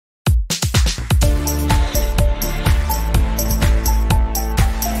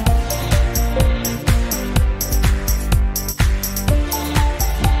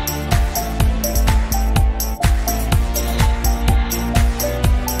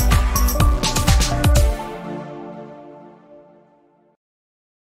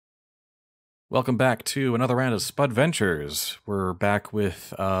Welcome back to another round of Spudventures. We're back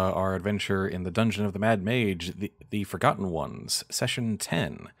with our adventure in the Dungeon of the Mad Mage, the Forgotten Ones, Session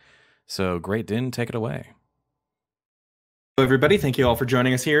 10. So, GreatDinn, take it away. Hello, everybody. Thank you all for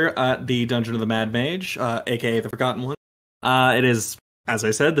joining us here at the Dungeon of the Mad Mage, aka the Forgotten One. It is, as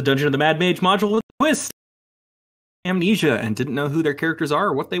I said, the Dungeon of the Mad Mage module with a twist. Amnesia and didn't know who their characters are,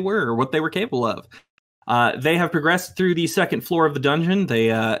 or what they were capable of. They have progressed through the second floor of the dungeon.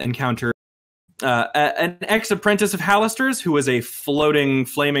 They encounter an ex-apprentice of Hallister's who is a floating,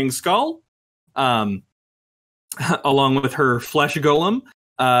 flaming skull, along with her flesh golem.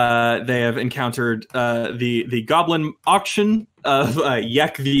 They have encountered the goblin auction of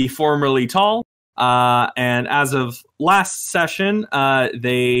Yek the formerly tall, and as of last session,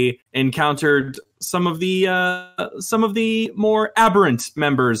 they encountered some of the more aberrant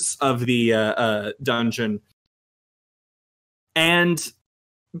members of the dungeon, and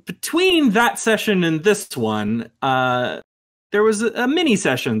between that session and this one, there was a mini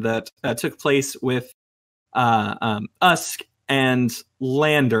session that took place with Usk and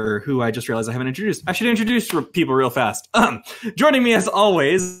Lander, who I just realized I haven't introduced. I should introduce people real fast. Joining me as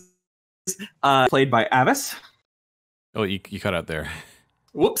always, played by Avis. Oh, you cut out there.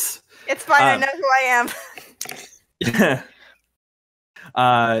 Whoops. It's fine, I know who I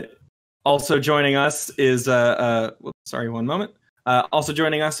am. Also joining us is, sorry, one moment. Also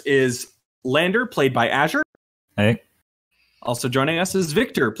joining us is Lander, played by Azure. Hey. Also joining us is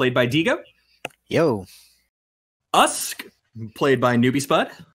Victor, played by Digo. Yo. Usk, played by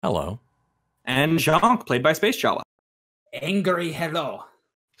Newbiespud. Hello. And Jhank, played by Space Jawa. Angry hello.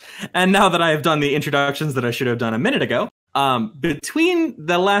 And now that I have done the introductions that I should have done a minute ago, between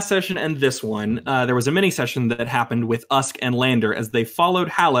the last session and this one, there was a mini session that happened with Usk and Lander as they followed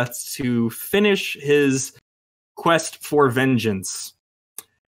Haleth to finish his quest for vengeance.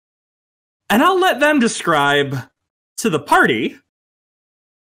 And I'll let them describe to the party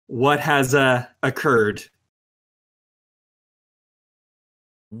what has occurred.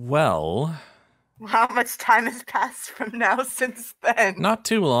 Well, am. How much time has passed from now since then? not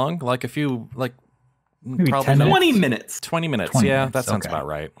too long. Like a few, Maybe probably 10 minutes? 20 minutes. 20 minutes. 20 yeah, minutes, that sounds okay. about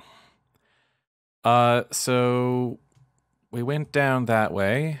right. So we went down that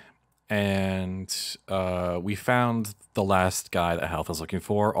way, and we found the last guy that Haleth was looking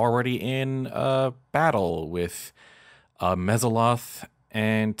for already in a battle with Mesoloth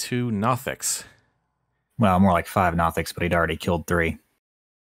and 2 Nothics. Well, more like 5 Nothics, but he'd already killed 3.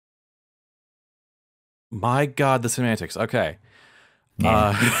 My God, the semantics. Okay.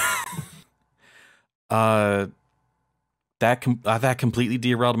 Yeah. That completely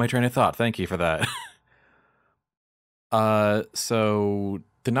derailed my train of thought. Thank you for that. So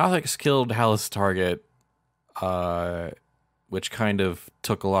the Nothics killed Haleth's target, which kind of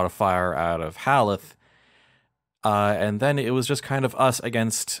took a lot of fire out of Haleth. And then it was just kind of us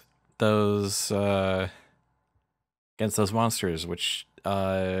against those monsters, which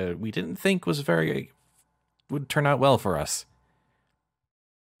we didn't think would turn out well for us.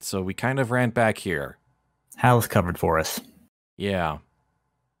 So we kind of ran back here. Haleth covered for us. Yeah.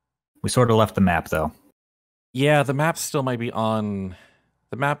 We sort of left the map, though. Yeah, the map still might be on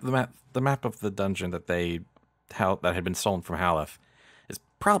the map of the dungeon that had been stolen from Haleth is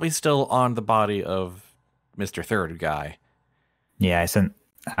probably still on the body of Mr. Third Guy. Yeah, I sent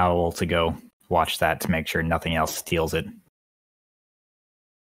Owl to go watch that to make sure nothing else steals it.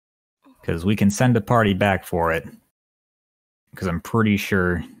 Because we can send a party back for it. Because I'm pretty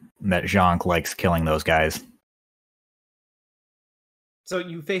sure that Jhank likes killing those guys. So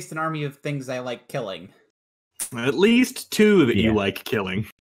you faced an army of things I like killing. At least 2 that you Yeah. like killing.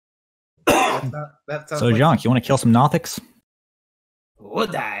 That sounds So, like... Jhank, you want to kill some Nothics?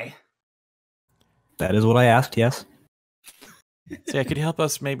 Would I? That is what I asked, yes. So yeah, could you help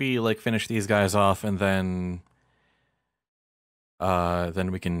us maybe finish these guys off, and then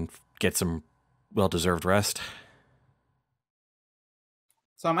we can get some well-deserved rest?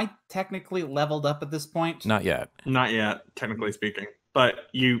 So am I technically leveled up at this point? Not yet. Not yet, technically speaking. But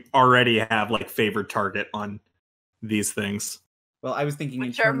you already have favored target on these things. Well, I was thinking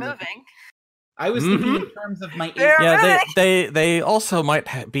Which in are terms of... moving. I was thinking in terms of my... They're Yeah, moving. they also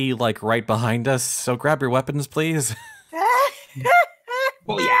might be right behind us. So grab your weapons, please. Oh,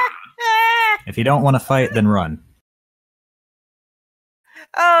 yeah. If you don't want to fight, then run.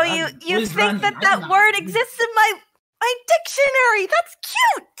 Oh, Run. you Who's think running? that word exists in my dictionary? That's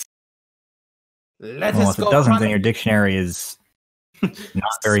cute. Let Well, us if go it doesn't, then running. your dictionary is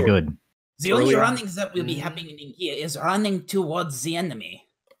not very good. The only running that will be happening here is running towards the enemy.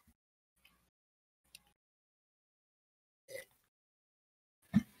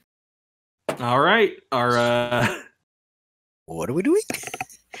 All right. What are we doing?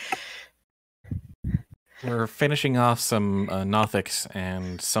 We're finishing off some Nothics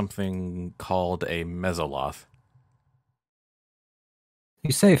and something called a Mesoloth.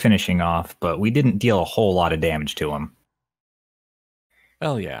 You say finishing off, but we didn't deal a whole lot of damage to him.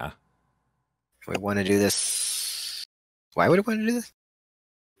 Well, yeah. We want to do this. Why would we want to do this?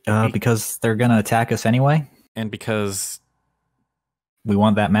 Because they're gonna attack us anyway. And because We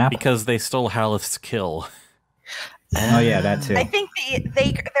want that map. they stole Haleth's kill. Oh yeah, that too. I think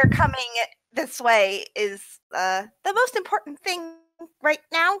they're coming this way is the most important thing right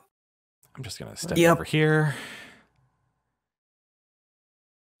now. I'm just gonna step Yep. over here.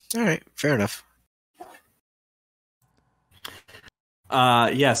 All right, fair enough.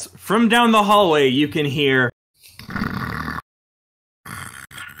 Yes, from down the hallway, you can hear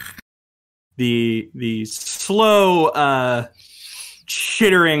the slow,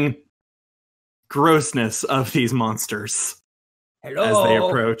 chittering grossness of these monsters. Hello, As they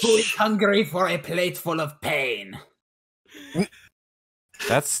approach. who is hungry for a plate full of pain?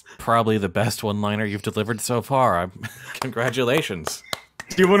 That's probably the best one-liner you've delivered so far. Congratulations.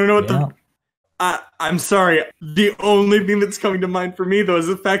 Do you want to know what Yeah. I'm sorry. The only thing that's coming to mind for me, though, is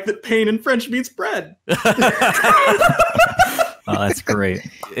the fact that pain in French means bread. Oh, that's great.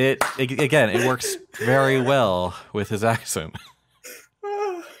 It works very well with his accent.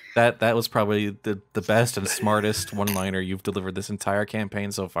 That was probably the best and smartest one-liner you've delivered this entire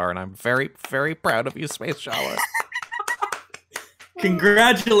campaign so far, and I'm very, very proud of you, Space Jawa.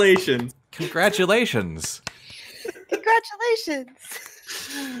 Congratulations. Congratulations. Congratulations.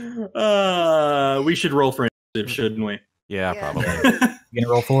 We should roll for initiative, shouldn't we? Yeah, Yeah. probably. You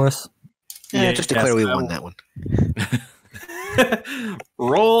gonna roll for us? Yeah, just declare we I won will. that one.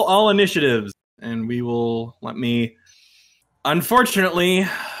 Roll all initiatives, and we will let me. Unfortunately,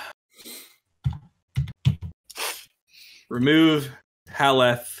 remove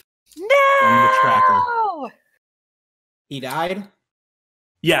Haleth No. from the tracker. He died?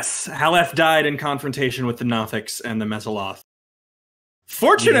 Yes, Haleth died in confrontation with the Nothics and the Mesoloth.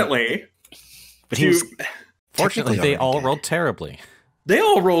 Fortunately, But he was Fortunately, technically they all already rolled terribly. they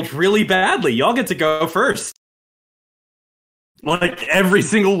all rolled really badly. Y'all get to go first. Like every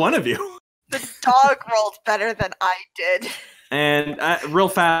single one of you. The dog rolled better than I did. And real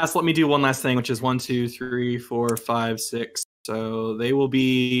fast, let me do one last thing, which is 1, 2, 3, 4, 5, 6. So they will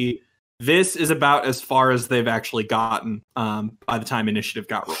be. This is about as far as they've actually gotten by the time initiative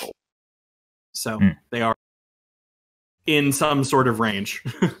got rolled. So they are in some sort of range.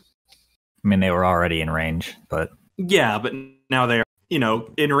 I mean, they were already in range, but Yeah, but now they're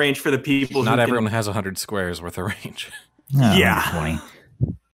in range for the people. Not who everyone has 100 squares worth of range. Yeah.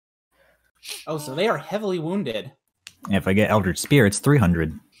 20. Oh, so they are heavily wounded. And if I get Eldritch Spirits,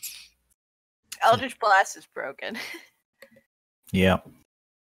 300. Eldritch Blast is broken. Yeah.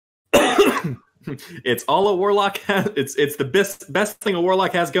 It's all a warlock has. It's the best thing a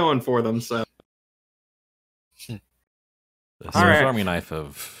warlock has going for them. So The All right. army knife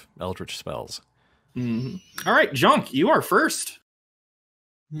of eldritch spells. All right, Jhank, you are first.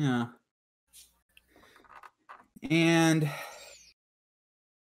 Yeah. And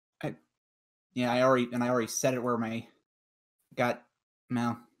I already said it where my got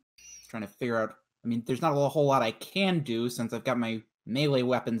now trying to figure out. I mean, there's not a whole lot I can do since I've got my melee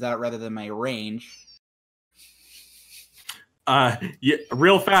weapons out rather than my range. Yeah,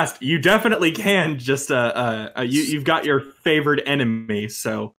 real fast. You definitely can. Just you've got your favored enemy.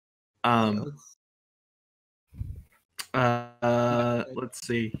 So, let's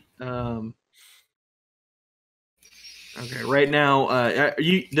see. Okay, right now,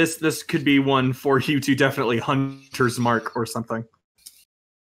 this could be one for you to definitely Hunter's Mark or something.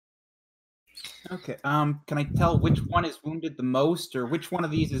 Okay. Can I tell which one is wounded the most, or which one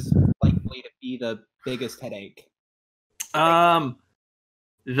of these is likely to be the biggest headache? The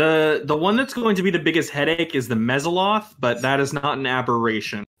one that's going to be the biggest headache is the Mesoloth, but that is not an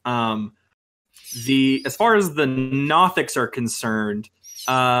aberration. As far as the Nothics are concerned,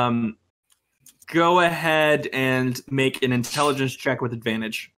 go ahead and make an intelligence check with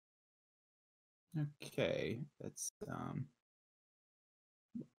advantage. Okay, that's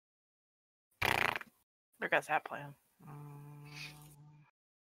There goes that plan.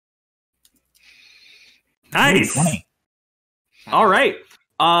 Nice. 20. All right.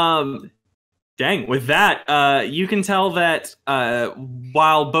 Dang. With that, you can tell that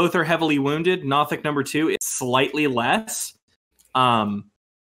while both are heavily wounded, Nothic number 2 is slightly less. That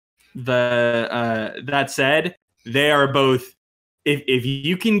said, they are both. If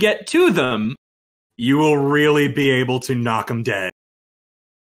you can get to them, you will really be able to knock them dead.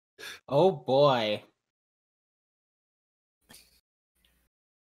 Oh boy.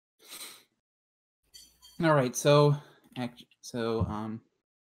 All right, so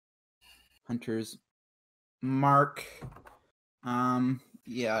Hunter's Mark.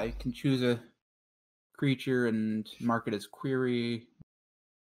 Yeah, I can choose a creature and mark it as query.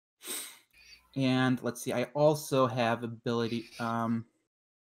 And let's see, I also have ability. I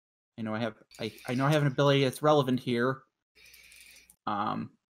know I have an ability that's relevant here.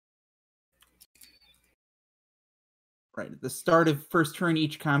 Right at the start of first turn,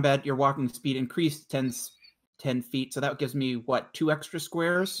 each combat, your walking speed increased 10 feet. So that gives me what, 2 extra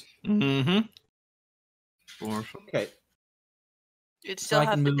squares? Mm-hmm. Okay. You'd So still I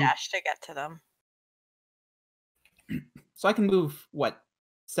have can the move- dash to get to them. So I can move what,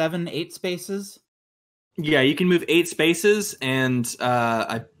 7, 8 spaces? Yeah, you can move 8 spaces, and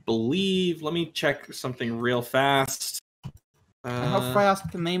I believe. Let me check something real fast. And how fast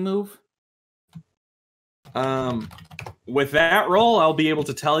can they move? With that roll, I'll be able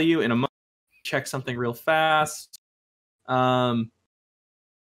to tell you in a moment. Check something real fast. You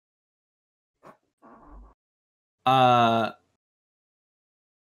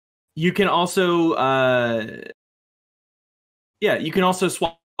can also you can also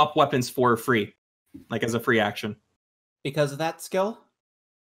swap weapons for free, like as a free action. Because of that skill?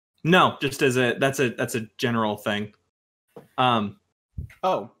 No, just as that's a general thing. Oh.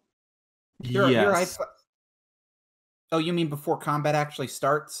 Yes. Oh, you mean before combat actually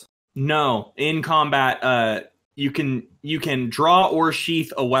starts? No, in combat, you can draw or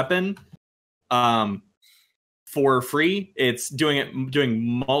sheath a weapon, for free. It's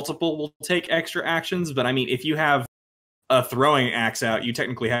doing multiple will take extra actions, but I mean, if you have a throwing axe out, you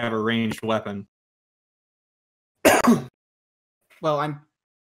technically have a ranged weapon. Well,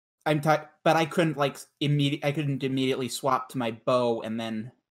 but I couldn't I couldn't immediately swap to my bow and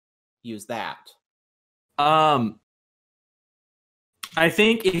then use that. I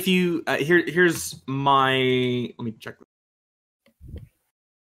think if you here's my, let me check.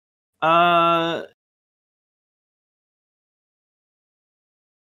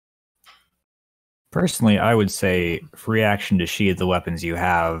 Personally, I would say free action to sheath the weapons you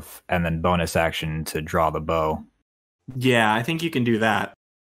have, and then bonus action to draw the bow. Yeah, I think you can do that.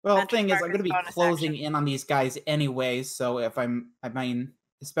 Well, the Hunter's thing is, Mark I'm going to be bonus closing action. in on these guys anyways, so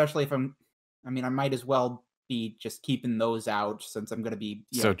especially if I might as well be just keeping those out since I'm going to be.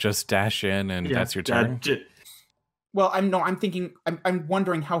 So just dash in and Yeah, that's your turn? Well, I'm thinking, I'm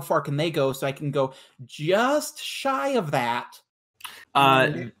wondering how far can they go so I can go just shy of that.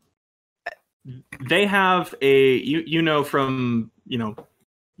 They have from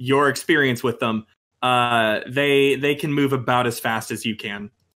your experience with them, they can move about as fast as you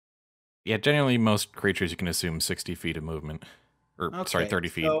can. Yeah, generally most creatures you can assume 60 feet of movement. Or, sorry, 30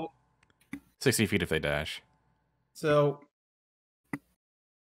 feet. So, 60 feet if they dash. So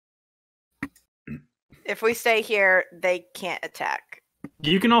If we stay here, they can't attack.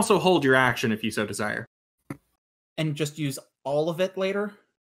 You can also hold your action if you so desire. And just use all of it later?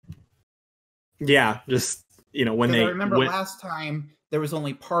 Yeah, just, when they... I remember last time, there was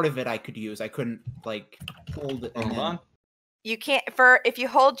only part of it I could use. I couldn't, hold it. Hold on. You can't, if you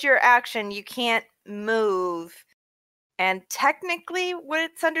hold your action, you can't move. And technically, what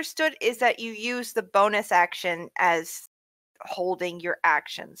it's understood is that you use the bonus action as holding your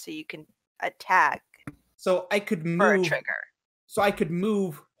action, so you can attack. So I could move for a trigger. So I could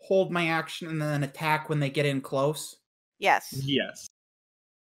move, hold my action, and then attack when they get in close. Yes. Yes.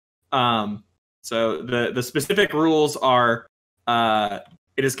 So the specific rules are,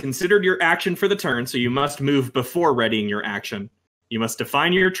 it is considered your action for the turn, so you must move before readying your action. You must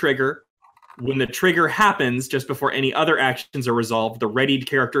define your trigger. When the trigger happens, just before any other actions are resolved, the readied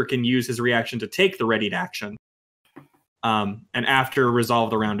character can use his reaction to take the readied action. And after, resolve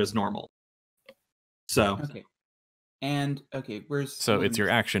the round as normal. So. Okay. And, where's... So it's your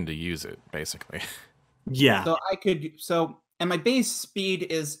action to use it, basically. Yeah. So and my base speed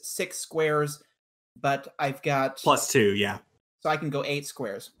is 6 squares, but I've got... +2, yeah. So I can go 8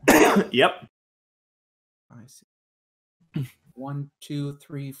 squares. Yep. I see. 1, 2,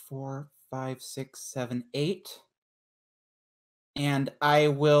 3, 4, 5, 6, 7, 8. And I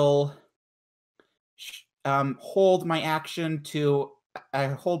will hold my action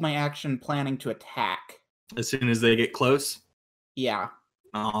planning to attack. As soon as they get close? Yeah.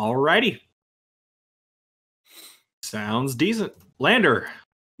 Alrighty. Sounds decent. Lander.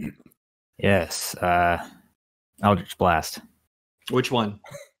 Yes, Eldritch Blast. Which one?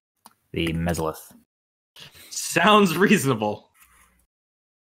 The Mesolith. Sounds reasonable.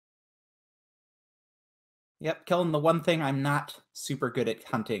 Yep, killing the one thing I'm not super good at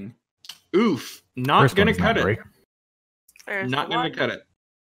hunting. Oof. Not First gonna one's not cut it. great. There's Not the gonna one. cut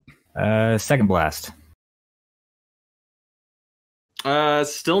it. Second blast.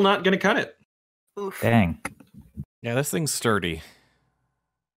 Still not gonna cut it. Oof. Dang. Yeah, this thing's sturdy.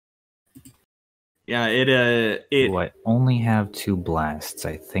 Yeah, it Do I only have 2 blasts?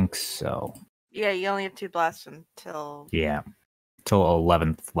 I think so. Yeah, you only have 2 blasts until. Yeah. Till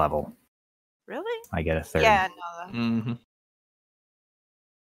 11th level. Really? I get a 3rd. Yeah, no. Mhm.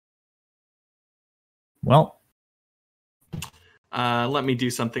 Well, Let me do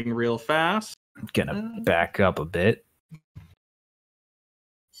something real fast. I'm gonna back up a bit.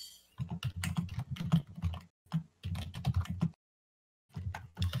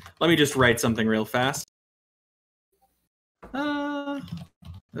 Let me just write something real fast.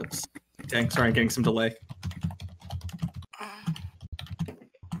 Oops. Dang, sorry, I'm getting some delay.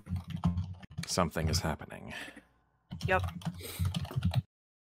 Something is happening. Yep.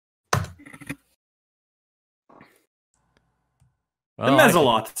 The Well,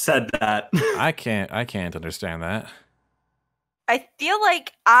 Mezzaloth said that. I can't understand that. I feel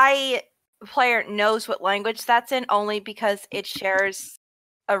like player knows what language that's in only because it shares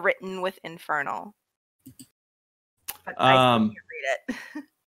a written with Infernal. But I can't read it.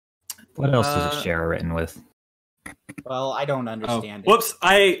 What else does it share written with? Well, I don't understand it. Whoops!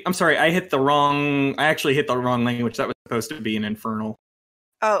 I'm sorry. I actually hit the wrong language. That was supposed to be an Infernal.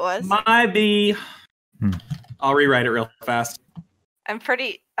 Oh, it was? My B. I'll rewrite it real fast. I'm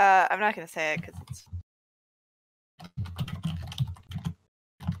pretty. I'm not going to say it because it's.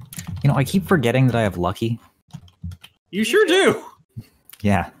 You know, I keep forgetting that I have lucky. You sure do.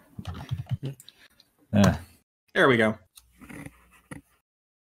 Yeah. There we go.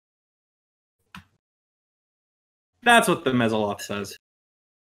 That's what the Mezzaloth says.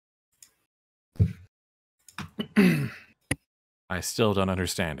 I still don't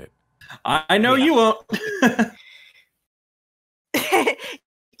understand it. I know you won't.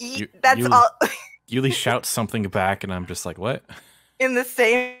 That's all Yuliy shouts something back, and I'm just like, what? in the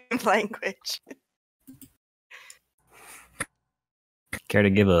same language. Care to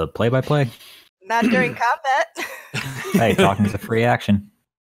give a play-by-play? Not during combat. Hey, talking's a free action.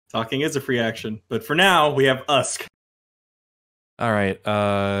 Talking is a free action, but for now we have Usk. All right.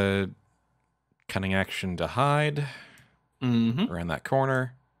 Cunning action to hide around that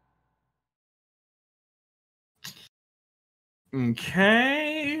corner.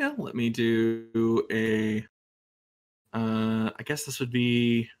 Okay, let me do a. I guess this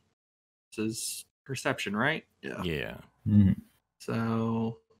is perception, right? Yeah. Yeah.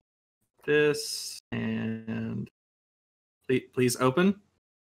 So this and please open.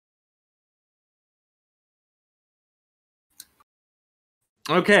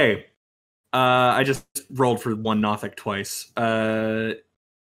 Okay. I just rolled for one Nothic twice. The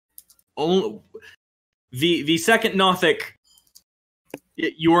second Nothic,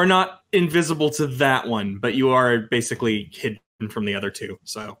 you are not invisible to that one, but you are basically hidden from the other two.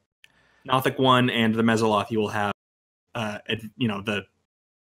 So Nothic 1 and the Mezzaloth, you will have the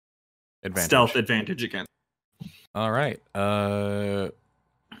Advantage. stealth advantage again. All right.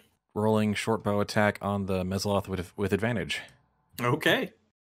 Rolling short bow attack on the Mezzaloth with advantage. Okay.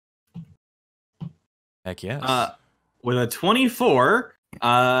 Heck yes. With a 24,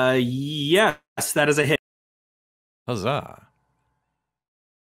 yes, that is a hit. Huzzah.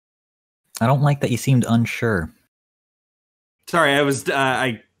 I don't like that you seemed unsure. Sorry, I was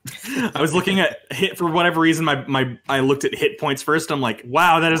I was looking at hit for whatever reason. I looked at hit points first. I'm like,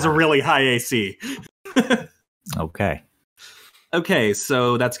 wow, that is a really high AC. Okay. Okay,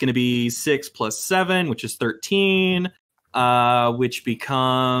 so that's going to be 6 plus 7, which is 13, which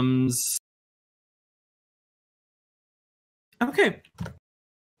becomes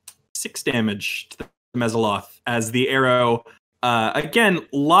 6 damage to the Mezzaloth as the arrow again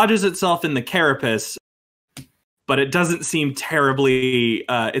lodges itself in the carapace, but it doesn't seem terribly.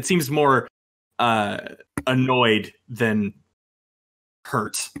 It seems more annoyed than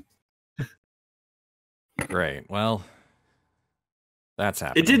hurt. Great. Well, that's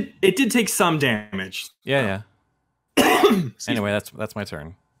happening. It did take some damage. Yeah. Anyway, that's my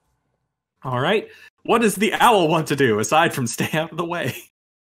turn. All right. What does the owl want to do aside from stay out of the way?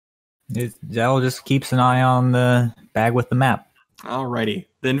 Jal just keeps an eye on the bag with the map. Alrighty.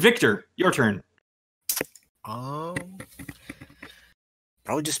 Then Victor, your turn. Probably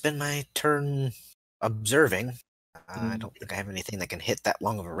just spend my turn observing. I don't think I have anything that can hit that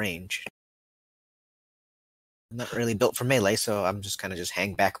long of a range. I'm not really built for melee, so I'm just kind of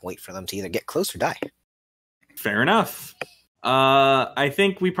hang back and wait for them to either get close or die. Fair enough. I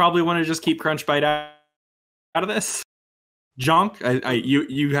think we probably want to just keep Crunchbite out. out of this? Jhank,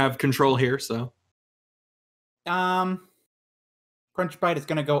 you have control here, so. Crunch Bite is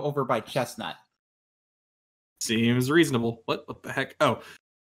going to go over by Chestnut. Seems reasonable. What the heck? Oh,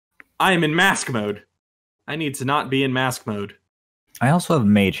 I am in mask mode. I need to not be in mask mode. I also have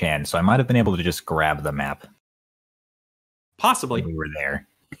Mage Hand, so I might have been able to just grab the map. Possibly. We were there.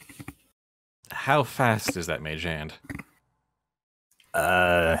 How fast is that Mage Hand?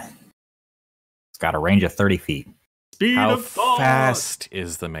 It's got a range of 30 feet. Speed How of thought. fast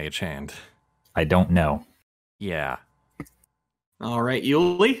is the Mage Hand? I don't know. Yeah. All right,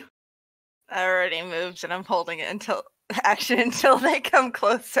 Yuliy. I already moved and I'm holding it until they come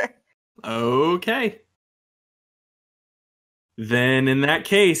closer. Okay. Then in that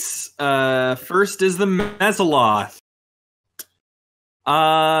case, first is the Mezzaloth.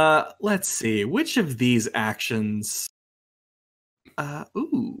 Let's see. Which of these actions?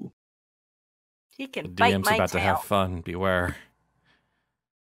 Ooh. He The can bite DM's my about to tail. have fun. Beware.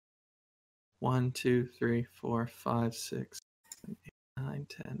 1, 2, 3, 4, 5, 6, 7, 8, 9,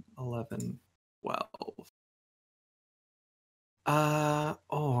 10, 11, 12.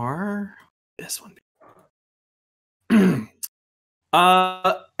 Or this one.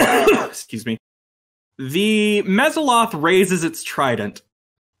 Excuse me. The Mezzaloth raises its trident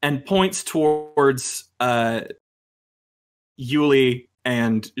and points towards Yuliy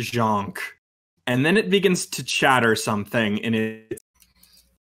and Jhank. And then it begins to chatter something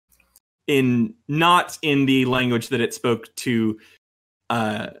not in the language that it spoke to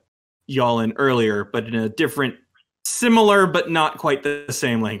Yalin earlier, but in a different, similar but not quite the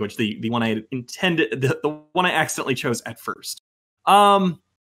same language. The one I intended, the one I accidentally chose at first. And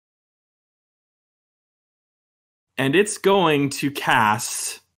it's going to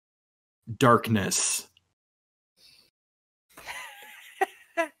cast darkness.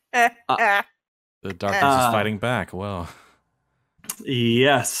 The darkness is fighting back. Well,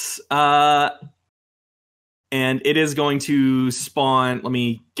 Yes. And it is going to spawn. Let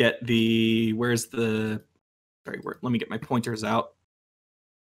me get let me get my pointers out.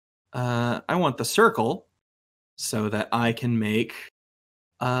 I want the circle so that I can make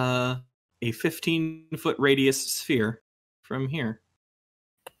a 15-foot radius sphere from here.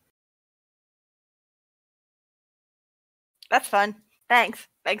 That's fun. Thanks.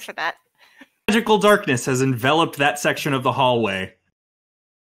 Thanks for that. Magical darkness has enveloped that section of the hallway.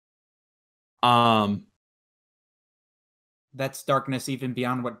 That's darkness even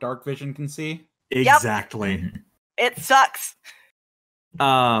beyond what dark vision can see. Exactly. It sucks.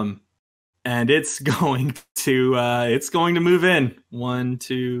 And it's going to move in. 1,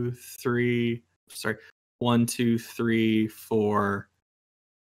 2, 3. Sorry. 1, 2, 3, 4,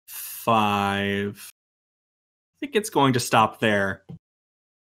 5. I think it's going to stop there.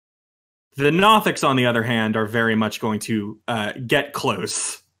 The Nothics, on the other hand, are very much going to get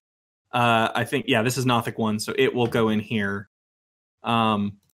close. I think, yeah, this is Nothic 1, so it will go in here.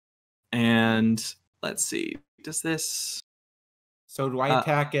 And let's see. Does this... So do I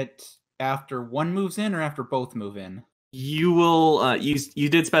attack it after one moves in or after both move in? You will... you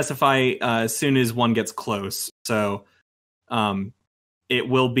did specify as soon as one gets close. So it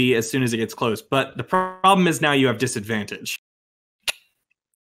will be as soon as it gets close. But the problem is now you have disadvantage.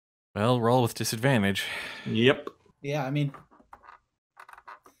 well, roll with disadvantage. Yep. Yeah, I mean...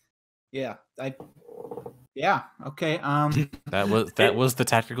 Yeah, okay. That was the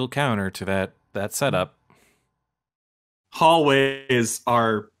tactical counter to that setup. Hallways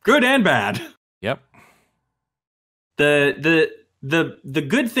are good and bad. Yep. The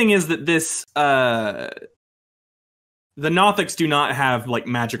good thing is that this the Nothics do not have like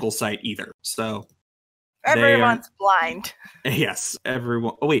magical sight either. So Everyone's blind. yes,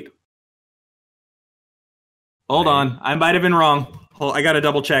 everyone. Oh wait. Hold on. I might have been wrong. I got to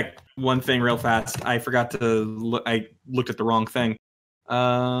double check one thing real fast. I forgot to look. I looked at the wrong thing.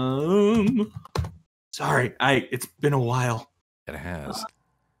 Sorry. It's been a while. It has.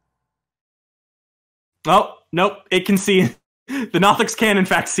 Oh, nope. It can see. The Nothics can, in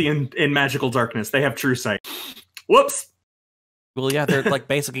fact, see in magical darkness. They have true sight. Whoops. Well, yeah, they're like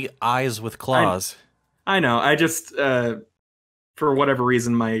basically eyes with claws. I know. I just, for whatever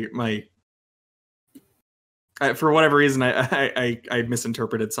reason, for whatever reason, I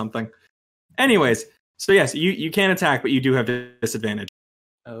misinterpreted something. Anyways, so yes, you can attack, but you do have disadvantage.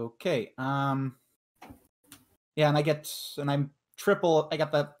 Okay. Yeah, and I'm triple. I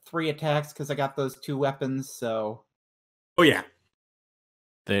got the 3 attacks because I got those 2 weapons. So. Oh yeah.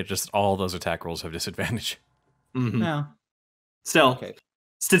 They just all those attack rolls have disadvantage. Mm-hmm. Yeah. Still, Okay.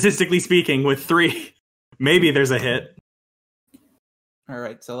 statistically speaking, with 3, maybe there's a hit. All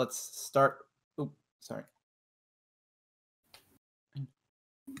right. So let's start. Oops, sorry.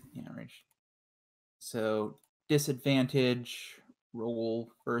 Yeah, range. So disadvantage. Roll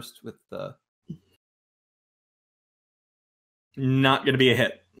first with the. Not going to be a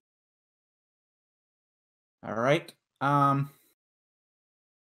hit. All right. I'm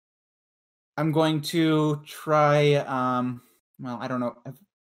going to try. Well, I don't know. I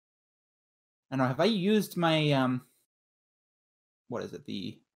don't know. Have I used my what is it?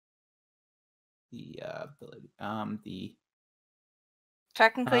 The ability. The.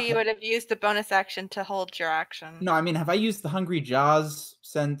 Technically, you would have used the bonus action to hold your action. No, I mean, have I used the Hungry Jaws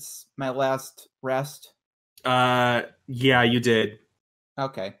since my last rest? Yeah, you did.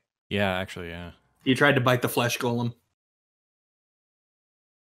 Okay. Yeah, actually, yeah. You tried to bite the flesh golem.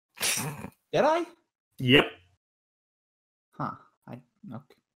 Did I? Yep. Huh.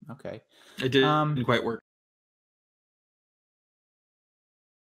 Okay. It didn't quite work.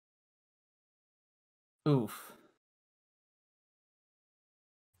 Oof.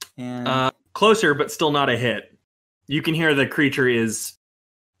 And Closer, but still not a hit. You can hear the creature is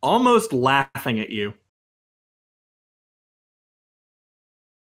almost laughing at you.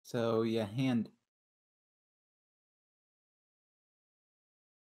 so yeah, hand.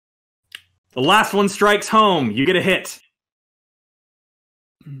 The last one strikes home. You get a hit.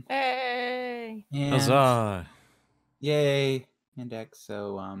 Hey! And Huzzah! yay. And X,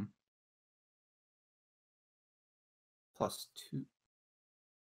 so plus 2.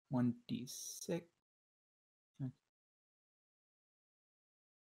 1d6.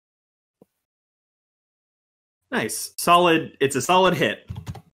 Nice. Solid. It's a solid hit.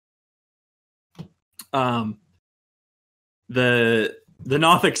 The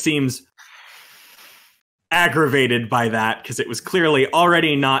Nothic seems aggravated by that because it was clearly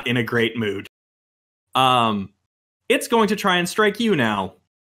already not in a great mood. It's going to try and strike you now.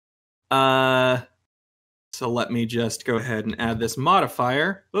 So let me just go ahead and add this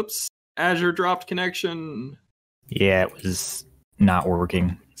modifier. Oops. Azure dropped connection. Yeah, it was not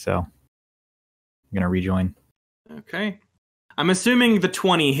working, so I'm gonna rejoin. Okay. I'm assuming the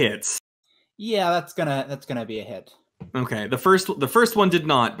 20 hits. Yeah, that's gonna be a hit. Okay. The first one did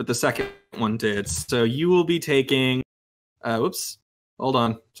not, but the second one did. So you will be taking whoops. Hold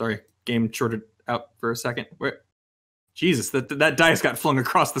on. Sorry. Game shorted out for a second. Where Jesus, that dice got flung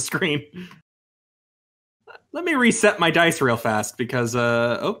across the screen. Let me reset my dice real fast because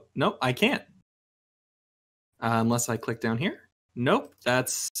oh, nope, I can't. Unless I click down here. Nope,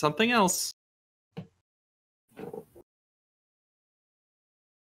 that's something else.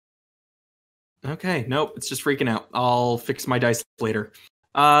 Okay, nope, it's just freaking out. I'll fix my dice later.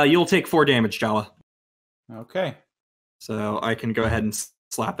 You'll take 4 damage, Jawa. Okay. So I can go ahead and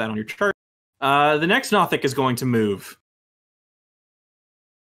slap that on your chart. The next Nothic is going to move.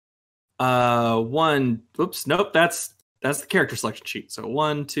 Oops, nope, that's the character selection sheet. So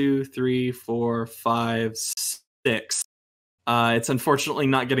 1, 2, 3, 4, 5, 6. It's unfortunately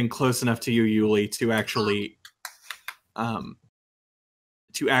not getting close enough to you, Yuliy, to actually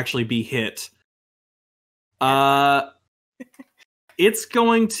be hit. It's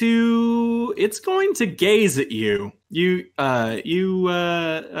going to gaze at you. You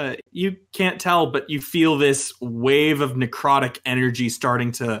can't tell, but you feel this wave of necrotic energy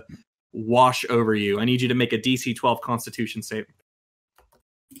starting to wash over you. I need you to make a DC 12 Constitution save.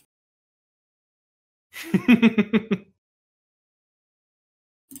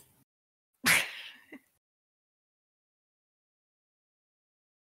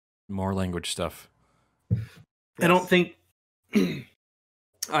 More language stuff. I don't think.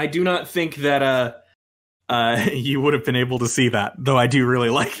 I do not think that you would have been able to see that, though I do really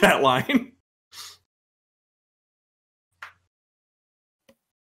like that line.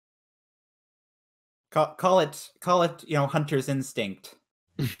 Call it, hunter's instinct.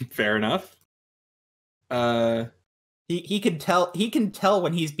 Fair enough. He can tell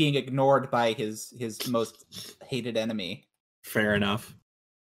when he's being ignored by his most hated enemy. Fair enough.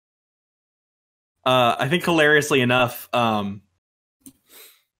 I think hilariously enough, Undercommon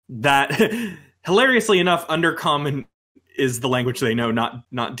is the language they know,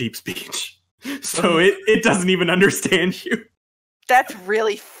 not deep speech. So it doesn't even understand you. That's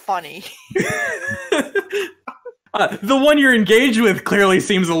really funny. The one you're engaged with clearly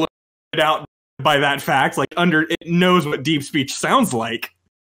seems a little bit out by that fact. Like it knows what deep speech sounds like,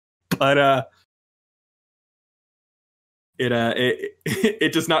 but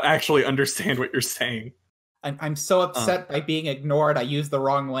it does not actually understand what you're saying. I'm so upset by being ignored. I used the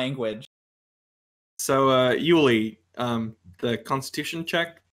wrong language. So Yuliy, the Constitution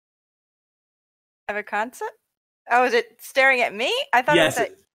check. Have a concept? Oh, is it staring at me? I thought Yes. it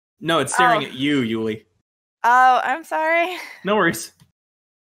was No, it's staring at you, Yuliy. Oh, I'm sorry. No worries.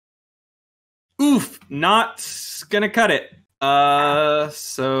 Oof, not gonna cut it.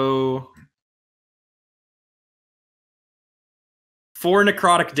 So 4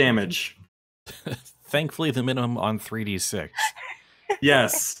 necrotic damage. Thankfully, the minimum on 3d6.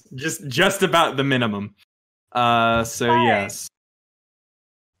 Yes, just about the minimum. So Hi. yes.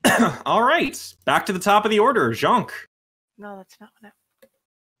 All right, back to the top of the order, Jhank. No, that's not what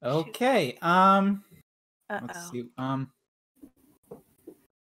Okay. I. Let's see.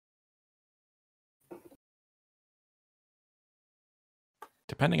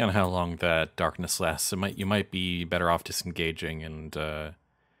 Depending on how long that darkness lasts, you might be better off disengaging and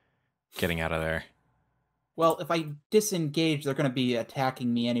getting out of there. Well, if I disengage, they're going to be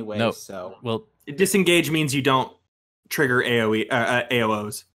attacking me anyway. No. So. Well, Disengage means you don't trigger AoE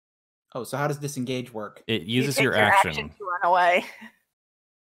AOs. Oh, so how does disengage work? it You uses take your action. to run away.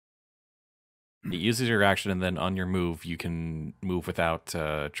 It uses your action, and then on your move, you can move without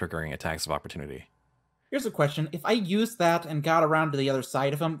triggering attacks of opportunity. Here's a question: if I used that and got around to the other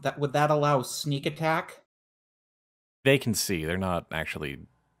side of him, would that allow sneak attack? They can see. They're not actually...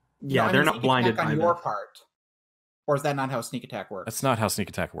 Yeah, No, I they're mean not sneak blinded attack by on the... your part, or is that not how sneak attack works? That's not how sneak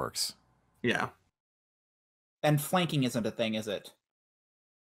attack works. Yeah. And flanking isn't a thing, is it?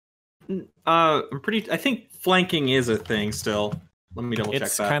 I think flanking is a thing still. Let me double check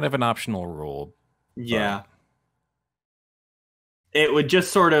It's that. kind of an optional rule. Yeah. It would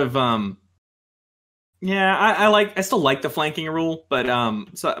just sort of yeah, I still like the flanking rule, but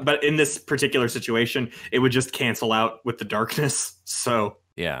but in this particular situation, it would just cancel out with the darkness. So,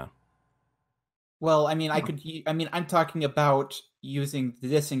 Yeah. Well, I mean, I'm talking about using the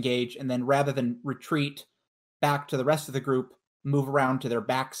disengage, and then rather than retreat back to the rest of the group, move around to their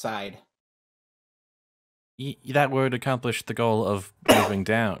backside. That would accomplish the goal of moving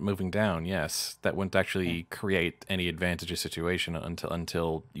down, yes. That wouldn't actually create any advantageous situation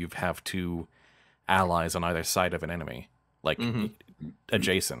until you have 2 allies on either side of an enemy. Like,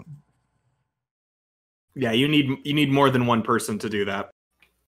 adjacent. yeah, you need more than one person to do that.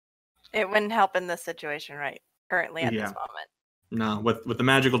 It wouldn't help in this situation, right? Currently at Yeah. this moment. No, with the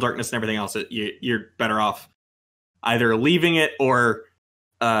magical darkness and everything else, you're better off either leaving it or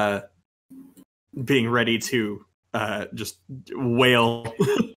being ready to just wail.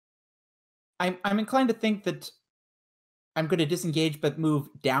 I'm inclined to think that I'm going to disengage, but move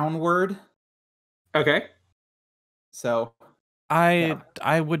downward. Okay. So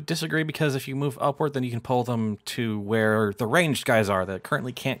I would disagree, because if you move upward, then you can pull them to where the ranged guys are that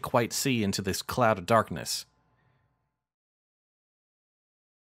currently can't quite see into this cloud of darkness.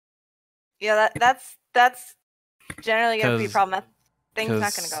 Yeah, that's generally going to be a 'Cause- problem. That thing's not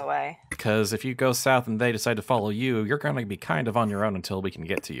going 'cause- to go away. Because if you go south and they decide to follow you, you're going to be kind of on your own until we can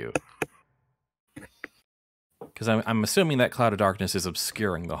get to you. Because I'm assuming that cloud of darkness is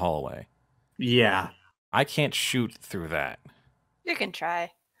obscuring the hallway. Yeah. I can't shoot through that. You can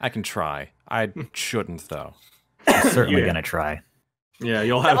try. I can try. I shouldn't, though. I'm certainly Yeah. going to try. Yeah,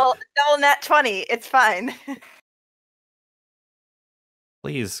 you'll have Double nat 20. It's fine.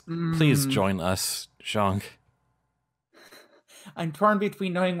 Please Mm. join us, Jhank. I'm torn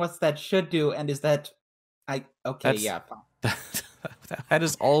between knowing what that should do and is that That's- yeah. Fine. That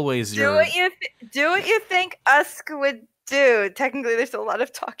is always do your... what you think Usk would do. Technically, there's a lot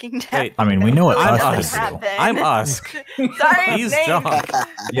of talking down. Wait, I mean, we know what I'm Usk Usk. would do. Happen. I'm Usk. Sorry, He's name. Jhank.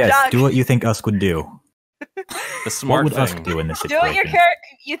 Yes, Jhank. do what you think Usk would do. The What smart would Usk thing. do in this Do what situation?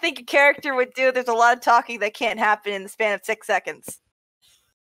 you think a character would do. There's a lot of talking that can't happen in the span of 6 seconds.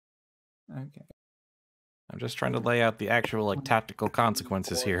 Okay. I'm just trying to lay out the actual tactical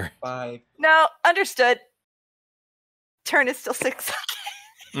consequences here. 5, No, understood. Turn is still 6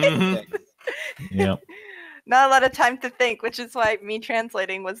 seconds. Mhm. 6. Yep. Not a lot of time to think, which is why me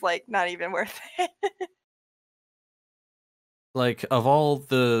translating was not even worth it. Like, of all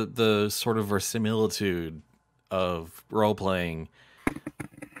the sort of verisimilitude of role playing,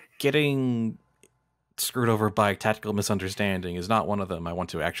 getting screwed over by tactical misunderstanding is not one of them I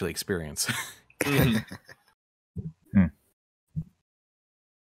want to actually experience. Mhm.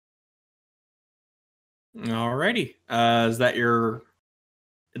 Alrighty. Is that your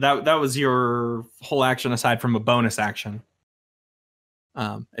that was your whole action aside from a bonus action?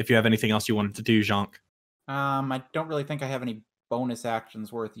 If you have anything else you wanted to do, Jhank. I don't really think I have any bonus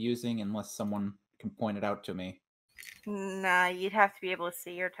actions worth using unless someone can point it out to me. Nah, you'd have to be able to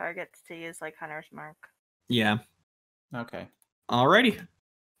see your targets to use Hunter's Mark. Yeah. Okay. Alrighty. In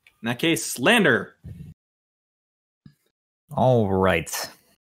that case, Lander. All right.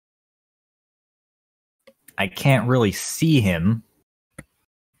 I can't really see him,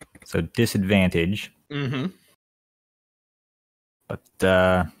 so disadvantage. Mm-hmm.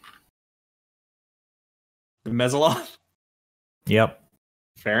 But The Mezzaloth? Yep.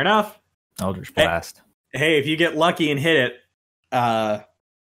 Fair enough. Eldritch Blast. Hey, if you get lucky and hit it,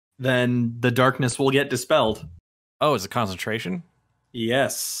 then the darkness will get dispelled. Oh, is it concentration?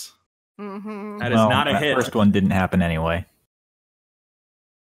 Yes. Mm-hmm. That is not a that hit. first one didn't happen anyway.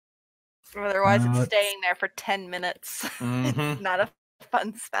 Otherwise, it's staying there for 10 minutes. Mhm. It's not a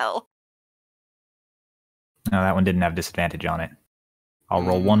fun spell. No, that one didn't have disadvantage on it. I'll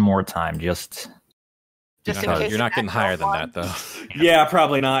roll one more time, just Just You're in not, case you're not the getting natural higher than one. that, though. Yeah,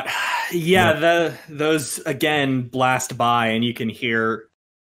 probably not. Yeah, those again blast by, and you can hear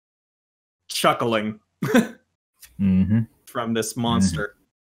chuckling from this monster.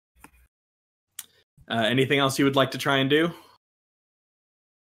 Anything else you would like to try and do?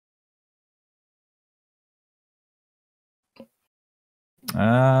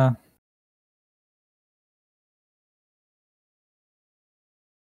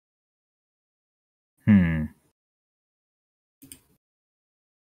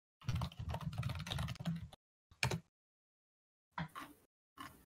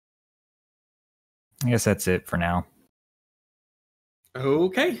 I guess that's it for now.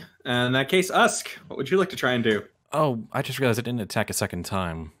 Okay. In that case, Usk, what would you like to try and do? Oh, I just realized I didn't attack a second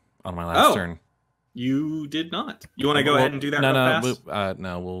time on my last turn. You did not. You want to go ahead and do that real fast?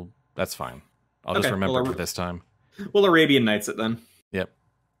 No, that's fine. I'll just remember for this time. We'll Arabian Nights it then. Yep.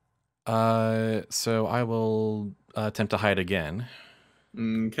 So I will attempt to hide again.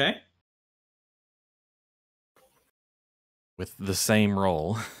 Okay. With the same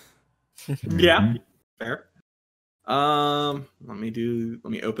roll. Yeah. Fair. Let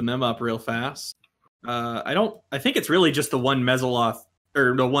me open them up real fast. I think it's really just the one Mezzaloth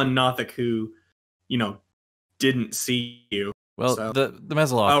or the one Nothic who, didn't see you. Well, so. the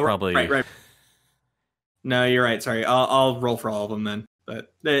Mezzaloth probably. Right. No, you're right. Sorry. I'll roll for all of them then.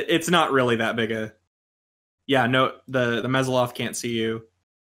 But it's not really that big a. Yeah, no, the Mezzaloth can't see you,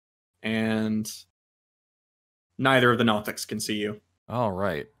 and neither of the Nothics can see you. All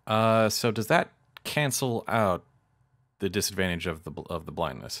right. So does that cancel out the disadvantage of the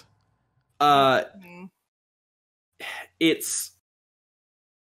blindness? It's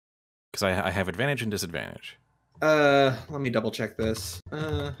because I have advantage and disadvantage. Let me double check this.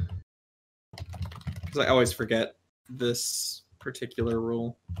 Because I always forget this particular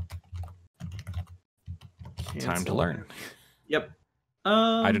rule. Time to learn. Yep.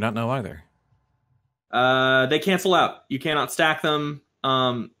 I do not know either. They cancel out. You cannot stack them.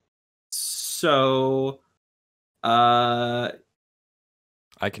 So I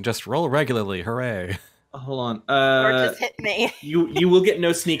can just roll regularly. Hooray! Hold on. Or just hit me. you will get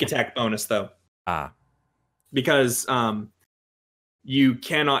no sneak attack bonus though. Because you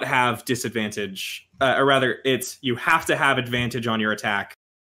cannot have disadvantage. Or rather, you have to have advantage on your attack,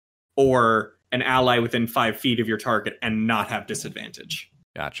 or an ally within 5 feet of your target and not have disadvantage.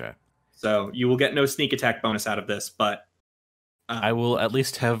 Gotcha. So you will get no sneak attack bonus out of this, but I will at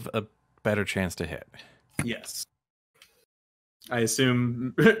least have a better chance to hit. Yes. I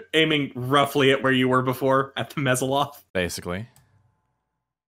assume aiming roughly at where you were before, at the Mezzaloth. Basically.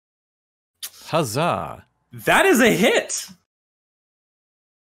 Huzzah! That is a hit!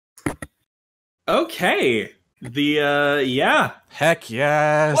 Okay. Yeah. Heck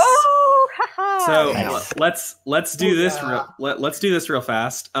yes! Whoa! So Nice. let's do this. Let's do this real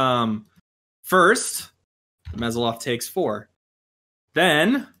fast. First, the Mezzaloth takes 4.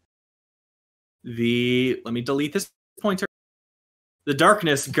 Then let me delete this pointer. The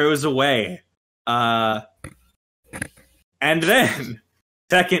darkness goes away. And then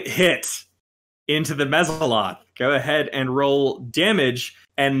second hit into the Mezzaloth. Go ahead and roll damage,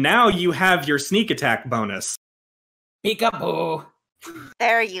 and now you have your sneak attack bonus. Peekaboo.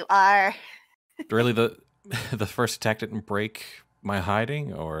 There you are. Really, the first attack didn't break my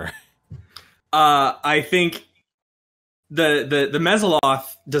hiding, or? I think the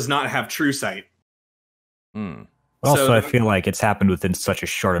Mezzaloth does not have true sight. Also, So- I feel like it's happened within such a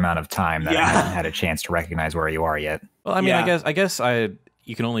short amount of time that Yeah. I haven't had a chance to recognize where you are yet. Well, I mean, Yeah. I guess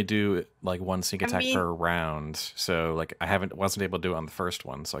you can only do like one sneak attack mean- per round. So like wasn't able to do it on the first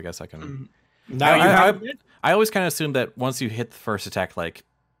one. So I guess I can. Now you have it. I always kind of assume that once you hit the first attack, like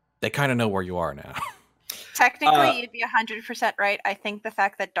they kind of know where you are now. Technically, you'd be 100% right. I think the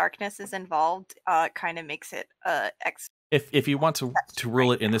fact that darkness is involved kind of makes it If you want to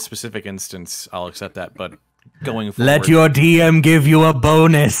rule it in this specific instance, I'll accept that. But going forward, Let your DM give you a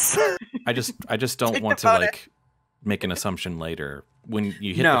bonus. I just don't Think want to about it. like make an assumption later when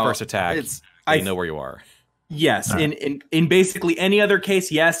you hit No, the first attack. They know where you are. Yes, in basically any other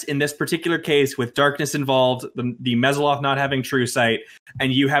case, yes. In this particular case, with darkness involved, the Mezzaloth not having true sight,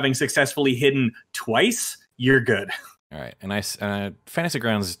 and you having successfully hidden twice, you're good. All right, and Fantasy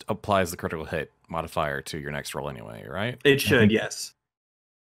Grounds applies the critical hit modifier to your next roll anyway, right? It should, yes.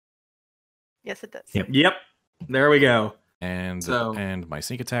 Yes, it does. Yep. There we go. And my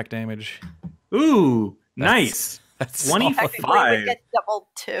sneak attack damage. Ooh, nice. That's 25. Technically, we get doubled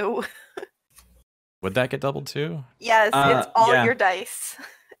too. Would that get doubled too? Yes, it's all yeah. your dice,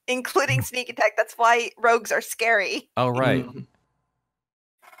 including sneak attack. That's why rogues are scary. Oh, right.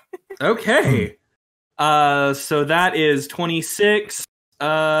 Okay. So that is 26,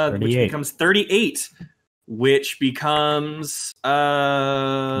 which becomes 38, which becomes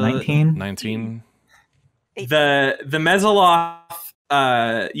 19. 19. The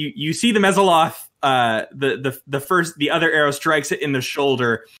Mezzoloth. You see the Mezzoloth. The other arrow strikes it in the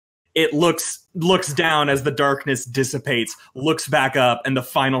shoulder. It looks down as the darkness dissipates, looks back up, and the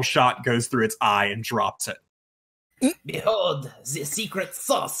final shot goes through its eye and drops it. Behold, the secret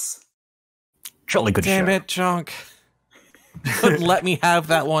sauce. Jolly good Damn shot. it, Jhank. Couldn't let me have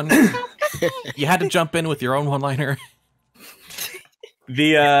that one. You had to jump in with your own one-liner.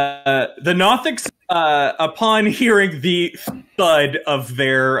 The Nothics, upon hearing the thud of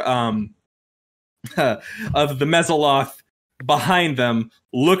their of the Mezzoloth behind them,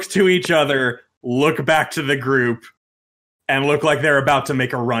 look to each other, look back to the group, and look like they're about to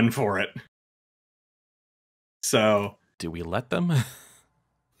make a run for it. So, do we let them?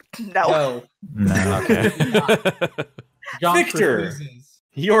 No. No. Okay. Victor,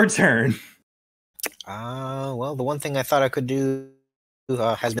 your turn. Well, the one thing I thought I could do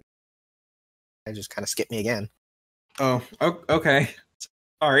has been. I just kind of skipped me again. Oh, okay.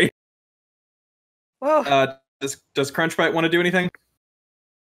 Sorry. Whoa. Does Crunchbite want to do anything?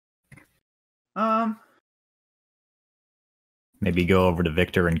 Maybe go over to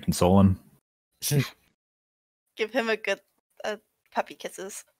Victor and console him. Give him a good puppy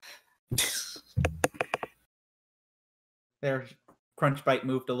kisses. There, Crunchbite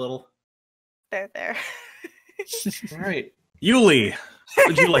moved a little. There. All right, Yuliy, what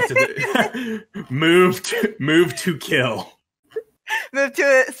would you like to do? Move to kill. Move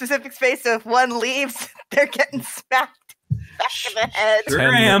to a specific space, so if one leaves, they're getting smacked back in the head. Sure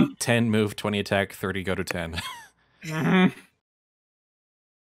I am. 10 move, 20 attack, 30 go to 10. Mm-hmm.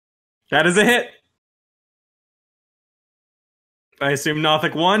 That is a hit. I assume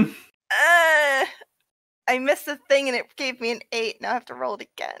Nothic won. I missed the thing and it gave me an 8. Now I have to roll it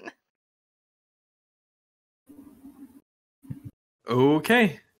again.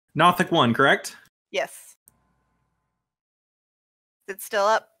 Okay. Nothic won, correct? Yes. Is it still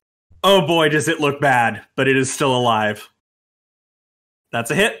up? Oh boy, does it look bad, but it is still alive.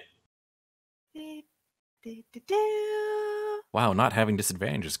 That's a hit. Wow, not having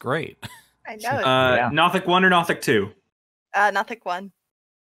disadvantage is great. I know. Nothic 1 or Nothic 2? Nothic 1.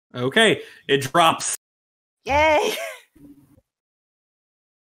 Okay, it drops. Yay!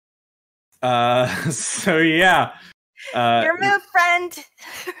 So yeah. Your move, friend!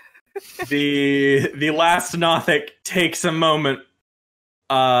 the last Nothic takes a moment.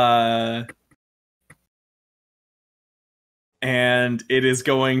 And it is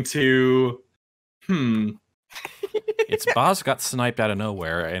going to Its boss got sniped out of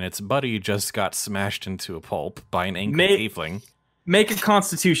nowhere, and its buddy just got smashed into a pulp by an angry tiefling. Make a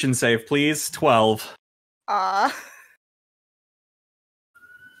Constitution save, please. 12. Oh,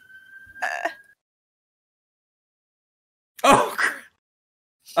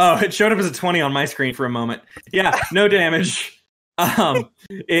 it showed up as a 20 on my screen for a moment. Yeah, no damage.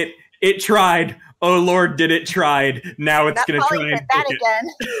 It tried. Oh Lord, did it tried. Now it's going to try and that kick again.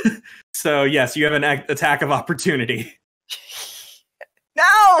 it. So yes, you have an attack of opportunity.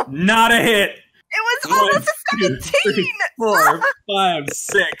 No! Not a hit. It was almost a 17! 3, 4, 5,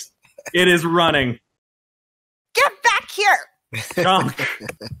 6. It is running. Get back here! Jhank.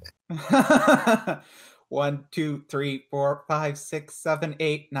 1, 2, 3, 4, 5, 6, 7,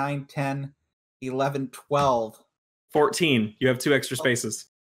 8, 9, 10, 11, 12. 14. You have 2 extra spaces.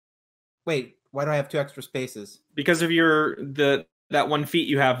 Wait, why do I have 2 extra spaces? Because of that one feat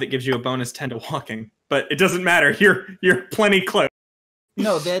you have that gives you a bonus 10 to walking. But it doesn't matter. You're plenty close.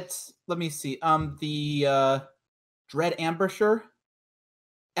 No, that's, let me see. The Dread Ambusher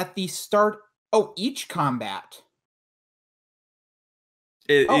at the start. Oh, each combat.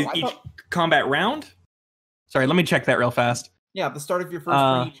 Each combat round? Sorry, let me check that real fast. Yeah, at the start of your first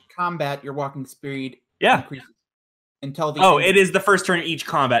turn, each combat, your walking speed increases until the. It is the first turn each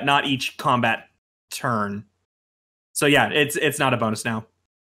combat, not each combat turn. So yeah, it's not a bonus now.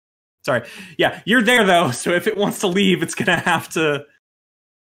 Sorry. Yeah, you're there though. So if it wants to leave, it's gonna have to.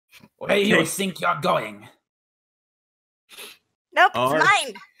 Where do you think you're going? Nope, it's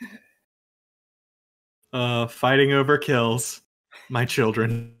mine. Fighting over kills. My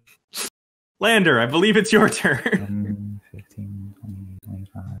children. Lander, I believe it's your turn. 10, 15, 20,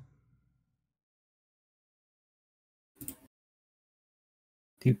 25.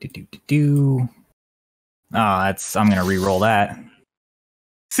 Do. Oh, I'm gonna re-roll that.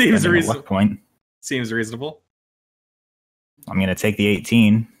 Seems Spending a luck reasonable. point. Seems reasonable. I'm gonna take the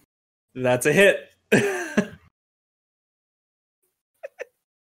 18. That's a hit.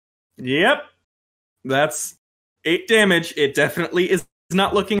 Yep. That's 8 damage. It definitely is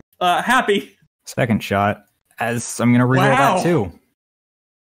not looking happy. Second shot. As I'm gonna re-roll Wow. that too.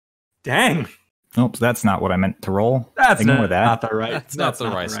 Dang. Oops, that's not what I meant to roll. That's Ignore not, that. not the right. That's not the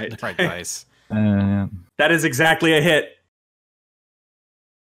right dice. That is exactly a hit.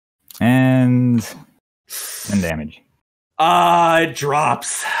 And 10 damage. It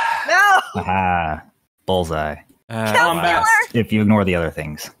drops. No! Aha. Bullseye. Combat. If you ignore the other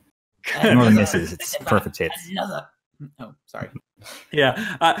things. Ignore the misses. It's perfect hits. Another. Oh, sorry.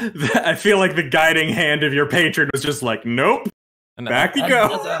 Yeah. I feel like the guiding hand of your patron was just like, nope. And Back you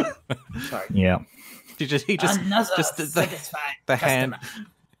go. Another. Sorry. Yeah. he just Another the hand customer.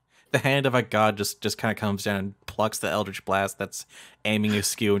 the hand of a god just kind of comes down and plucks the eldritch blast that's aiming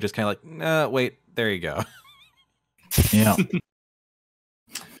askew and just kind of like, nah, wait, there you go. Yeah.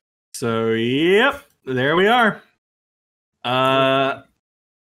 So, yep. There we are.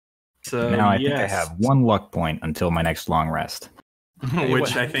 So Now I think I yes. have 1 luck point until my next long rest.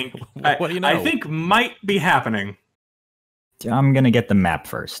 Which I think what do you know? I think might be happening. I'm gonna get the map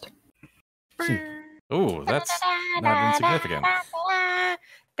first. Ooh, that's not insignificant.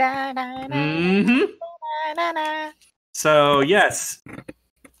 Mm-hmm. So yes,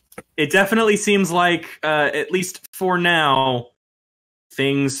 it definitely seems like at least for now,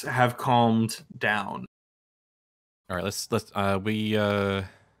 things have calmed down. All right, let's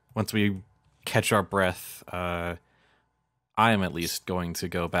once we catch our breath, I am at least going to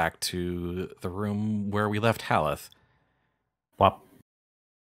go back to the room where we left Haleth. Wop.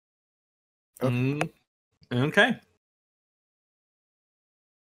 Okay.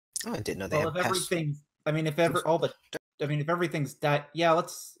 Oh, I didn't know they Well, had if passed. everything, if everything's died,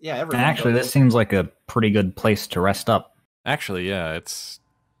 everything. Actually, this seems like a pretty good place to rest up. Actually, yeah, it's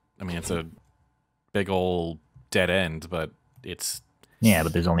a big old dead end, but it's Yeah,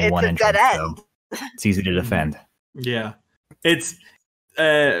 but there's only It's one a entrance, dead so end. it's easy to defend. Yeah. It's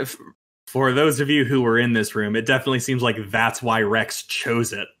for those of you who were in this room, it definitely seems like that's why Rex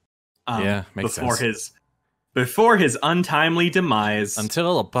chose it. Yeah, makes sense. Before his untimely demise.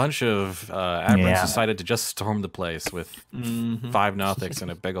 Until a bunch of aberrants Yeah. decided to just storm the place with 5 Nothics and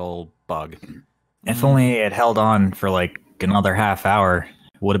a big old bug. If only it held on for like another half hour,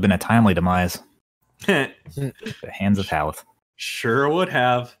 it would have been a timely demise. The hands of Haleth. Sure would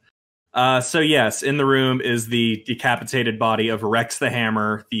have. So yes, in the room is the decapitated body of Rex the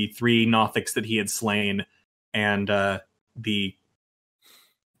Hammer, the 3 Nothics that he had slain, and the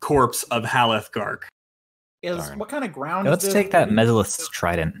corpse of Haleth Gark. Darn. What kind of ground? Yeah, let's is take that Mesolith's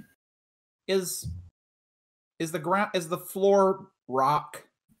trident. Is the floor rock?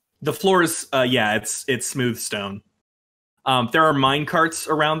 The floor is it's smooth stone. There are mine carts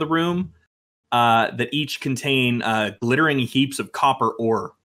around the room that each contain glittering heaps of copper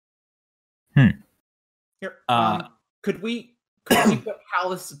ore. Here, could we put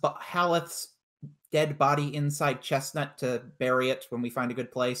Haleth's dead body inside Chestnut to bury it when we find a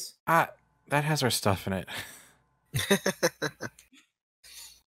good place? That has our stuff in it.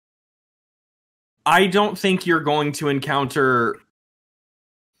 I don't think you're going to encounter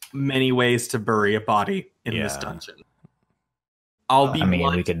many ways to bury a body in this Yeah. dungeon. I'll be I mean,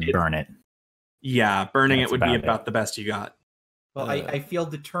 blunt, we could it- burn it. Yeah, burning That's it would be about it. about the best you got. Well, I feel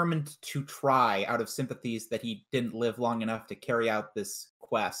determined to try out of sympathies that he didn't live long enough to carry out this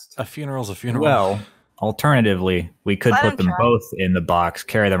quest. A funeral's a funeral. Well, alternatively, we could Let put him them try. both in the box,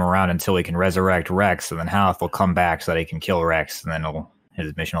 carry them around until we can resurrect Rex, and then Haleth will come back so that he can kill Rex, and then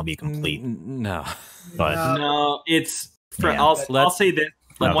his mission will be complete. No. But No, it's. Yeah. I'll say this.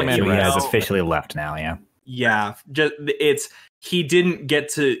 From what okay, you so he has know, officially left now. Yeah. yeah, he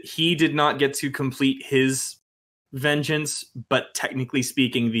did not get to complete his vengeance, but technically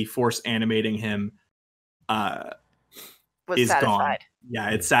speaking, the force animating him Was is gone. satisfied. Yeah,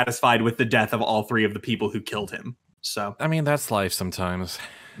 it's satisfied with the death of all 3 of the people who killed him. So, I mean, that's life sometimes.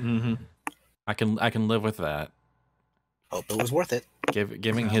 mhm. I can live with that. Hope it was worth it.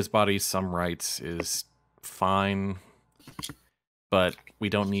 Giving his body some rights is fine, but we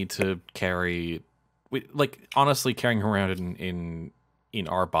don't need to carry. Honestly, carrying him around in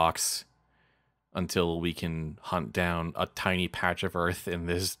our box until we can hunt down a tiny patch of earth in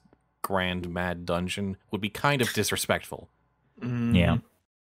this grand mad dungeon would be kind of disrespectful. Yeah.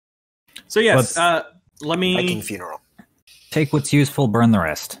 So yes, Let's- let me Viking funeral. Take what's useful, burn the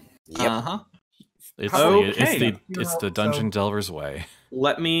rest. Yep. It's Okay. it's the dungeon delver's way.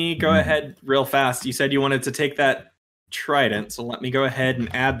 Let me go ahead real fast. You said you wanted to take that trident, so let me go ahead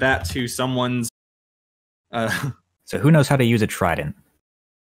and add that to someone's. So who knows how to use a trident?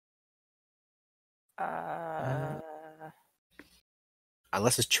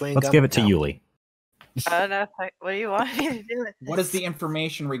 Unless it's chewing Let's gum. give it to no. Yuliy. I don't know. What do you want me to do with What is this? the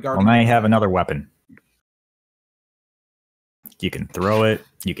information Well, regarding? now you have another weapon. You can throw it.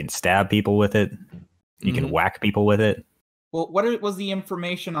 You can stab people with it. You can whack people with it. Well, was the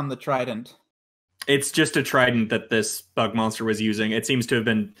information on the trident? It's just a trident that this bug monster was using. It seems to have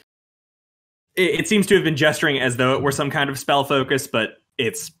been. It seems to have been gesturing as though it were some kind of spell focus, but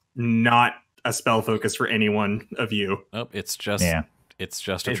it's not a spell focus for any one of you. Oh, it's just a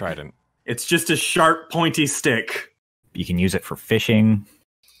trident. It's just a sharp, pointy stick. You can use it for fishing.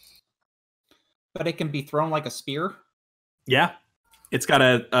 But it can be thrown like a spear. Yeah, it's got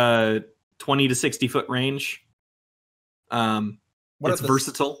a 20 to 60 foot range. What It's are the-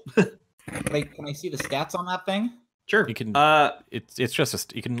 versatile. Can I see the stats on that thing? Sure. You can. It's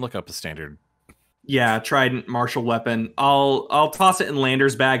just you can look up a standard. Yeah, trident, martial weapon. I'll toss it in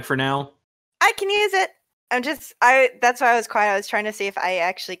Lander's bag for now. I can use it. That's why I was quiet. I was trying to see if I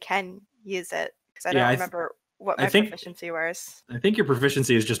actually can use it because I don't remember what my proficiency was. I think your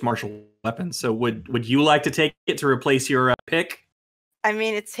proficiency is just martial weapons. So would you like to take it to replace your pick? I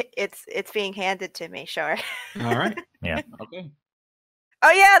mean, it's being handed to me. Sure. All right. Yeah. Okay. Oh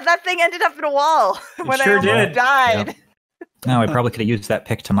yeah, that thing ended up in a wall when sure I almost did. died. Yeah. No, I probably could have used that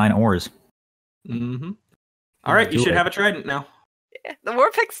pick to mine ores. Mm-hmm. All right, you Do should it. have a trident now. The war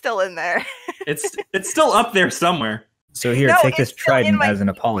pick's still in there. It's still up there somewhere. So here, No, take this it's still in trident my- as an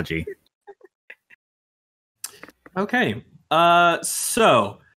apology. Okay.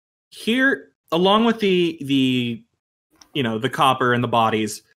 So here, along with the copper and the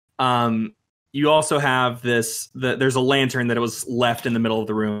bodies, you also have there's a lantern that was left in the middle of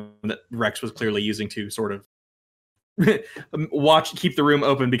the room that Rex was clearly using to sort of keep the room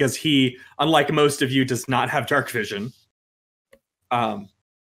open because he, unlike most of you, does not have dark vision. And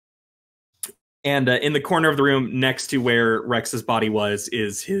in the corner of the room next to where Rex's body was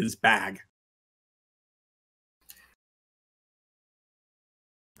is his bag.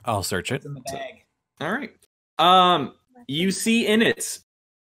 I'll search it. It's in the bag. All right. You see in it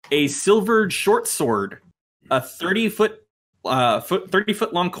a silvered short sword, a 30-foot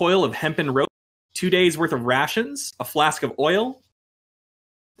long coil of hempen rope, 2 days worth of rations, a flask of oil,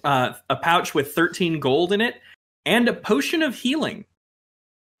 a pouch with 13 gold in it, and a potion of healing.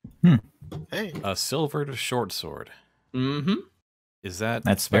 Hey. A silvered short sword. Mm-hmm. Is that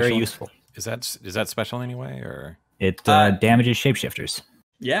That's special? very useful. Is that special in any way, or It damages shapeshifters.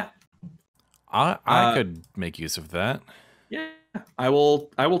 Yeah. I could make use of that. Yeah. I will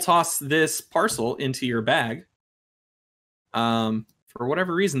toss this parcel into your bag. For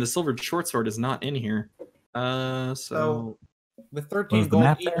whatever reason, the silvered short sword is not in here. So With Was 13 the gold,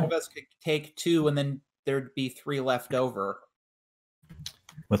 map each there? of us could take 2, and then there'd be 3 left over.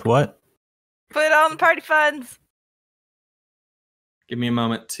 With what? Put it on the party funds. give me a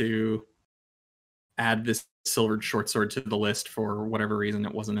moment to add this silvered short sword to the list for whatever reason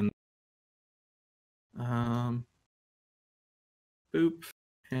it wasn't in. Boop.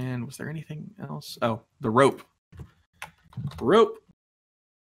 And was there anything else? Oh, the rope. Rope.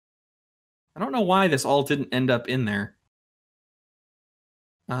 I don't know why this all didn't end up in there.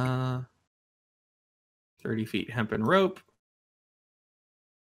 30 feet hempen rope.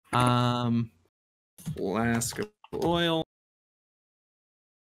 Flask of oil.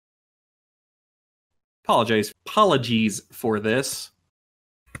 Apologies for this.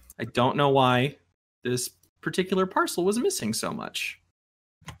 I don't know why this particular parcel was missing so much.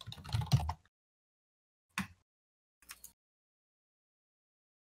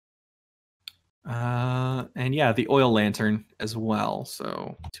 And yeah, the oil lantern as well.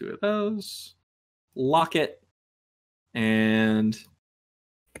 So 2 of those. Lock it. And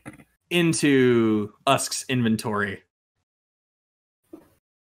into Usk's inventory.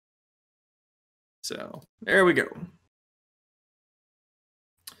 So there we go.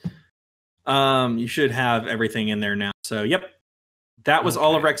 You should have everything in there now. So yep. That was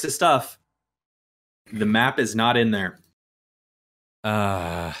all of Rex's stuff. The map is not in there.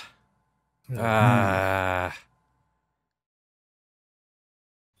 Hmm.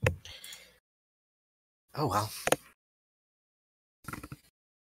 Oh well.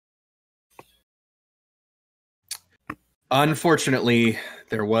 Unfortunately,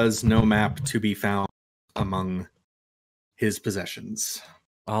 there was no map to be found among his possessions.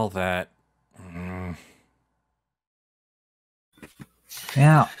 All that.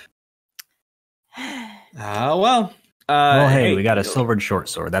 Yeah. Well, Hey, we got a silvered short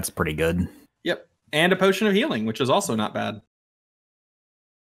sword. That's pretty good. Yep, and a potion of healing, which is also not bad.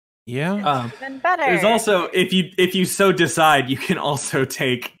 Yeah. Even better. There's also, if you so decide, you can also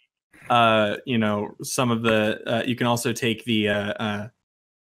take, some of the. You can also take the.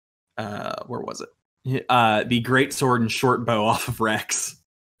 Where was it? The great sword and short bow off of Rex.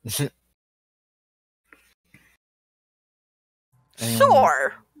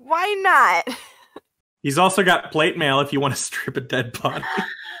 Sure. Why not? He's also got plate mail if you want to strip a dead body.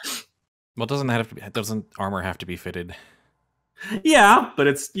 Well, doesn't armor have to be fitted? Yeah, but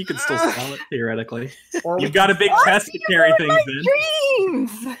you can still sell it theoretically. Or You've got a big chest to carry things in.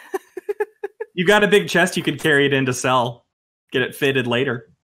 Dreams. You've got a big chest you can carry it in to sell. Get it fitted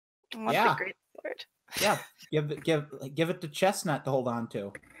later. What's Yeah. the great sword? Yeah, give it to Chestnut to hold on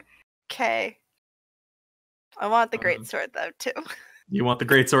to. Okay. I want the great sword though too. You want the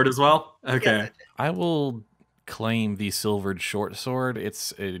great sword as well? Okay. Yes. I will claim the silvered short sword.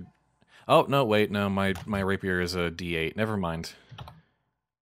 It's a. Oh no! Wait, no. My rapier is a D8. Never mind.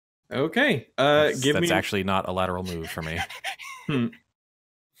 Okay. That's me. actually not a lateral move for me.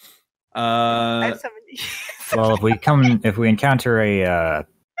 I have so many. Well, if we encounter a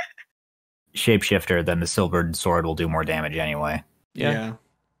shapeshifter, then the silvered sword will do more damage anyway. Yeah.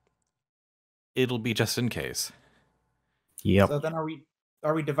 It'll be just in case. Yep. So then, are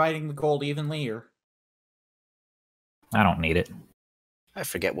we dividing the gold evenly, or I don't need it. I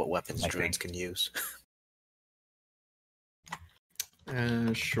forget what weapons I druids think. can use.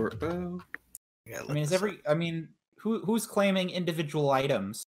 Short bow. Yeah, who's claiming individual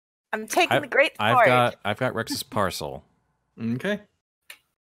items? I'm taking the great sword. I've got Rex's parcel. Okay.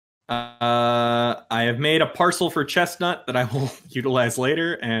 I have made a parcel for Chestnut that I will utilize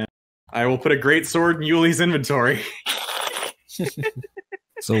later, and I will put a great sword in Yuliy's inventory.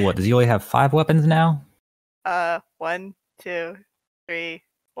 So what? Does Yuliy have 5 weapons now? 1, 2, 3,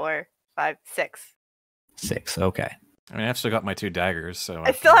 4, 5, 6. 6. Okay. I mean, I've still got my 2 daggers, so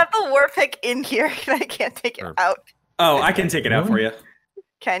I still have the war pick in here, and I can't take it out. Oh, I can take it out for you.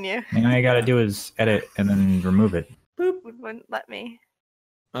 Can you? And all you gotta do is edit and then remove it. It wouldn't let me.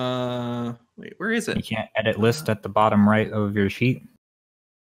 Wait, where is You it? can't edit list at the bottom right of your sheet.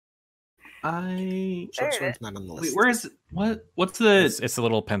 Short There it sword's is. not on the list. Wait, where is it? What's the? it's the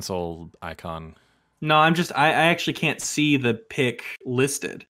little pencil icon. No, I actually can't see the pick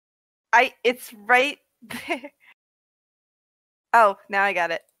listed. It's right there. Oh, now I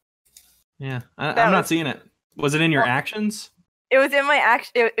got it. Yeah, That I'm not was- seeing it. Was it in your actions? It was in my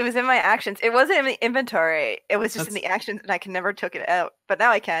It was in my actions. It wasn't in the inventory. It was just in That's- the actions, and I can never took it out. But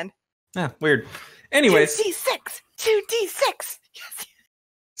now I can. Yeah, weird. Anyways, 2d6. 2d6. Yes.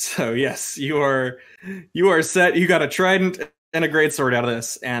 so yes, you are set. You got a trident and a greatsword out of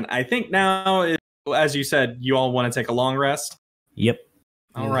this, and I think now, as you said, you all want to take a long rest. Yep.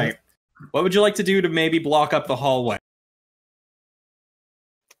 All right. What would you like to do to maybe block up the hallway?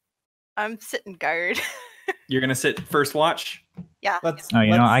 I'm sitting guard. You're gonna sit first watch. Yeah.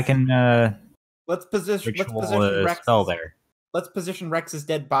 I can Let's position ritual a Rex. spell there. Let's position Rex's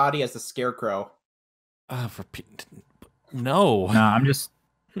dead body as a scarecrow. No. No, I'm just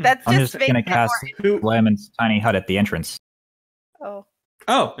That's I'm just just gonna making it cast Who? Lemon's tiny hut at the entrance. more-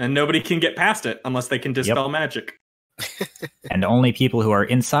 Oh, and nobody can get past it unless they can dispel magic. And only people who are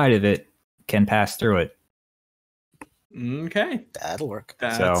inside of it can pass through it. Okay, That'll work.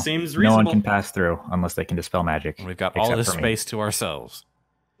 that So seems no reasonable. one can pass through unless they can dispel magic. We've got all Except this for me. space to ourselves.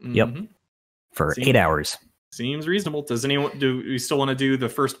 Yep. Mhm. For See? 8 hours. Seems reasonable. Does anyone do? We still want to do the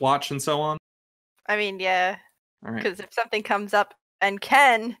first watch and so on? I mean, yeah. All right. Because if something comes up and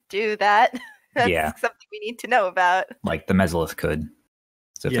can do that, that's Yeah. something we need to know about. Like the Mesolith could.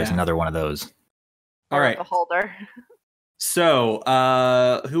 So if there's Yeah. another one of those. All Or a right. beholder. So,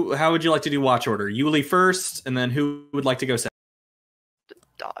 how would you like to do watch order? Yuliy first, and then who would like to go second?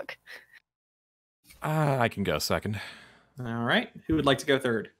 Dog. I can go second. All right. Who would like to go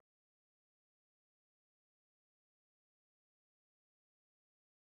third?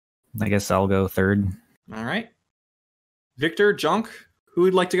 I guess I'll go third. All right. Victor, Jhank, who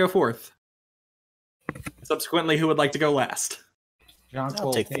would like to go fourth? Subsequently, who would like to go last? Jhank I'll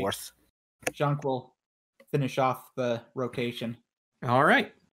will take fourth. Jhank will finish off the rotation. All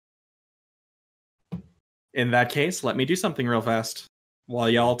right. In that case, let me do something real fast while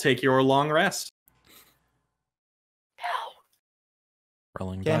y'all take your long rest.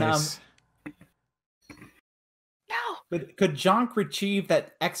 Rolling Can, dice. No. But could Jhank retrieve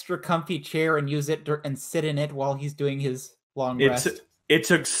that extra comfy chair and use it and sit in it while he's doing his long rest? It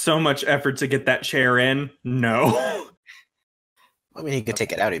took so much effort to get that chair in. No. I mean, he could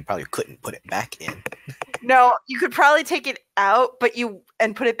take it out. He probably couldn't put it back in. No, you could probably take it out,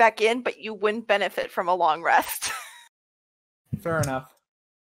 and put it back in, but you wouldn't benefit from a long rest. Fair enough.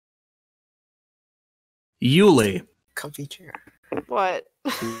 Yuliy, Comfy chair. What?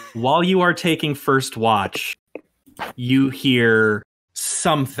 while you are taking first watch, you hear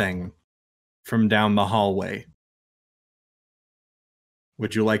something from down the hallway.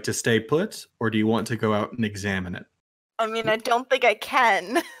 Would you like to stay put, or do you want to go out and examine it? I mean, I don't think I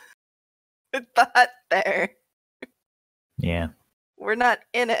can. With the hut there. Yeah. We're not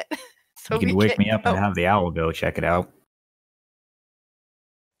in it. So You can wake me up and have the owl go check it out.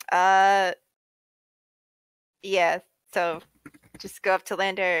 Yeah, so just go up to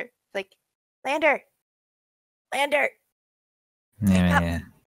Lander. Like, Lander! Yeah.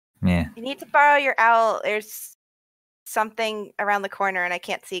 You need to borrow your owl. There's something around the corner and I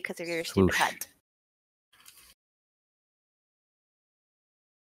can't see because of your stupid Swoosh. hut.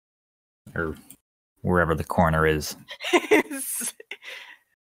 Or wherever the corner is.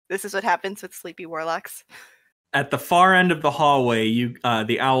 This is what happens with sleepy warlocks. At the far end of the hallway,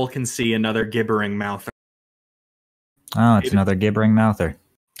 the owl can see another gibbering mouther. Oh, it's another gibbering mouther.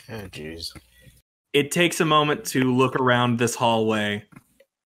 Oh, jeez. It takes a moment to look around this hallway,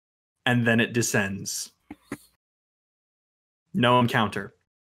 and then it descends. No encounter.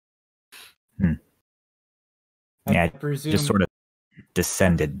 Yeah, I it presume just sort of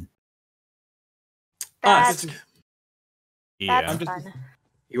descended. Us. Yeah. I'm just- fun.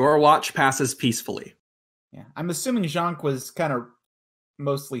 Your watch passes peacefully. Yeah, I'm assuming Jhank was kind of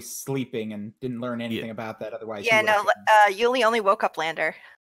mostly sleeping and didn't learn anything about that. Otherwise, Yeah, no, Yuliy only woke up Lander.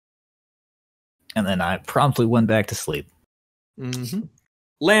 And then I promptly went back to sleep. Mm-hmm.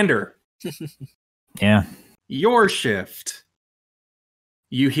 Lander, Yeah. your shift.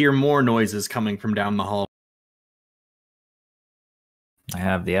 You hear more noises coming from down the hall. I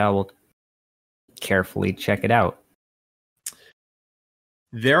have the owl carefully check it out.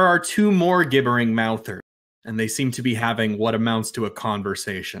 There are two more gibbering mouthers, and they seem to be having what amounts to a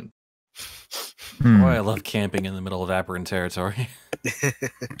conversation. Hmm. Boy, I love camping in the middle of aberrant territory.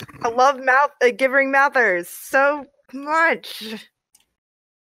 I love gibbering mouthers so much.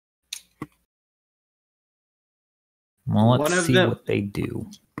 Well, One let's of see them- what they do.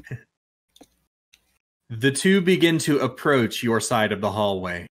 The two begin to approach your side of the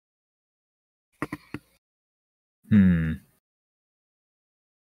hallway. Hmm.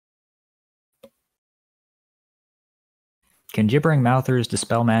 Can gibbering mouthers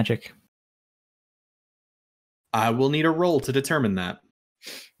dispel magic? I will need a roll to determine that.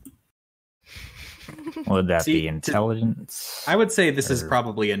 Would that See, be intelligence? I would say this is Or-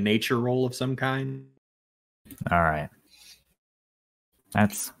 probably a nature roll of some kind. All right.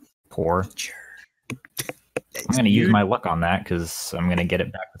 That's poor. Sure. I'm going to use my luck on that because I'm going to get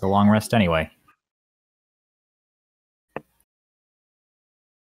it back with a long rest anyway.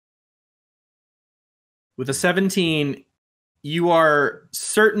 With a 17, you are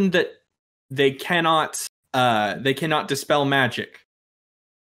certain that they cannot dispel magic.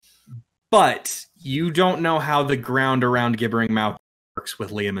 But you don't know how the ground around Gibbering Mouth works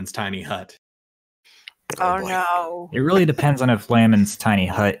with Liamon's tiny hut. Oh boy. no. It really depends on if Lamon's tiny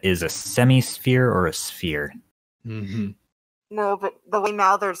hut is a semi-sphere or a sphere. Mm-hmm. No, but the way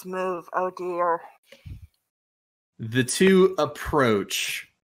mouthers move, oh dear. The two approach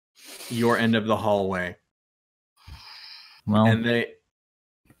your end of the hallway, Well,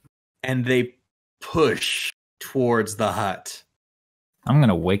 and they push towards the hut. I'm going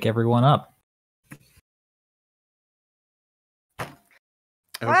to wake everyone up.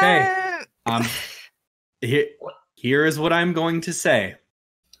 Okay. What? Here is what I'm going to say.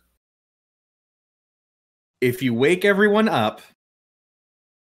 If you wake everyone up,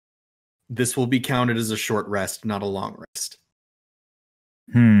 this will be counted as a short rest, not a long rest.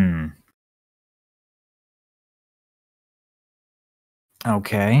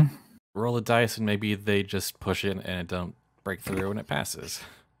 Okay. Roll a dice and maybe they just push it and it don't break through and it passes.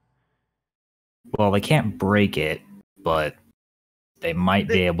 Well, they can't break it, but they might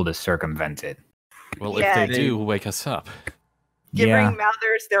be able to circumvent it. Well, Yeah, if they do, wake us up. Gibbering Yeah.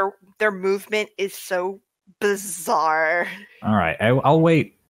 mouthers, their movement is so bizarre. All right. I'll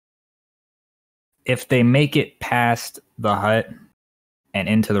wait. If they make it past the hut and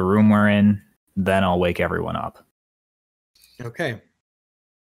into the room we're in, then I'll wake everyone up. Okay.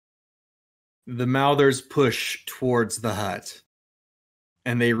 The Mouthers push towards the hut,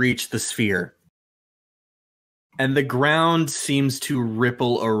 and they reach the sphere. and the ground seems to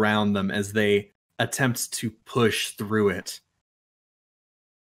ripple around them as they attempt to push through it.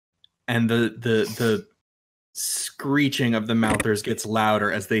 And the screeching of the mouthers gets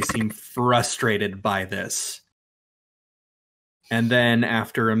louder as they seem frustrated by this. And then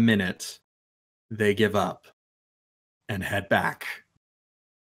after a minute, they give up and head back.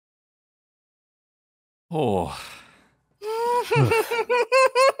 Oh.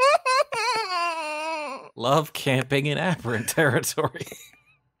 Love camping in aberrant territory.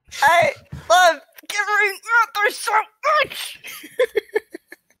 I love giving there's so much.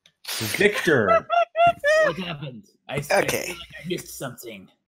 Victor. What happened? I Okay. feel like I missed something.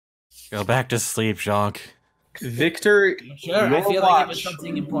 Go back to sleep, Jhank. Victor, Sure, I your feel like it was watch,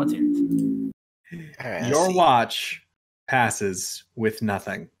 something important. All right, your watch passes with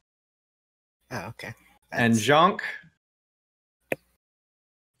nothing. Oh, okay. And That's- Jhank,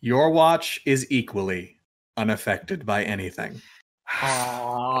 your watch is equally unaffected by anything.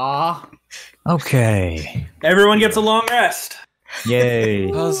 Aww. Okay. Everyone gets a long rest.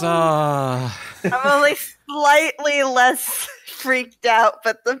 Yay. Huzzah! I'm only slightly less freaked out,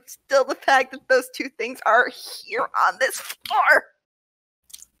 but still the fact that those two things are here on this floor.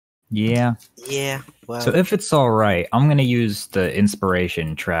 Yeah. Yeah. Well, So if it's all right, I'm gonna use the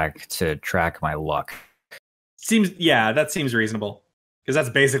inspiration track to track my luck. That seems reasonable. Because that's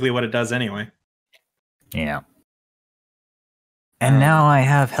basically what it does anyway. Yeah. And now I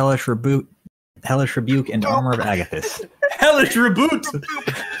have Hellish Rebuke, and Armor of Agathis. Hellish reboot!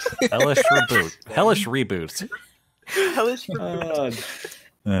 Hellish reboot. Hellish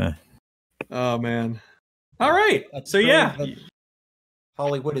reboot. Oh man. All right. That's So true yeah, that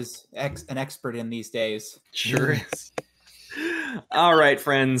Hollywood is an expert in these days. sure is. All right,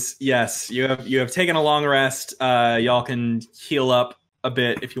 friends. Yes, you have taken a long rest. Y'all can heal up a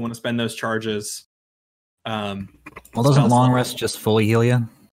bit if you want to spend those charges. Well, doesn't Spell long slot. rest just fully heal you?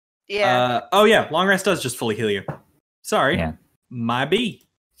 Yeah. Oh yeah, long rest does just fully heal you. Sorry, Yeah. my B.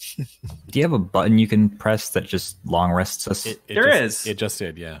 Do you have a button you can press that just long rests us? There is. It just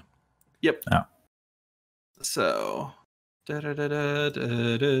did, yeah. Yep. Oh. So. And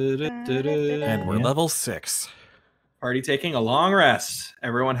we're level 6. Party taking a long rest.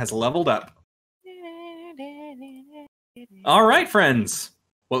 Everyone has leveled up. All right, friends.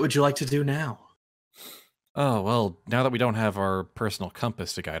 What would you like to do now? Oh, well, now that we don't have our personal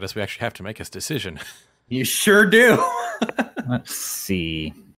compass to guide us, we actually have to make a decision. You sure do. Let's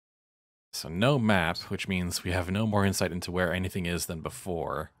see. So no map, which means we have no more insight into where anything is than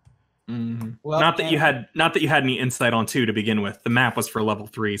before. Well, not that you had any insight on 2 to begin with. The map was for level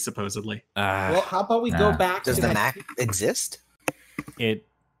 3, supposedly. Well, how about we go back does to the that- map exist?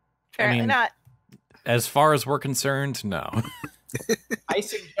 Apparently not. As far as we're concerned, no. I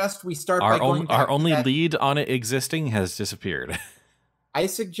suggest we start by Our, going back our to only that- lead on it existing has disappeared. I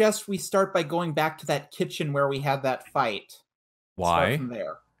suggest we start by going back to that kitchen where we had that fight. Start Why? from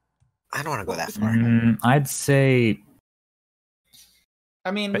there. I don't want to go that far. I'd say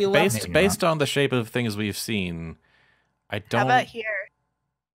I mean, we left. Based on the shape of things we've seen, I How don't. about here?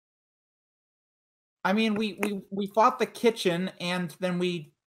 I mean, we fought the kitchen and then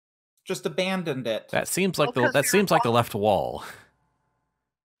we just abandoned it. That seems like Well, 'cause that seems like the left wall.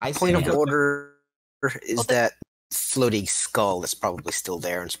 I Point say of order is Well, the- that floating skull that's probably still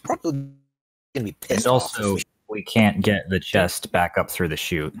there, and it's probably gonna be pissed and off. also we can't get the chest back up through the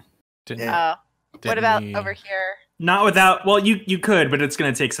chute. Didn't, Yeah. What didn't about we- over here? Not without. Well, you could, but it's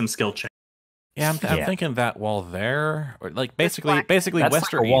going to take some skill check. Yeah, I'm Yeah. thinking that wall there, or like That's basically That's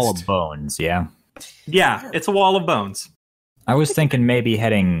west like or a wall east. of bones, yeah. Yeah, it's a wall of bones. I was thinking maybe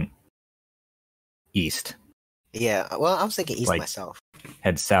heading east. Yeah, well, I was thinking east Like- myself.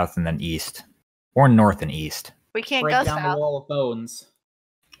 Head south and then east. Or north and east. We can't break go down the south. wall of bones.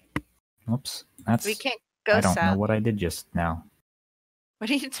 Oops. That's We can't go I don't south. know what I did just now. What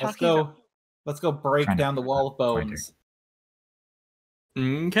are you Let's talking about? go. Let's go break Trying to down the wall of pointer. bones.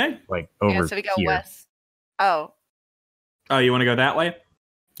 Okay. Like over Yeah, so we go here. west. Oh, Oh, you want to go that way?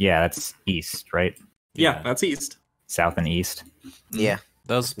 Yeah, that's east, right? Yeah, that's east. South and east. Yeah.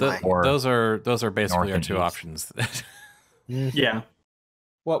 Those Or those are basically north our and two east. options. Mhm. Yeah.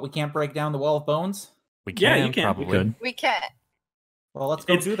 What? We can't break down the wall of bones? We Yeah, can you can. probably. We could. we can't. Well, let's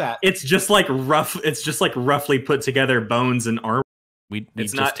go do that. It's just like rough. It's just like roughly put together bones and armor. We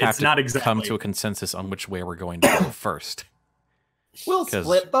It's just not- have it's to not come exactly. to a consensus on which way we're going to go first. We'll 'cause-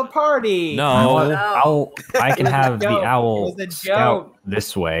 split the party. No. I can have the joke. owl It was a scout joke.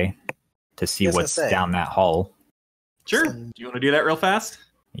 this way to see Yes, I what's say. down that hall. Sure. Do you want to do that real fast?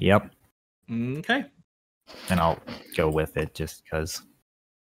 Yep. Okay. And I'll go with it just because.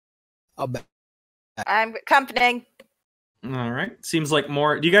 I'll I'm accompanying. All right. Seems like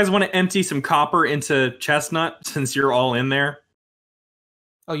more. Do you guys want to empty some copper into Chestnut since you're all in there?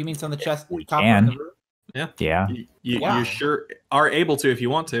 Oh, you mean some of the chest? We copper can. in the room? Yeah. Yeah. You sure are able to if you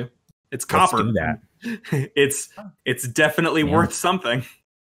want to. It's Let's copper. do that. It's definitely Yeah. worth something.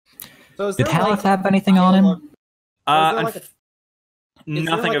 So is Did there Haleth like have anything on him? is there like a-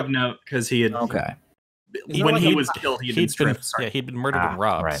 Nothing like of a- note because he had Okay. there when like he a- was killed, he'd been stripped. Sorry. he'd been murdered and Ah,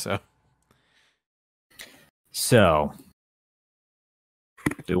 robbed. right. So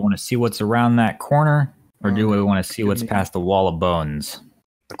Do we want to see what's around that corner, or do we want to see what's me- past the wall of bones?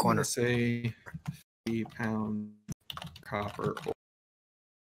 The I'm corner. gonna say 3-pound copper.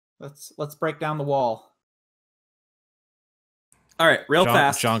 Let's break down the wall. All right, real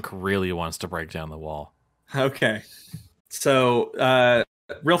fast. Jhank really wants to break down the wall. Okay. So,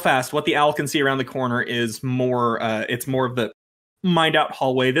 real fast, what the owl can see around the corner is more, it's more of the mined out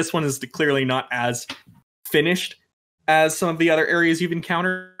hallway. This one is clearly not as finished as some of the other areas you've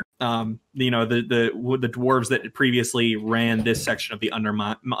encountered. The dwarves that previously ran this section of the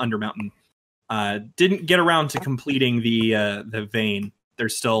Undermountain didn't get around to completing the vein.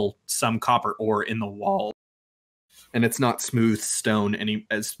 There's still some copper ore in the wall, and it's not smooth stone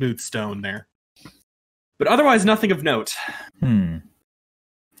there. But otherwise, nothing of note.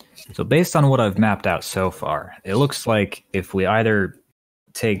 So based on what I've mapped out so far, it looks like if we either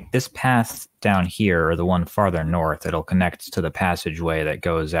take this path down here or the one farther north, it'll connect to the passageway that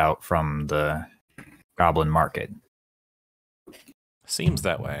goes out from the Goblin Market, Seems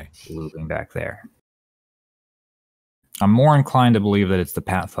that way. looping back there. I'm more inclined to believe that it's the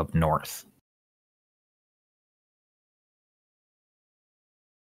path up north.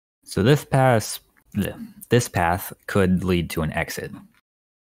 So this path could lead to an exit.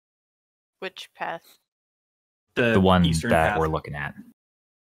 Which path? The one eastern that path. we're looking at.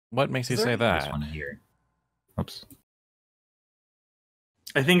 What makes you say This that? one here. Oops.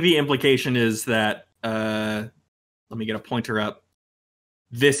 I think the implication is that let me get a pointer up.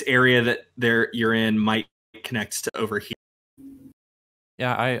 This area that you're in might connect to over here.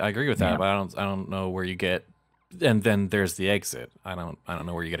 Yeah, I agree with that, Yeah. but I don't know where you get. And then there's the exit. I don't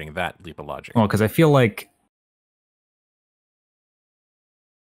know where you're getting that leap of logic. Well, because I feel like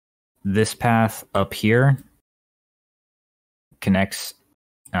this path up here connects.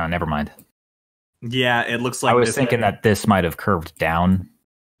 Oh, never mind. Yeah, it looks like I was this thinking that this might have curved down.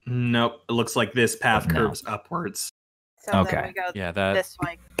 Nope, it looks like this path No. curves upwards. So then Okay. we go Yeah, that this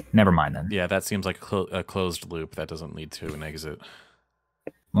way. Never mind then. yeah, that seems like a closed loop. That doesn't lead to an exit.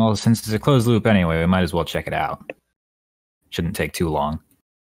 Well, since it's a closed loop anyway, we might as well check it out. Shouldn't take too long.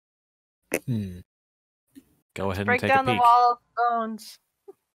 Go ahead and Break take down a the peek. wall of bones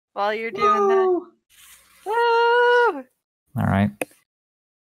while you're doing that. Woo! Woo! All right.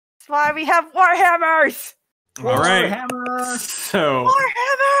 That's why we have warhammers. All right. Warhammer! So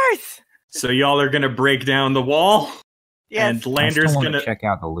Warhammers. y'all are gonna break down the wall, Yes. and I still Lander's want to gonna. check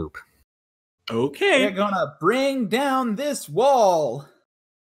out the loop. Okay. We're gonna bring down this wall.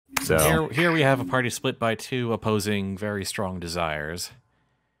 So Here we have a party split by two opposing very strong desires.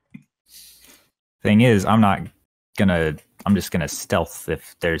 thing is, I'm just gonna stealth.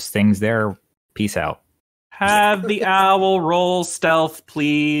 If there's things there, peace out. Have the owl roll stealth,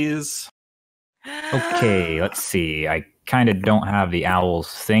 please. Okay, let's see. I kind of don't have the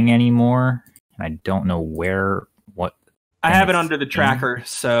owl's thing anymore. And I don't know what. I have it it's under the in. tracker,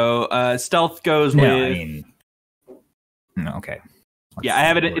 so stealth goes No, with. I mean, no, okay. Let's Yeah, I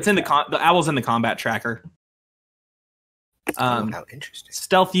have it. see It's where in the the owl's in the combat tracker. Oh, how interesting.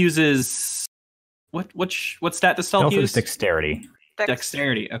 Stealth uses what stat does stealth Stealth use? is dexterity,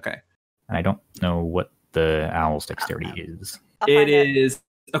 Dexterity. Okay. and I don't know what the owl's dexterity is. I'll It find is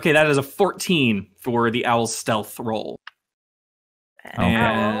okay. That is a 14 for the owl's stealth roll. Okay.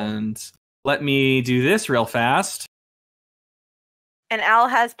 And let me do this real fast. And Owl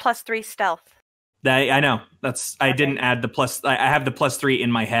has +3 stealth. I know that's. I Okay. didn't add the plus. I have the +3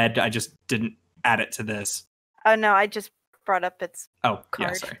 in my head. I just didn't add it to this. Oh no, I just brought up its Oh, yeah.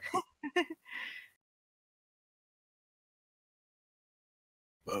 card. Sorry.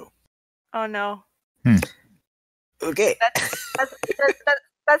 Whoa. Oh no. Okay.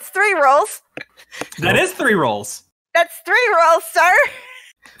 That's 3 rolls. That is 3 rolls. That's 3 rolls, sir.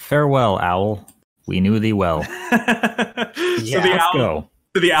 Farewell, owl. We knew thee well. So Let's go.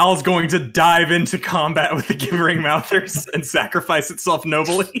 the owl's going to dive into combat with the Gibbering Mouthers and sacrifice itself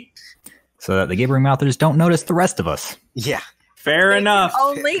nobly. So that the Gibbering Mouthers don't notice the rest of us. Yeah. Fair They can enough.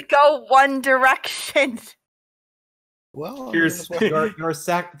 only go one direction. Well, Here's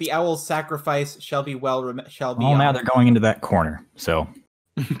The owl's sacrifice shall be Well, now they're going into that corner. So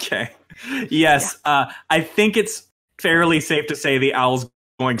Okay. Yes. I think it's fairly safe to say the owl's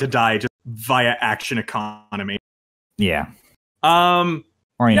going to die just via action economy. Yeah. Or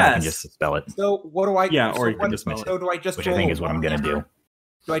I can just dispel it. So what do I? Yeah, so or you can what, dismiss it. So do I just? Which I roll think a is what I'm gonna Warhammer? do.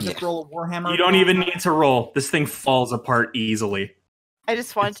 Do I just roll a Warhammer? You don't even need to roll. This thing falls apart easily. I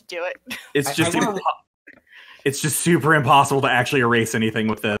just wanted to do it. It's just it's just super impossible to actually erase anything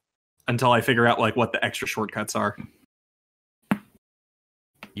with this until I figure out like what the extra shortcuts are.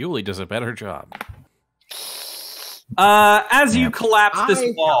 Yuliy does a better job. As you collapse this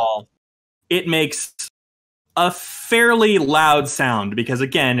wall, it makes a fairly loud sound because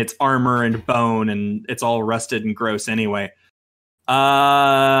again, it's armor and bone and it's all rusted and gross anyway.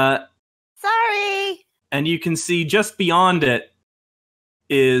 Sorry. And you can see just beyond it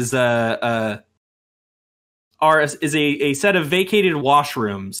is a set of vacated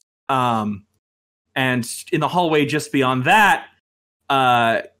washrooms. And in the hallway just beyond that,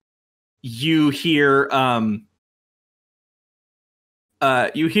 you hear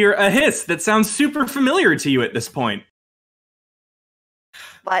a hiss that sounds super familiar to you at this point.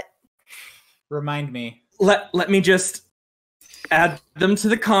 What? Remind me. Let me just add them to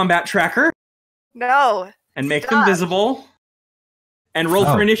the combat tracker No. and make them visible. And roll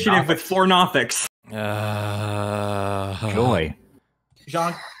for initiative with 4 Nothics. Joy.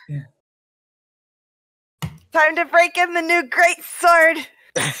 Jhank. Time to break in the new great sword.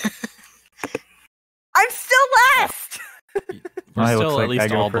 I'm still last. We're It still looks at like least I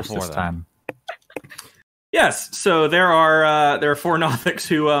go all first before this that. time. Yes, so there are 4 Nothics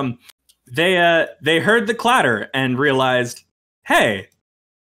who they heard the clatter and realized, hey,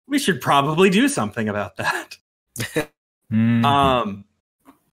 we should probably do something about that.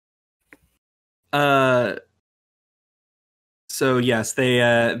 So yes, they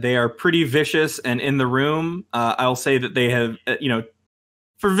are pretty vicious and in the room. I'll say that they have,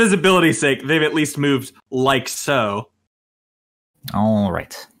 for visibility's sake, they've at least moved like so. All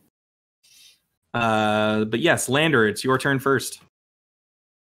right. But yes, Lander, it's your turn first.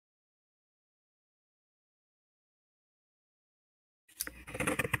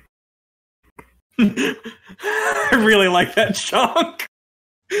 I really like that Jhank.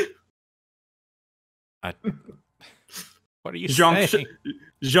 What are you saying?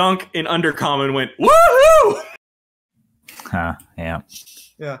 Jhank in Undercommon went, woohoo! Huh, yeah.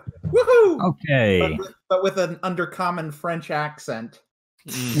 Yeah. Woohoo! Okay. But with an undercommon French accent.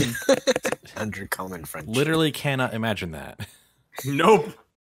 Undercommon French. Literally cannot imagine that. Nope.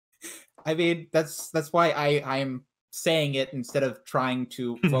 I mean, that's why I'm saying it instead of trying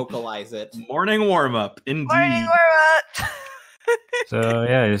to vocalize it. Morning warm up, indeed. Morning, we're up. So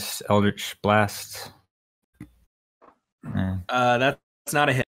yeah, just Eldritch Blast. That's not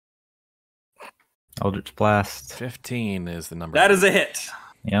a hit. Eldritch Blast. 15 is the number. That is a hit.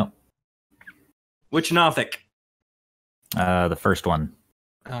 Yep. Which Nothic? The first one.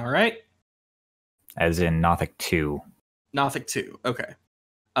 All right. As in Nothic 2. Nothic 2. Okay.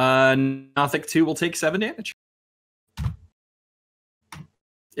 Nothic 2 will take 7 damage.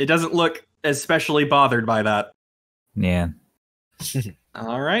 It doesn't look especially bothered by that. Yeah.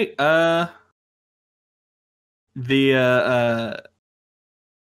 All right. Some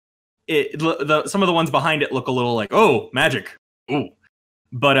of the ones behind it look a little like, oh, magic. Ooh.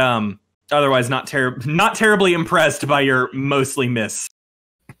 But otherwise not terribly impressed by your mostly miss.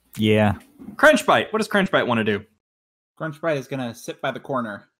 Yeah. Crunchbite. What does Crunchbite want to do? Crunchbite is gonna sit by the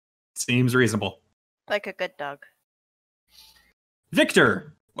corner. Seems reasonable. Like a good dog.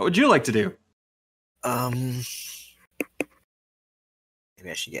 Victor, what would you like to do? Maybe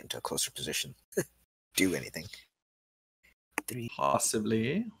I should get into a closer position. Do anything. 3.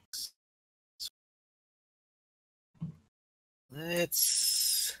 Possibly.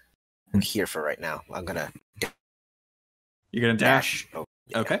 Let's. I'm here for right now. I'm gonna You're gonna dash. Oh,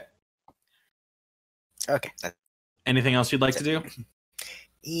 yeah. Okay. Okay. Anything else you'd like to do?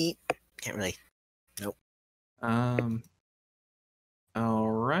 Can't really. Nope. All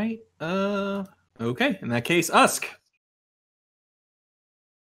right. Okay. In that case, Usk.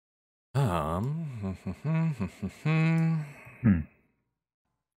 Gonna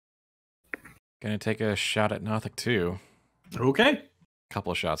take a shot at Nothic 2. Okay.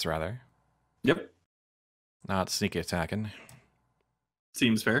 Couple of shots, rather. Yep. Not sneaky attacking.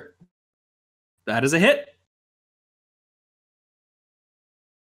 Seems fair. That is a hit.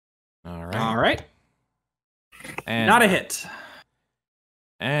 All right. All right. And Not a hit.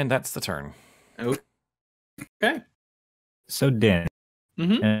 And that's the turn. Okay. So Din,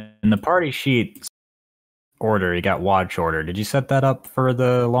 Mm-hmm. in the party sheet order, you got watch order. Did you set that up for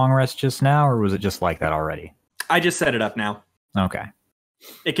the long rest just now, or was it just like that already? I just set it up now. Okay.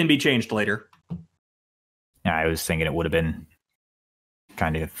 It can be changed later. Yeah, I was thinking it would have been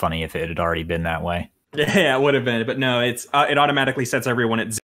kind of funny if it had already been that way. Yeah, it would have been, but no, it automatically sets everyone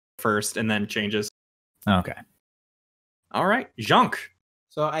at 0 first and then changes. Okay. All right, Jhank.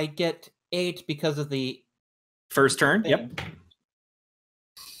 So I get 8 because of the First turn. thing. Yep.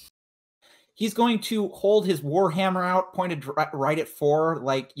 He's going to hold his warhammer out, pointed right at 4,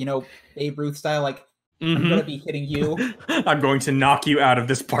 like, Babe Ruth style, like, I'm going to be hitting you. I'm going to knock you out of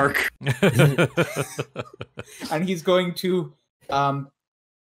this park. And he's going to,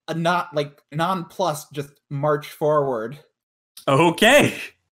 non-plus, just march forward. Okay.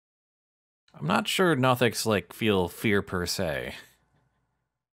 I'm not sure Nothics feel fear per se.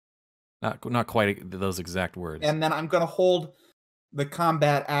 Not quite those exact words. And then I'm going to hold the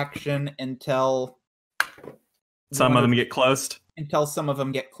combat action until some of them get close. Until some of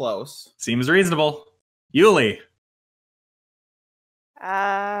them get close. Seems reasonable. Yuliy.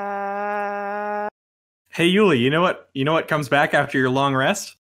 Hey Yuliy, you know what comes back after your long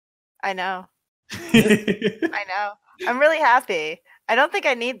rest? I know. I know. I'm really happy. I don't think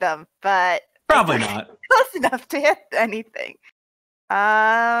I need them, but probably not. Close enough to hit anything.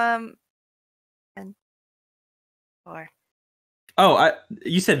 And 4. Oh,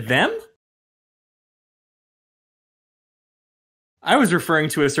 you said them? I was referring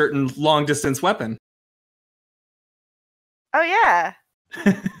to a certain long distance weapon. Oh yeah.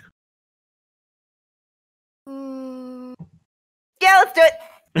 Yeah, let's do it.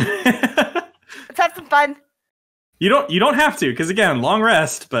 Let's have some fun. You don't have to, because again, long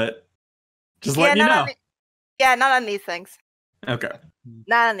rest, but just letting you know. Not on these things. Okay.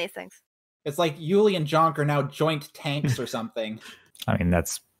 Not on these things. It's like Yuliy and Jhank are now joint tanks or something. I mean,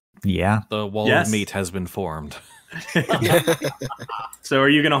 yeah. The wall of meat has been formed. So are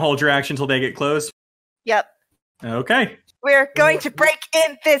you going to hold your action till they get close? Yep. Okay. We're going to break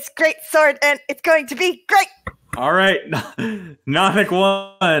in this great sword, and it's going to be great. All right. Nothic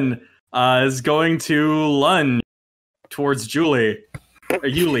 1 is going to lunge towards Yuliy.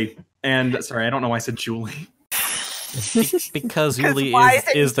 And sorry, I don't know why I said Yuliy. Because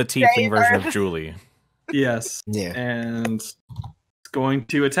Yuliy is the tiefling version of Yuliy. Yes. Yeah. And it's going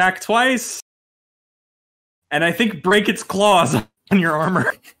to attack twice. And I think break its claws on your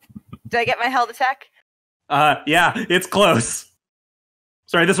armor. Did I get my held attack? Yeah, it's close.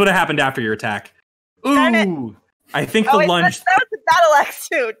 Sorry, this would have happened after your attack. Ooh. Darn it. I think the lunge. That was the battle axe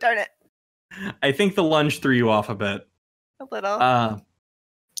too. Darn it. I think the lunge threw you off a bit. A little.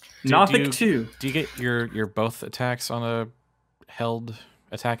 Nothic 2. Do you get your both attacks on a held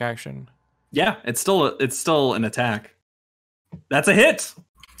attack action? Yeah, it's still an attack. That's a hit.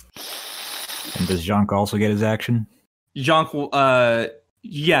 And does Jhank also get his action? Jhank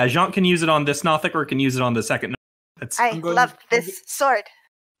Jhank can use it on this Nothic or can use it on the second. I love this sword.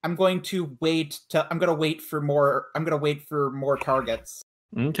 I'm going to wait. I'm going to wait for more targets.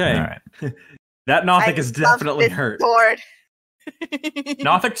 Okay. All right. That Nothic is definitely hurt. Sword.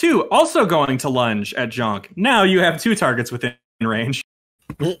 Nothic 2 also going to lunge at Jhank. Now you have 2 targets within range.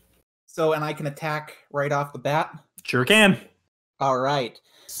 So, and I can attack right off the bat? Sure can. All right.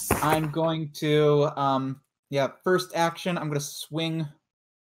 I'm going to, first action, I'm going to swing.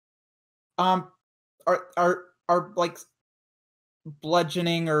 Are like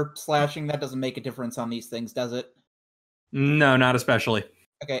bludgeoning or slashing, that doesn't make a difference on these things, does it? No, not especially.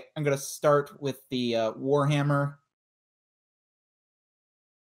 Okay, I'm going to start with the Warhammer.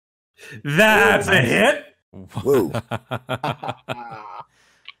 That's a hit. Whoa.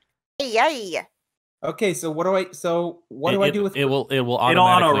 Yay. Okay, so what do I do with it? Will auto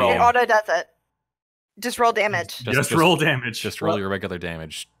automatically roll. It auto does it. Just roll damage. Just roll damage. Just roll your regular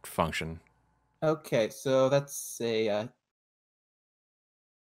damage function. Okay, so that's a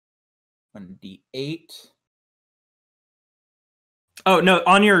 1d8. Oh no!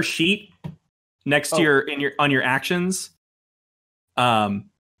 On your sheet, next to on your actions,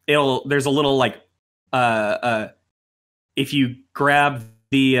 there's a little if you grab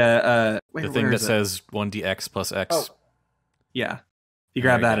the thing that says 1dx plus x. Oh. Yeah, you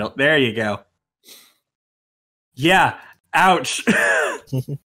grab that. There you go. Yeah. Ouch.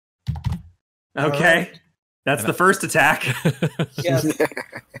 Okay, right. That's the first attack. Yes.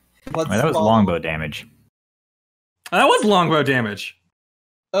 That was longbow damage. That was longbow damage.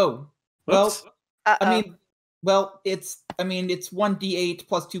 Oh, well, Whoops. it's 1d8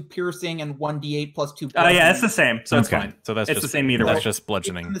 plus 2 piercing and 1d8 plus 2. Oh yeah, it's the same. So it's fine. So that's the same either way. That's just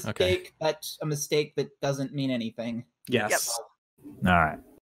bludgeoning. It's a Okay. mistake. That's a mistake that doesn't mean anything. Yes. All right.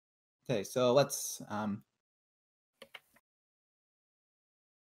 Okay, so let's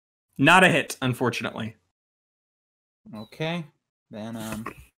Not a hit, unfortunately. Okay. Then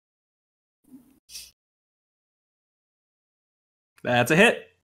That's a hit.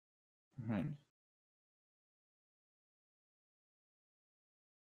 right.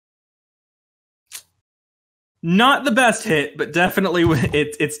 Not the best hit, but definitely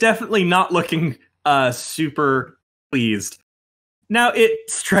it's definitely not looking super pleased. Now it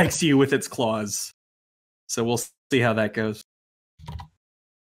strikes you with its claws. So we'll see how that goes.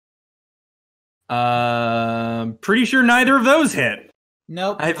 Pretty sure neither of those hit.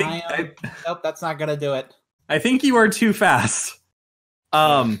 Nope. I think nope, that's not gonna do it. I think you are too fast.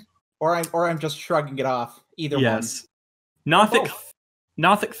 Or I'm just shrugging it off. Either yes. one.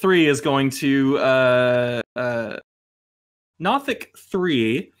 Nothic 3 is going to Nothic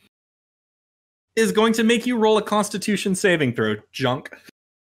 3 is going to make you roll a Constitution saving throw, Jhank.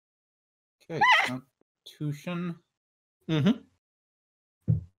 Okay. Constitution.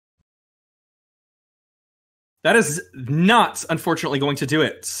 Mm-hmm. That is not, unfortunately, going to do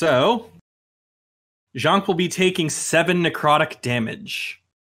it. So, Jhank will be taking 7 necrotic damage.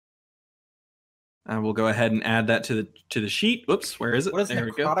 I will go ahead and add that to the sheet. Whoops, where is it? What does there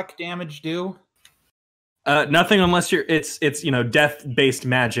we go. necrotic damage do? Nothing unless it's death-based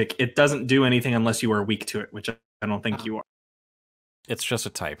magic. It doesn't do anything unless you are weak to it, which I don't think you are. It's just a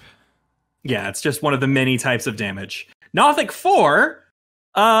type. Yeah, it's just one of the many types of damage. Nothic 4,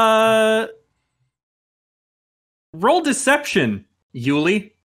 roll deception,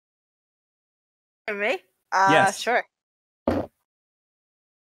 Yuliy. For me? Yes. Sure.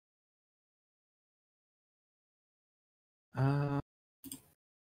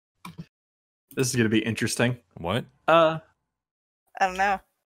 This is going to be interesting. What? I don't know.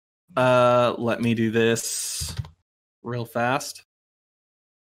 Let me do this real fast.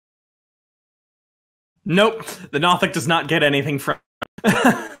 Nope, the Nothic does not get anything from.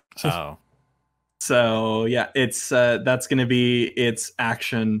 Oh. So yeah, it's that's going to be its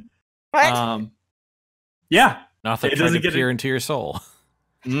action. What? Yeah, Nothing it trying doesn't to get peer into your soul.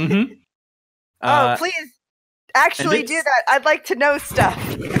 Mm-hmm. Oh, please. Actually do that. I'd like to know stuff.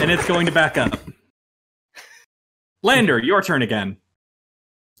 And it's going to back up. Lander, your turn again.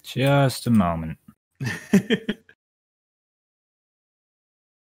 Just a moment.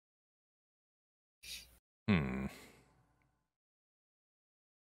 All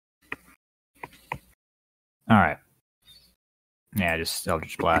right. Yeah, just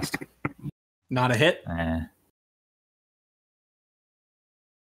Eldritch Blast. Not a hit. Eh,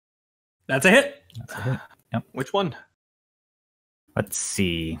 That's a hit. that's a hit. Yep. Which one? Let's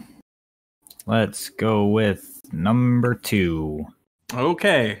see. Let's go with number 2.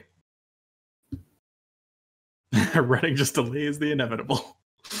 Okay. Running just delays the inevitable.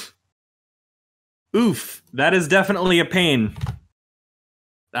 Oof, that is definitely a pain.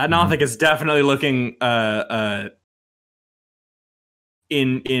 That Nothic is definitely looking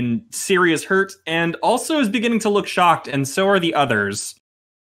in serious hurt, and also is beginning to look shocked, and so are the others.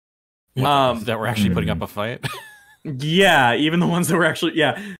 That we're actually putting up a fight. Yeah, even the ones that were actually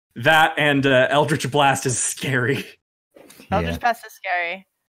that and Eldritch Blast is scary. Eldritch Blast is scary.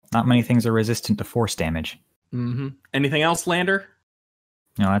 Not many things are resistant to force damage. Mm-hmm. Anything else, Lander?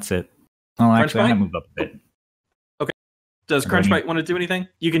 No, that's it. Well, Crunch actually, I'm Bite? gonna move up a bit. Does Crunchbite want to do anything?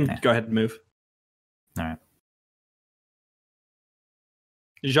 You can go ahead and move. All right.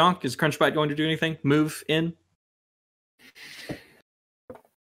 Jhank, is Crunchbite going to do anything? Move in.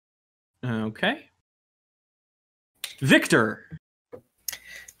 Okay. Victor.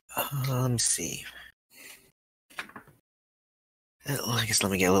 Let me see. I guess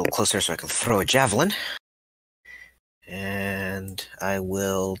let me get a little closer so I can throw a javelin. And I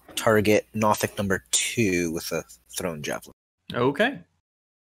will target Nothic number 2 with a thrown javelin. Okay.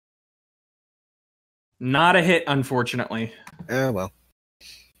 Not a hit, unfortunately. Oh, well.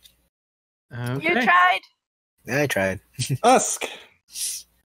 Okay. You tried. I tried. Usk.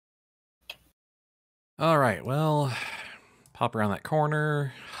 All right, well, pop around that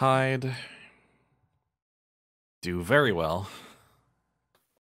corner, hide. Do very well.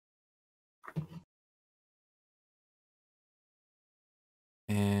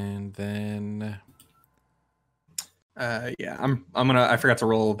 And then Yeah, I forgot to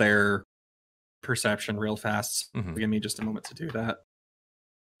roll their perception real fast. Mhm. Give me just a moment to do that.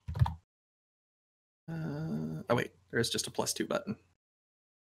 Oh wait, there is just a +2 button.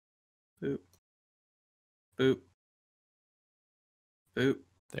 Boop. Boop. Boop.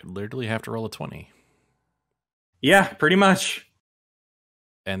 they literally have to roll a 20. Yeah, pretty much.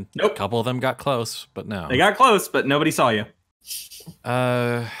 And Nope. a couple of them got close, but no. They got close, but nobody saw you.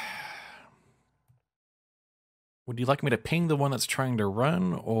 Would you like me to ping the one that's trying to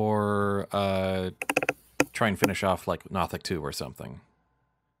run, or try try and finish off like Nothic 2 or something.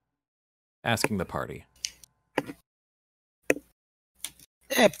 Asking the party.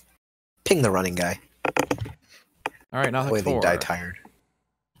 Ping the running guy. All right, That way Nothic they 4. die tired.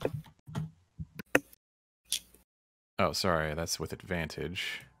 Oh, sorry, that's with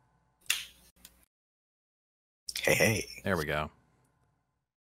advantage. Hey. There we go.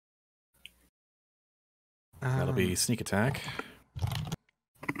 That'll be sneak attack.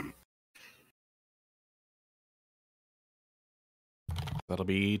 That'll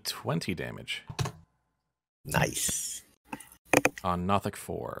be 20 damage Nice. on Nothic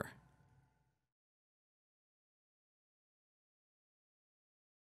 4.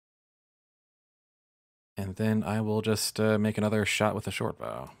 And then I will just make another shot with a short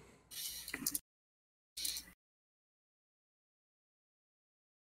bow.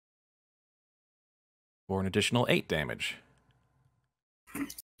 For an additional 8 damage.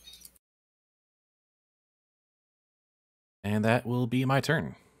 And that will be my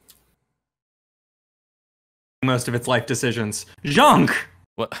turn. Most of its life decisions. Jhank!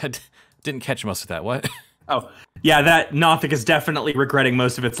 What? I didn't catch most of that. What? Oh, yeah, that Nothic is definitely regretting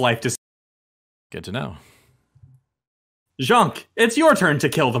most of its life decisions. Good to know. Jhank, it's your turn to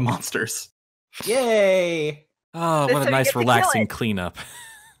kill the monsters. Yay! Oh, This what a time you nice get to kill relaxing it. cleanup.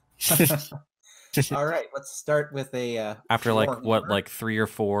 All right, let's start with a. After like, four what, hammer. like 3 or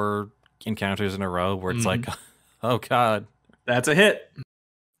 4 encounters in a row where it's like, oh god. That's a hit.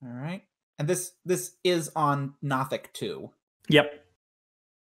 All right, and this is on Nothic 2. Yep.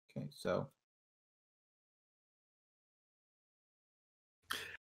 Okay, so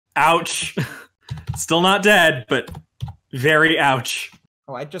Ouch. Still not dead, but very ouch.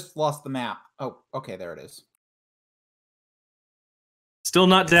 I just lost the map. Oh, okay, there it is. Still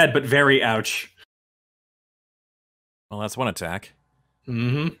not dead, but very ouch. Well, that's one attack.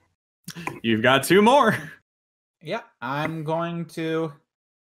 Mm-hmm. You've got 2 more. Yeah, I'm going to,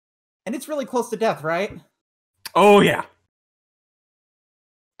 and it's really close to death, right? Oh, yeah.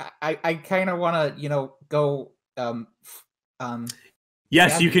 I kind of want to, go,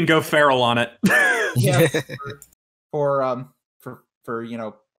 Yes, Yeah. you can go feral on it. yeah, for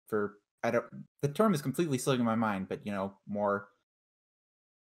I don't, the term is completely slipping my mind, but more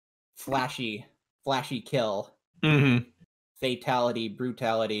flashy kill, Mm-hmm. fatality,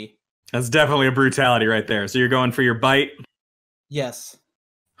 brutality. That's definitely a brutality right there. So you're going for your bite? Yes.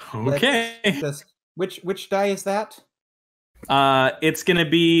 Okay. Just which die is that? It's gonna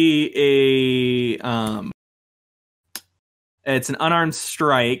be it's an unarmed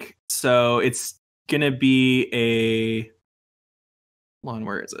strike, so it's gonna be a. Hold on,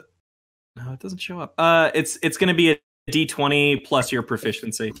 where is it? No, it doesn't show up. It's gonna be a D20 plus your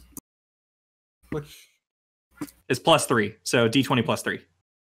proficiency. Which? It's +3, so D20 +3.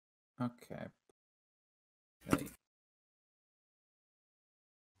 Okay. Right.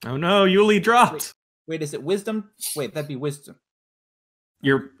 Oh no, Yuliy dropped. Wait, is it wisdom? Wait, that'd be wisdom.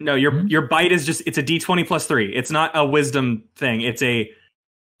 Your bite is just, it's a D20 +3. It's not a wisdom thing. It's an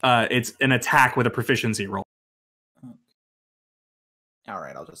attack with a proficiency roll. Okay. All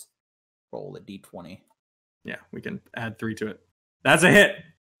right, I'll just roll a D20. Yeah, we can add 3 to it. That's a hit.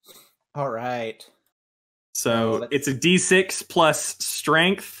 All right. So it's a D6 plus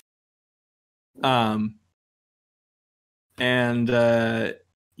strength.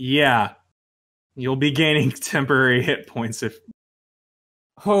 Yeah, you'll be gaining temporary hit points if.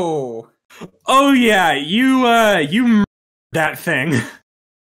 Oh yeah, you murdered that thing.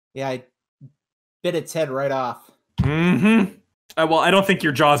 yeah, I bit its head right off. Mm-hmm. Well, I don't think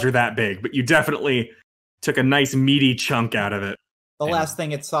your jaws are that big, but you definitely took a nice meaty chunk out of it. The last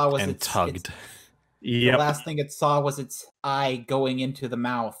thing it saw was its tugged. Yep. The last thing it saw was its eye going into the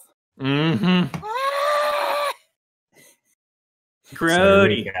mouth. Mm-hmm. So to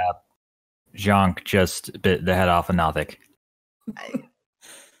Grody. recap, Jhank just bit the head off of Nothic.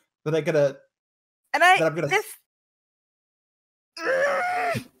 But I'm gonna. And But I'm gonna- this.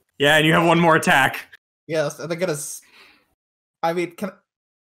 Yeah, and you have one more attack. Yes, and I'm gonna. I mean, can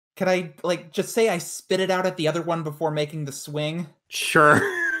I like just say I spit it out at the other one before making the swing? Sure.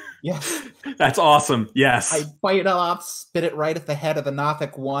 Yes. That's awesome. Yes. I bite it off, spit it right at the head of the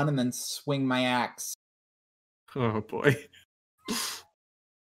Nothic one, and then swing my axe. Oh boy.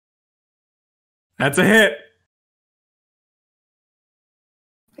 That's a hit.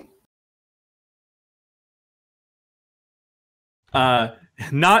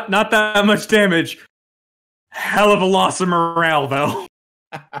 Not that much damage. Hell of a loss of morale though.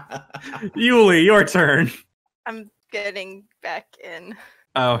 Yuliy, your turn. I'm getting back in.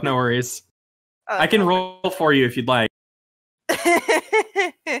 Oh, no worries. Oh, I can no. roll for you if you'd like.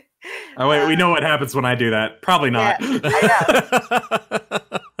 Oh wait, we know what happens when I do that. Probably not.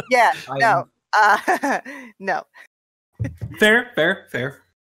 Yeah, no. No. Fair.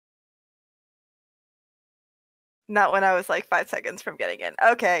 Not when I was like 5 seconds from getting in.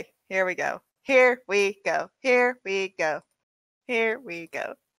 Okay, here we go. Here we go. Here we go. Here we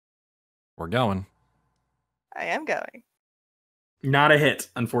go. We're going. I am going. Not a hit,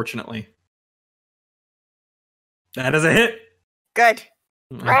 unfortunately. That is a hit. Good.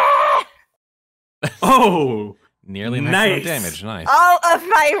 Oh, Nearly maximum nice. damage. Nice. All of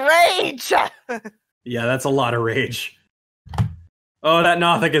my rage. Yeah, that's a lot of rage. Oh, that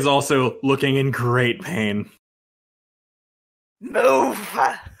Nothic is also looking in great pain. Move.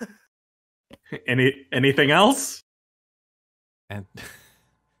 Anything else? And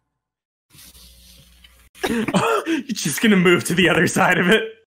You're just gonna move to the other side of it.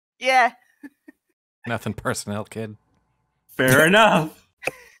 Yeah. nothing personnel, kid. Fair enough.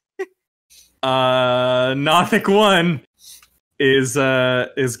 Nothic 1 is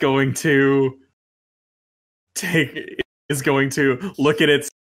going to look at its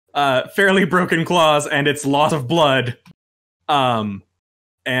fairly broken claws and its lot of blood. And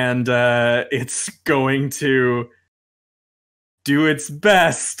it's going to do its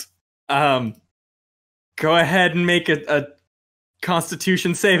best. Go ahead and make a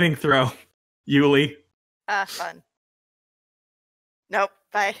Constitution saving throw, Yuliy. Fun. Nope.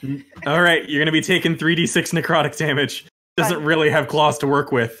 Bye. All right, you're gonna be taking 3d6 necrotic damage. Doesn't Fun. really have claws to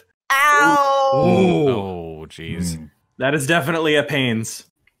work with. Ow! Oh, jeez. That is definitely a pains.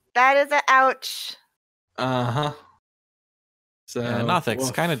 That is a ouch. Uh-huh. So Yeah,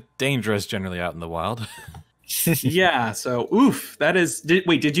 Nothic's kind of dangerous generally out in the wild. yeah, so oof, that is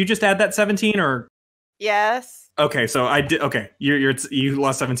did you just add that 17 or Yes. okay, so I did okay. You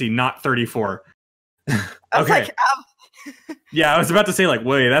lost 17, not 34. I was Okay. like, Yeah, I was about to say like,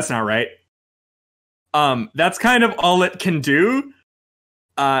 wait, that's not right. That's kind of all it can do.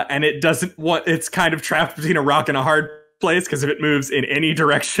 And it doesn't want it's kind of trapped between a rock and a hard place because if it moves in any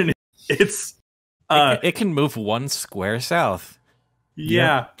direction, it's it can move 1 square south.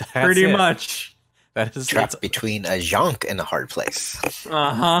 yeah, that's pretty it. much. That is Trapped between a Jhank and a hard place.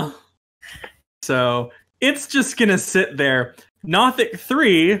 Uh-huh. So it's just gonna sit there. Nothic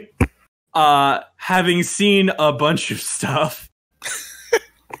 3, having seen a bunch of stuff.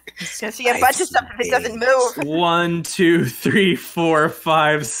 It's gonna see a bunch of stuff if it doesn't move. 1, 2, 3, 4,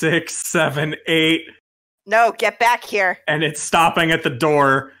 5, 6, 7, 8. No, get back here. And it's stopping at the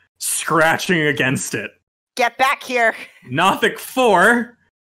door, scratching against it. Get back here. Nothic 4,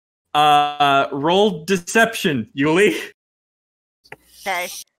 roll deception, Yuliy. Okay.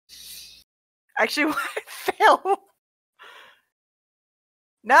 Actually, fail.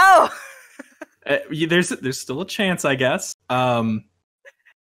 No. There's still a chance, I guess. Let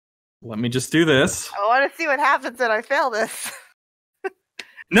me just do this. I want to see what happens when I fail this.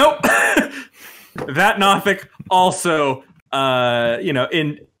 Nope. That Nothic also,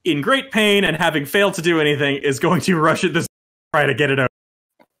 in great pain and having failed to do anything, is going to rush at this try to get it out.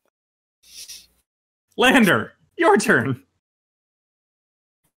 Lander, your turn.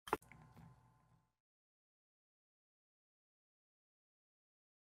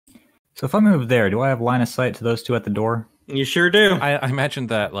 So if I move there, do I have line of sight to those two at the door? You sure do. I imagine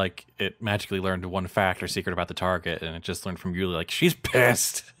that like it magically learned one fact or secret about the target, and it just learned from Yuliy like she's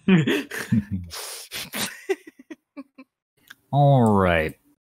pissed. All right.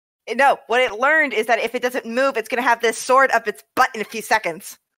 No, what it learned is that if it doesn't move, it's going to have this sword up its butt in a few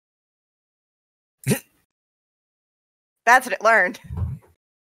seconds. That's what it learned.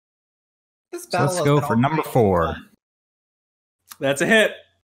 This So let's battle go has been for all number right. 4. That's a hit.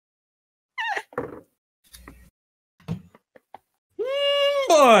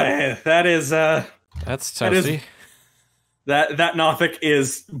 Boy, that is That's That is- toasty. that Nothic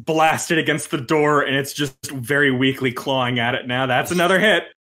is blasted against the door and it's just very weakly clawing at it now. That's another hit.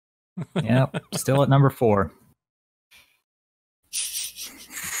 Yep, still at number 4.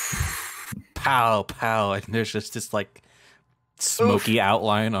 Pow, pow, and there's just this like smoky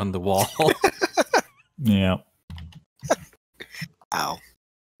outline on the wall. Yep. Ow.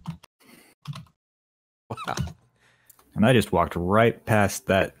 Wow. And I just walked right past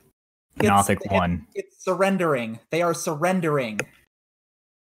that Nothic one. It's surrendering. They are surrendering.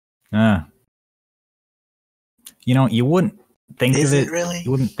 You know, you wouldn't think Is of it it. really?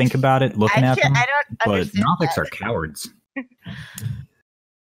 You wouldn't think about it looking at them. I don't But understand Nothics that. are cowards.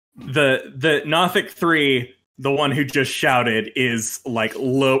 The Nothic 3, the one who just shouted, is like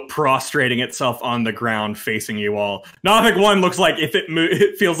low prostrating itself on the ground facing you all. Nothic 1 looks like if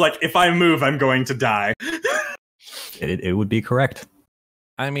it feels like if I move I'm going to die. It would be correct.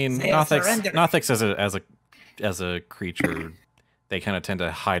 I mean, Say surrender. Nothix as a creature, they kind of tend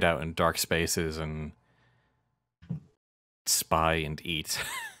to hide out in dark spaces and spy and eat.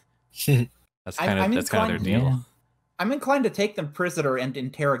 That's kind of their deal. I'm inclined to take them prisoner and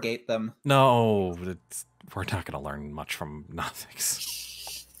interrogate them. No, we're not going to learn much from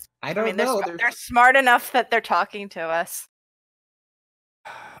Nothix. I don't know. They're smart enough that they're talking to us.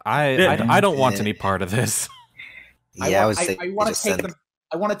 I don't want any part of this. Yeah, I want to take them.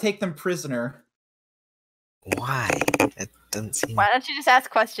 I want to take them prisoner. Why? It doesn't seem. Why don't you just ask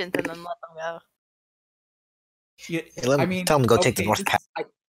questions and then let them go? Yeah, tell them to go take the north path.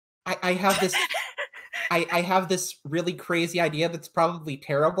 I have this. I have this really crazy idea that's probably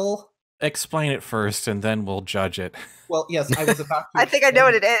terrible. Explain it first, and then we'll judge it. Well, yes, I was about to. I think I know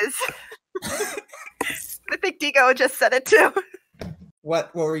what it is. I think Digo just said it too.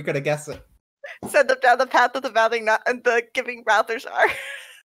 What were you gonna guess it? Send them down the path of the giving mouthers are.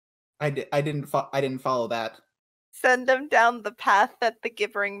 I didn't follow that. Send them down the path that the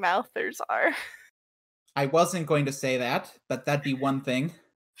giving mouthers are. I wasn't going to say that, but that'd be one thing.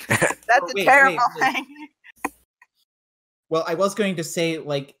 That's a terrible thing. Well, I was going to say,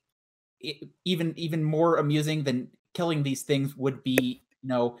 like, even more amusing than killing these things would be,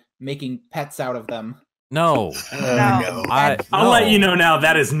 making pets out of them. No. No. I'll let you know now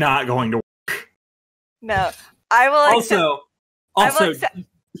that is not going to work. No. I will Also,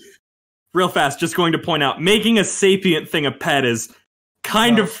 real fast, just going to point out, making a sapient thing a pet is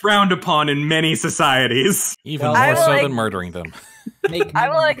kind of frowned upon in many societies. Even more so than murdering them. I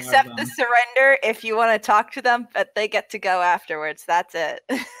will accept the surrender if you want to talk to them, but they get to go afterwards. That's it.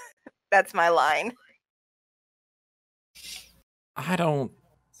 That's my line. I don't.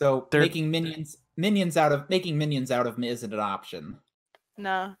 So making minions out of me isn't an option.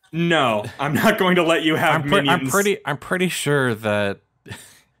 No. No, I'm not going to let you have minions. I'm pretty sure that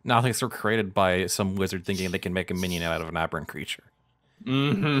Nothings were created by some wizard thinking they can make a minion out of an aberrant creature.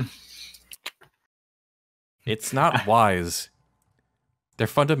 Mm-hmm. It's not wise. They're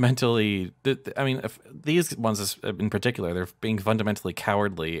fundamentally... I mean, these ones in particular, they're being fundamentally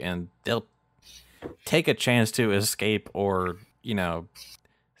cowardly, and they'll take a chance to escape or,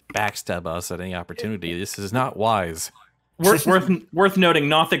 backstab us at any opportunity. This is not wise. Worth noting,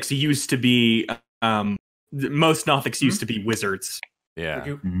 Nothix used to be... most Nothix used to be wizards.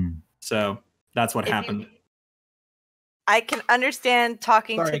 Yeah. So, that's what happened. I can understand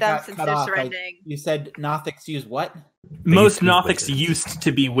talking to them since they're surrendering. You said Nothix use what? Most Nothix used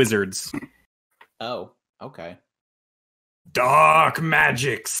to be wizards. Oh, okay. Dark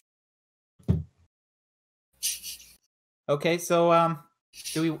magics. Okay, so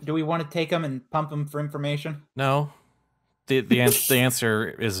do we want to take them and pump them for information? No. The answer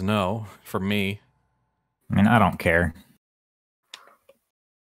is no for me. I mean, I don't care.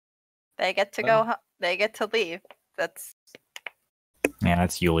 They get to go. They get to leave. That's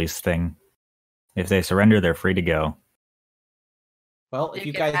Yuliy's thing. If they surrender, they're free to go. Well, if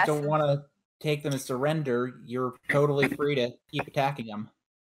you guys don't want to take them as surrender, you're totally free to keep attacking them.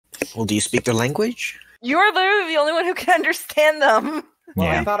 Well, do you speak their language? You're literally the only one who can understand them. Well,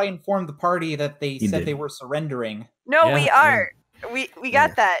 I thought I informed the party that they said they were surrendering. No, we are. We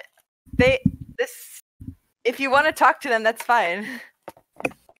got that. If you want to talk to them, that's fine.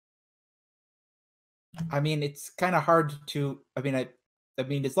 I mean, it's kind of hard to. I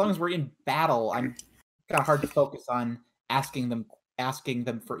mean, as long as we're in battle, I'm kind of hard to focus on asking them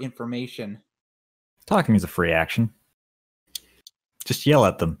for information. Talking is a free action. Just yell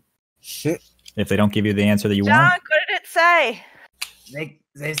at them. If they don't give you the answer that you want. Jhank, what did it say?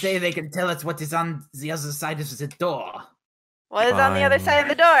 They say they can tell us what is on the other side of the door. What is on the other side of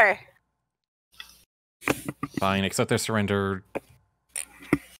the door? Fine, accept their surrender.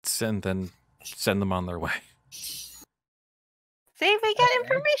 Send them on their way. See if we get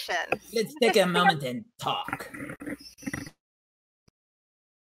information. Let's take a moment and talk.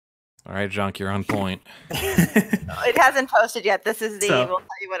 All right, Jhank, you're on point. It hasn't posted yet. This is we'll tell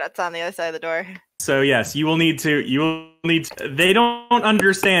you what's on the other side of the door. So yes, you will need to. They don't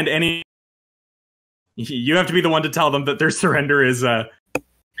understand any. You have to be the one to tell them that their surrender is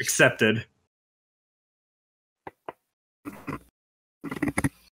accepted.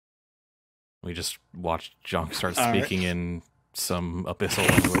 We just watched Jhank start speaking in some abyssal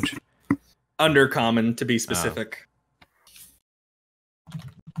language. Undercommon, to be specific.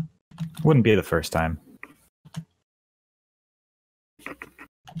 Wouldn't be the first time.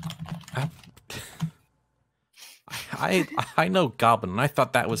 I know Goblin, and I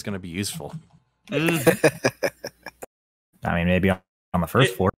thought that was going to be useful. I mean, maybe on the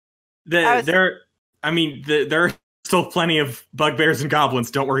first floor. There are still plenty of bugbears and goblins.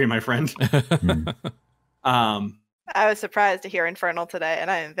 Don't worry, my friend. I was surprised to hear Infernal today,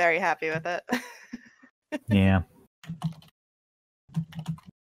 and I am very happy with it. Yeah.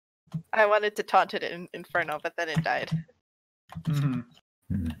 I wanted to taunt it in Inferno, but then it died.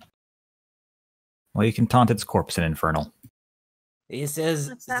 Well, you can taunt its corpse in Infernal. He says,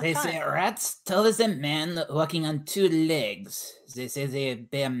 That's not they fun. say rats tall as a man walking on 2 legs. They say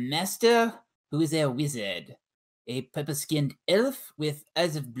they are master who is a wizard. A purple-skinned elf with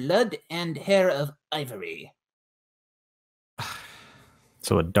eyes of blood and hair of ivory.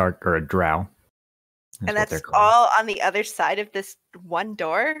 So a dark or a drow. is And what that's they're called. all on the other side of this one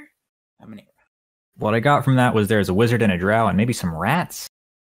door? How many? What I got from that was there's a wizard and a drow and maybe some rats.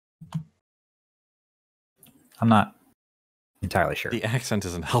 I'm not entirely sure. The accent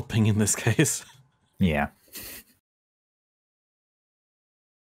isn't helping in this case. Yeah.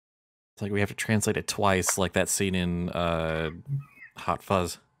 It's like we have to translate it twice, like that scene in Hot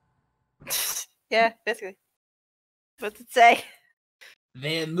Fuzz. Yeah, basically. What's it say?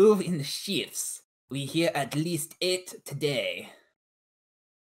 They move in shifts. We hear at least 8 today.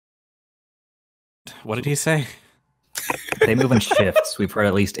 What did he say? They move in shifts. We've heard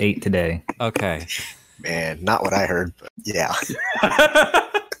at least 8 today. Okay. Man, not what I heard, but yeah.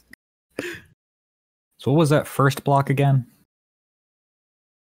 So what was that first block again?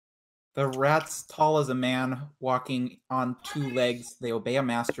 The rats tall as a man walking on 2 legs. They obey a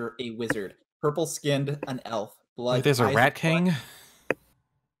master, a wizard. Purple-skinned, an elf. Blood. Wait, there's a eyes rat of blood. king?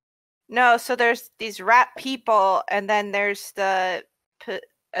 No, so there's these rat people, and then there's the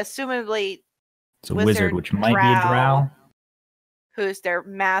assumably It's a Wizard wizard, which might be a drow. who's their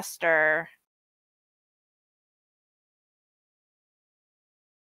master.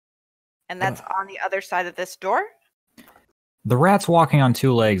 And that's on the other side of this door? The rats walking on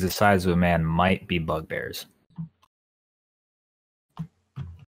 2 legs the size of a man might be bugbears.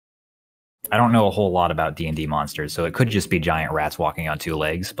 I don't know a whole lot about D&D monsters, so it could just be giant rats walking on 2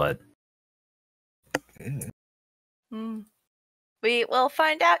 legs, but We will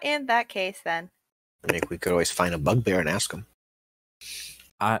find out in that case then. I think we could always find a bugbear and ask him.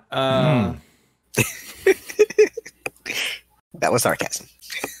 Uh, That was sarcasm.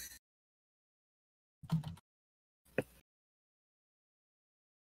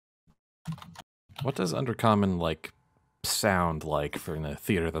 What does undercommon like sound like for in a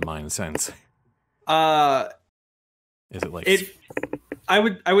theater of the mind sense? Is it like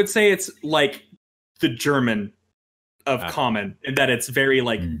I would say it's like the German of common, in that it's very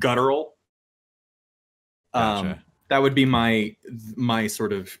like guttural. Gotcha. That would be my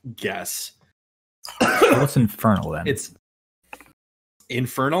sort of guess. what's infernal then? It's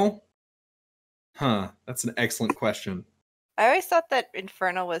infernal? Huh, that's an excellent question. I always thought that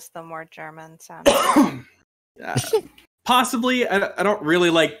Infernal was the more German sound. Possibly. I don't really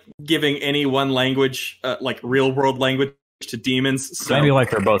like giving any one language, like real world language, to demons. So Maybe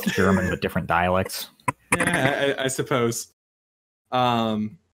like they're both German but different dialects. yeah, I suppose. I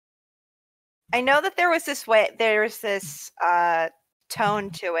know that there was this tone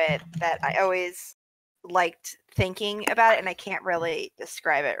to it that I always liked thinking about it, and I can't really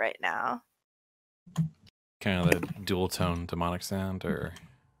describe it right now. kind of the dual tone demonic sound, or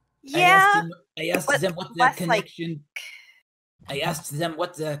Yeah, I asked but them what the less like- connection. I asked them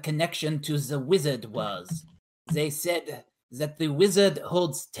what the connection to the wizard was. They said that the wizard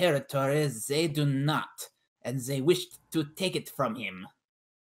holds territory they do not, and they wished to take it from him.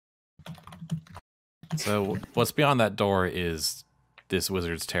 so what's beyond that door is this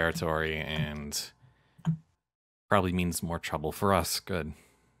wizard's territory, and probably means more trouble for us. Good.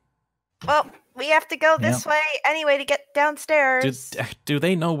 well, we have to go this way anyway to get downstairs. Do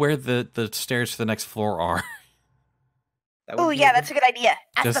they know where the stairs to the next floor are? That would Oh be yeah, a that's a good idea.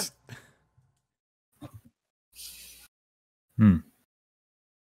 Ask them. Just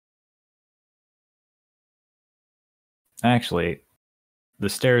Actually, the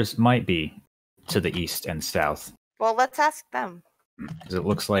stairs might be to the east and south. Well, let's ask them. Because it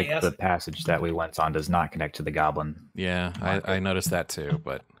looks like Yes. the passage that we went on does not connect to the goblin. yeah, I noticed that too,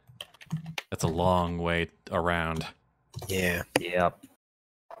 but that's a long way around. Yeah. Yep.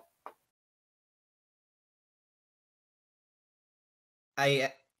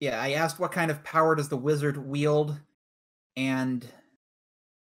 I asked what kind of power does the wizard wield, and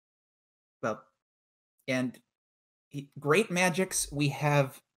great magics we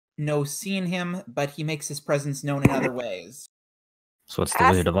have no seen him, but he makes his presence known in other ways. So it's the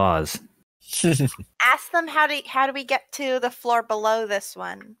Ask- Wizard of Oz. Ask them how do we get to the floor below this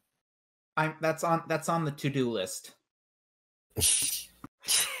one? That's on the to-do list.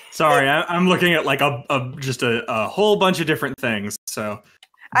 Sorry, I'm looking at like just a whole bunch of different things. So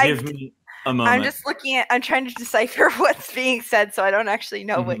give me a moment. I'm just looking at. I'm trying to decipher what's being said, so I don't actually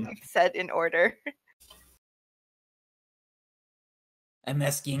know what you said in order. I'm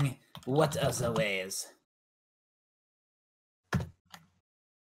asking, what other ways?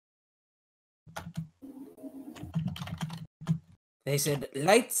 They said,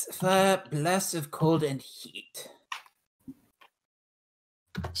 light, fire, blasts of cold and heat.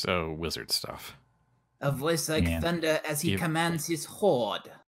 So, wizard stuff. A voice like thunder as he commands his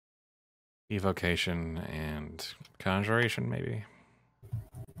horde. Evocation and conjuration, maybe?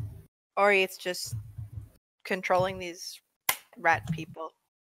 Or it's just controlling these rat people.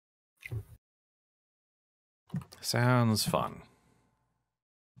 Sounds fun.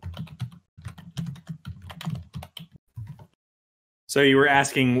 So you were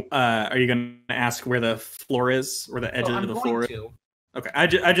asking, are you going to ask where the floor is? Where the edge of the floor is? Okay, I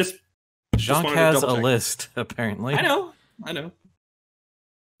just Jhank wanted has to a double check. list, apparently. I know.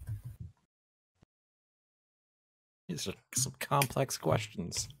 These are some complex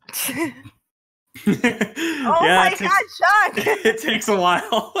questions. Oh my god, Jhank! It takes a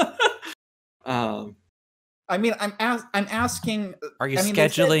while. I mean, I'm asking. Are you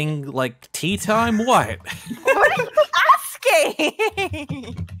scheduling like tea time? What? What are you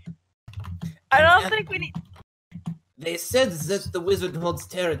asking? I don't think we need. They said that the wizard holds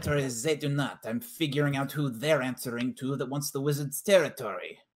territories. They do not. I'm figuring out who they're answering to that wants the wizard's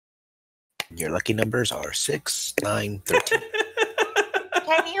territory. Your lucky numbers are 6, 9, 13.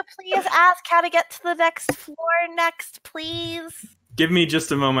 Can you please ask how to get to the next floor next, please? Give me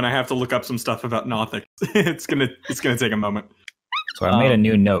just a moment. I have to look up some stuff about Nothic. It's gonna take a moment. So I made a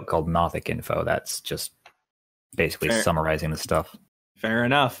new note called Nothic Info. That's just basically summarizing the stuff. Fair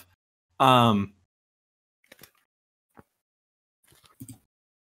enough.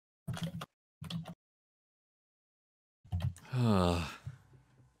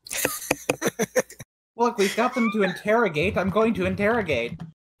 Look, we've got them to interrogate. I'm going to interrogate.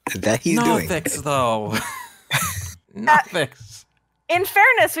 That he's doing. Nothics, though. Nothics. In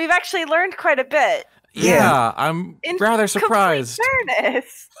fairness, we've actually learned quite a bit. Yeah, I'm rather surprised. In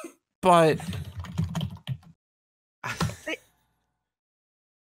fairness. But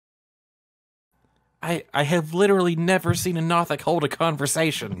I have literally never seen a Nothic hold a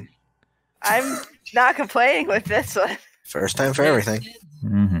conversation. I'm not complaining with this one. First time for everything.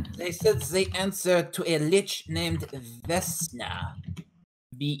 They said they answer to a lich named Vesna.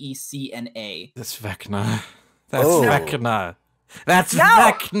 Becna. That's Vecna. That's Vecna. That's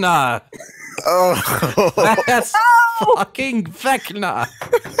Vecna. Oh. That's fucking Vecna.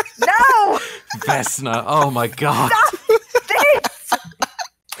 No! Vesna. Oh my god. Stop this!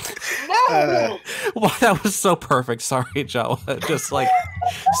 No! Wow, that was so perfect. Sorry, Jawa. Just like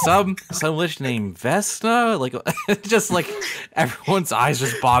some lich named Vesna. Like just like everyone's eyes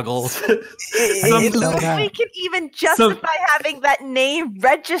just boggle. We can even justify having that name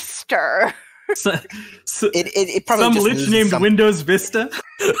register. It probably some just lich needs named some... Windows Vista.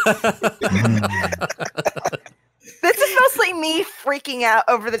 This is mostly me freaking out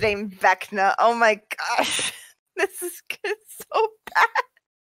over the name Vecna. Oh my gosh. This is so bad.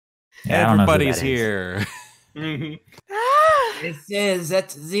 Yeah, everybody's here. It says that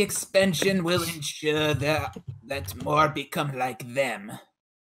the expansion will ensure that more become like them.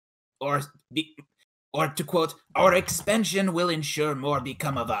 Or to quote, our expansion will ensure more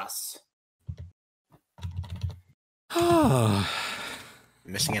become of us.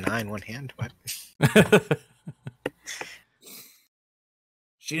 Missing an eye in one hand. What?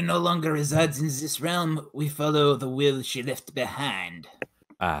 She no longer resides in this realm. We follow the will she left behind.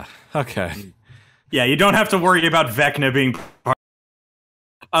 Ah, okay. Yeah, you don't have to worry about Vecna being part,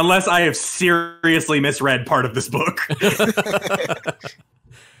 unless I have seriously misread part of this book.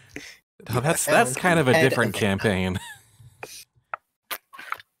 No, that's kind of a different campaign.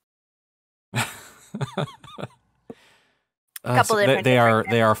 They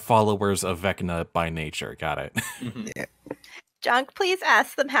are followers of Vecna by nature. Got it. Yeah. Jhank, please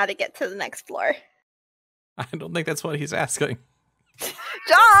ask them how to get to the next floor. I don't think that's what he's asking.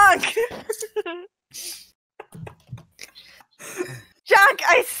 Jhank! Jhank,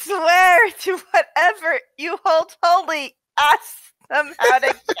 I swear to whatever you hold holy, ask them how to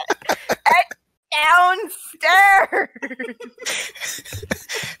get downstairs.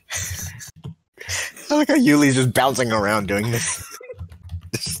 I like how Yuliy's just bouncing around doing this.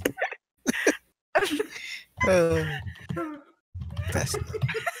 Best.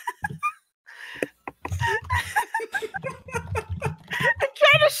 I'm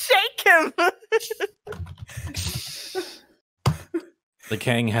trying to shake him. The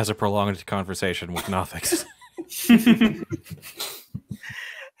Kang has a prolonged conversation with Nothix.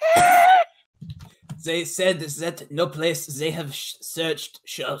 They said that no place they have searched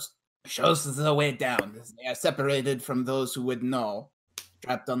shows the way down. They are separated from those who would know,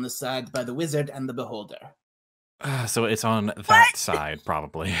 trapped on the side by the wizard and the beholder. So it's on that side,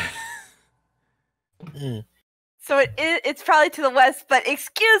 probably. So it's probably to the west, but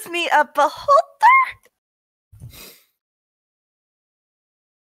excuse me, a beholder?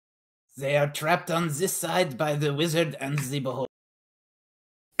 They are trapped on this side by the wizard and the beholder.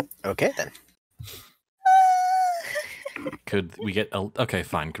 Okay, then. Could we get okay,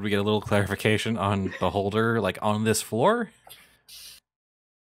 fine. Could we get a little clarification on beholder, like on this floor?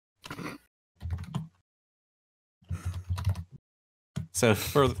 So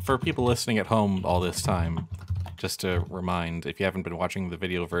for people listening at home all this time, just to remind, if you haven't been watching the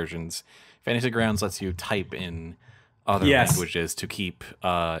video versions, Fantasy Grounds lets you type in other languages to keep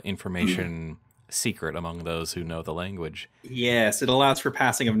information secret among those who know the language. Yes, it allows for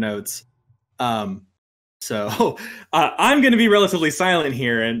passing of notes. So I'm going to be relatively silent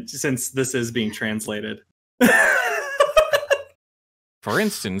here, and since this is being translated. For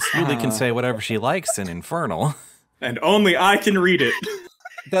instance, Yuliy can say whatever she likes in Infernal. And only I can read it.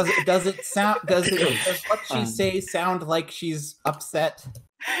 Does what she say sound like she's upset?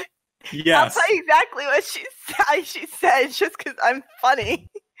 Yes. I'll tell you exactly what she said, just because I'm funny.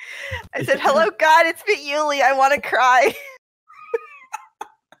 I said, "Hello, God, it's me, Yuliy. I want to cry."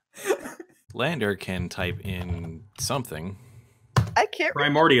 Lander can type in something. I can't.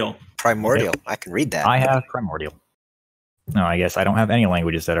 Primordial. Primordial. I can read that. I have Primordial. No, I guess I don't have any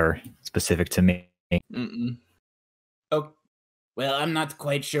languages that are specific to me. Mm-mm. Oh, well, I'm not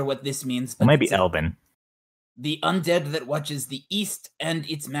quite sure what this means. Well, But maybe it's Elven. the undead that watches the east and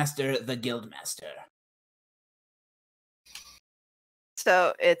its master, the Guildmaster.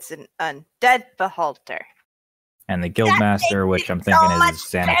 So it's an undead beholder. And the Guildmaster, which I'm thinking so much is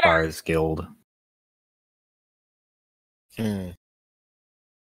Xanathar's guild.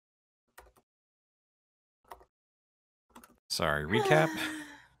 Sorry, recap?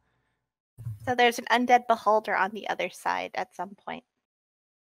 So there's an undead beholder on the other side at some point.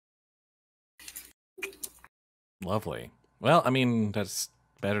 Lovely. Well, I mean, that's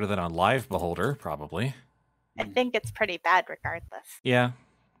better than a live beholder, probably. I think it's pretty bad regardless. Yeah.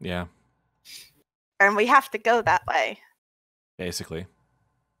 And we have to go that way. Basically.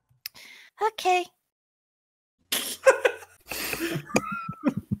 Okay.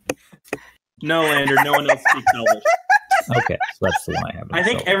 No, Lander, no one else speaks Elvish. Okay, so that's the one I have.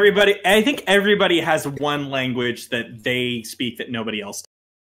 I think everybody has one language that they speak that nobody else does.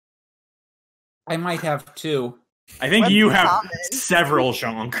 I might have two. I think What's you have common? several,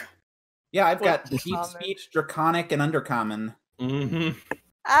 Jhank. Yeah, I've got What's deep common? speech, draconic, and undercommon. Mm-hmm.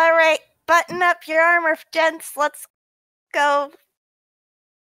 All right, button up your armor, gents. Let's go.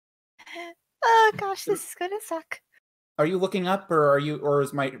 Oh gosh, this is gonna suck. Are you looking up, or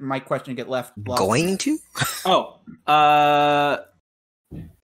is my question get left? lost? Going to? Oh,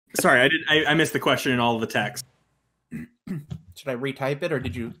 sorry, I missed the question in all of the text. Should I retype it, or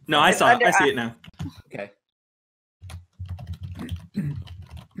did you? No, I saw it. I see it now. Okay.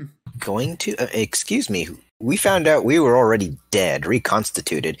 Going to? Excuse me. We found out we were already dead,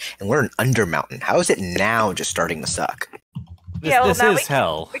 reconstituted, and we're in Undermountain. How is it now just starting to suck? This now is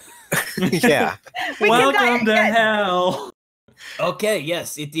hell. Yeah. We can die Welcome to again. hell. Okay,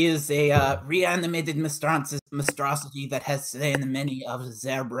 yes, it is a reanimated monstrosity that has slain many of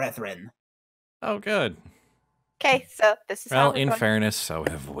their brethren. Oh, good. Okay, so this is how Well, we're in going. fairness, so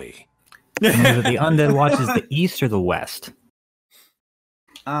have we. And is it the undead watches the east or the west?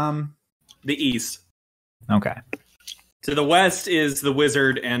 The east. Okay. To the west is the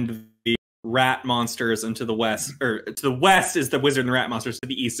wizard and the rat monsters, and to the west is the wizard and the rat monsters. To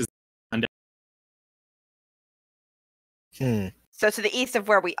the east is undead. So to the east of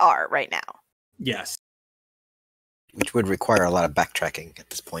where we are right now. Yes. Which would require a lot of backtracking at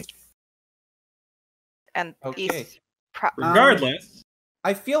this point. And Okay. east. Regardless,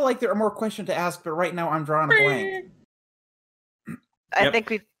 I feel like there are more questions to ask, but right now I'm drawing a blank. I Yep. think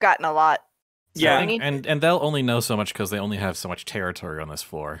we've gotten a lot. So Yeah. we need, And they'll only know so much because they only have so much territory on this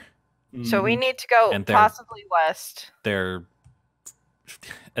floor. so we need to go And they're- possibly west. They're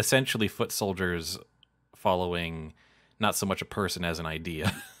essentially foot soldiers following not so much a person as an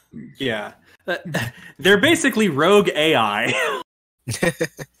idea. Yeah. They're basically rogue AI.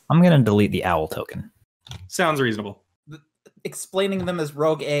 I'm going to delete the owl token. Sounds reasonable. Explaining them as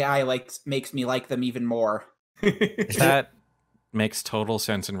rogue AI makes me like them even more. That makes total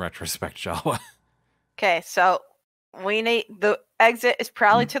sense in retrospect, Jawa. Okay, so We need the exit is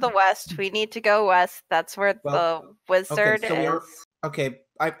probably to the west. We need to go west. That's where the wizard is. Okay,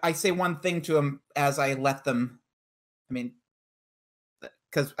 I say one thing to him as I let them. I mean,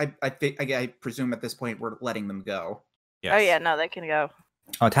 because I presume at this point we're letting them go. Yes. Oh yeah, no, they can go.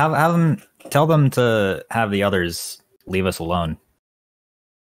 Oh, tell them to have the others leave us alone.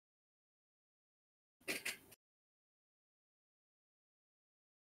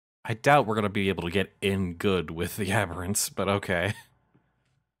 I doubt we're going to be able to get in good with the aberrants, but okay.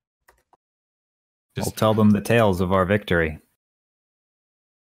 We'll tell them the tales of our victory.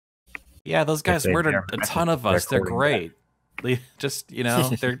 Yeah, those guys murdered a ton of us. They're great. Just, you know,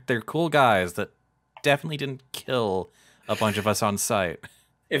 they're cool guys that definitely didn't kill a bunch of us on sight.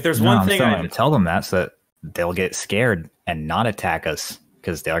 If there's one thing I'm to tell them that so that they'll get scared and not attack us,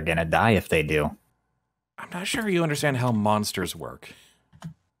 because they're going to die if they do. I'm not sure you understand how monsters work.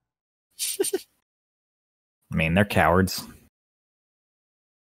 I mean, they're cowards.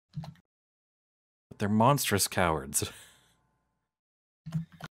 But they're monstrous cowards.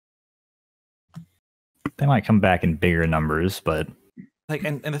 They might come back in bigger numbers, but like,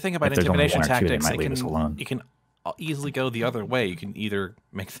 and the thing about if there's only intimidation one or two, they tactics, might leave us alone. you can easily go the other way. You can either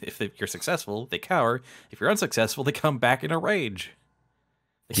make if you're successful, they cower. If you're unsuccessful, they come back in a rage.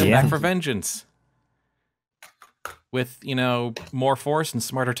 They come back for vengeance. With, you know, more force and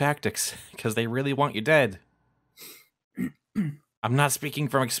smarter tactics, because they really want you dead. I'm not speaking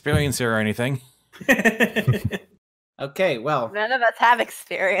from experience here or anything. Okay, well. None of us have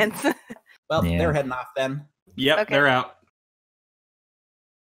experience. Well, they're heading off then. Yep, okay. They're out.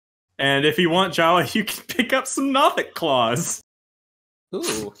 And if you want, Jawa, you can pick up some Nothic claws.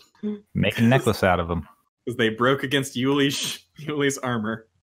 Ooh. Make a necklace out of them. Because they broke against Yuliy's armor.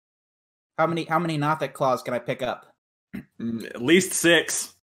 How many Nothic claws can I pick up? At least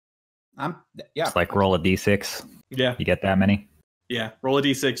 6. Yeah. It's like roll a d6. Yeah. You get that many? Yeah. Roll a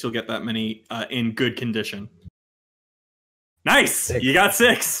d6, you'll get that many in good condition. Nice! 6. You got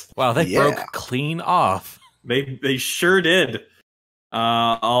 6. Wow, they broke clean off. They sure did.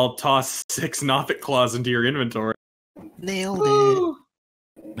 I'll toss 6 Nothic claws into your inventory. Nailed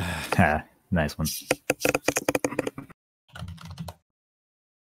it. Nice one.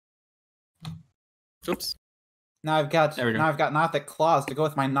 Oops. Now I've got Nothic claws to go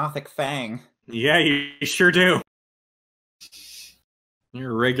with my Nothic fang. Yeah, you sure do.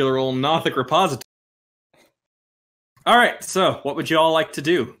 You're a regular old Nothic repository. All right, so what would you all like to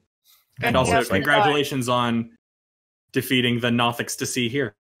do? And also, congratulations on defeating the Nothics to see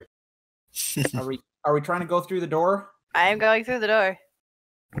here. Are we trying to go through the door? I am going through the door.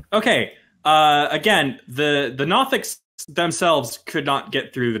 Okay. Again, the Nothics themselves could not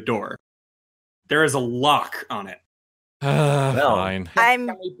get through the door. There is a lock on it. Fine. Can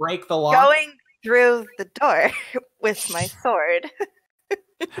we break the lock? Going through the door with my sword.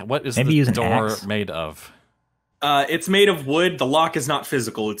 What is the door made of? It's made of wood. The lock is not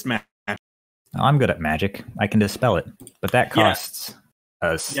physical. It's magic. I'm good at magic. I can dispel it. But that costs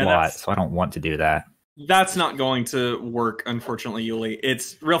a slot, so I don't want to do that. That's not going to work, unfortunately, Yuliy.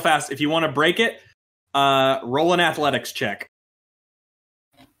 It's real fast. If you want to break it, roll an athletics check.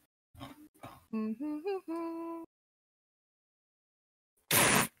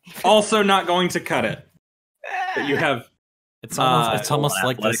 Also not going to cut it. But you have... It's almost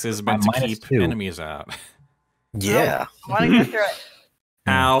like this is meant to keep enemies out. Yeah. I want to go through it.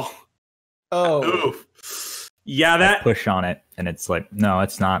 Ow. Oh. Oof. Yeah, that... I push on it, and it's like, no,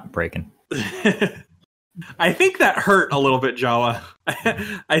 it's not breaking. I think that hurt a little bit, Jawa.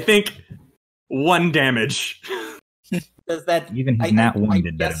 I think 1 damage. Does that even his nat 1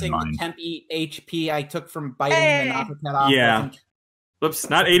 did that in guessing mine? The temp HP I took from biting the Nothic head off? Yeah. Whoops,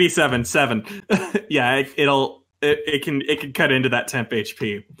 not 87, 7. Yeah, it can cut into that temp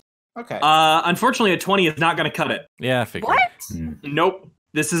HP. Okay. Unfortunately, a 20 is not going to cut it. Yeah, I figured. What? Nope.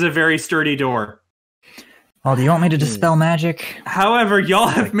 This is a very sturdy door. Oh, do you want me to dispel magic? However, y'all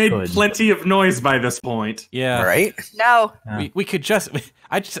have made plenty of noise by this point. Yeah. Right? No. We could just...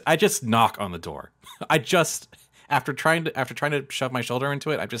 I just knock on the door. After trying to shove my shoulder into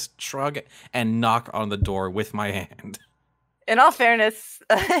it, I just shrug and knock on the door with my hand. In all fairness,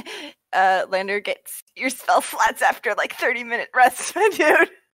 Lander gets your spell slots after like 30-minute rest, my dude.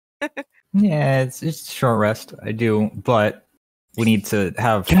 Yeah, it's a short rest. I do, but we need to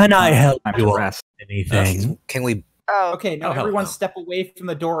have... Can I help time you to on rest. anything? Can we... Oh. Okay, now everyone step away from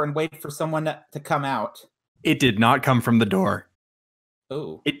the door and wait for someone to come out. It did not come from the door.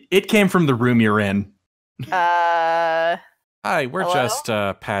 Oh. It came from the room you're in. Hi, we're Hello? just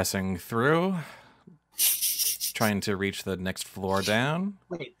passing through. Trying to reach the next floor down.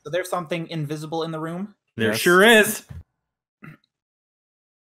 Wait, so there's something invisible in the room? There Yes. sure is.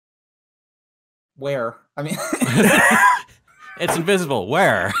 Where? I mean, It's invisible.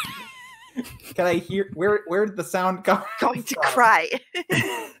 Where? can I hear where did the sound come? Going to from? cry.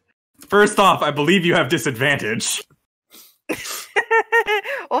 First off, I believe you have disadvantage.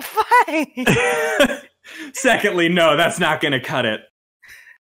 Well, fine. Secondly, no, that's not going to cut it.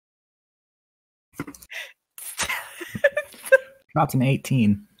 That's an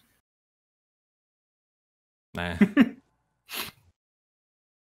 18. Nah.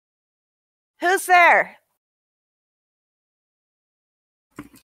 Who's there? You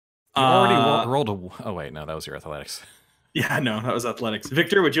already Uh, rolled a. Oh wait, no, that was your athletics. Yeah, no, that was athletics.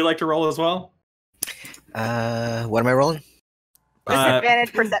 Victor, would you like to roll as well? What am I rolling?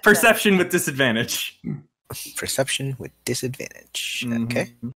 Disadvantage perception. Perception with disadvantage. Perception with disadvantage.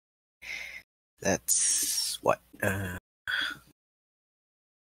 Okay. Mhm. That's what?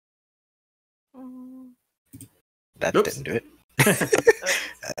 That Oops. didn't do it.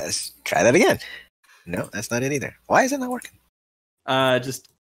 Let's try that again. No, that's not it either. Why is it not working?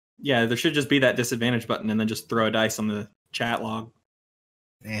 Yeah, there should just be that disadvantage button, and then just throw a dice on the chat log.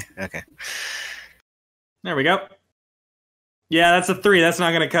 Okay. There we go. Yeah, that's a 3. That's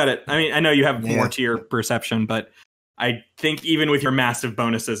not going to cut it. I mean, I know you have Yeah. more to your perception, but I think even with your massive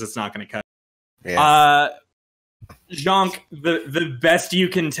bonuses, it's not going to cut. Yeah. Jhank, the best you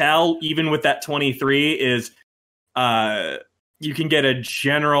can tell, even with that 23, is you can get a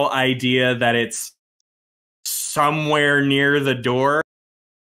general idea that it's somewhere near the door,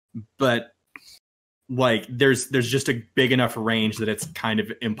 but like there's just a big enough range that it's kind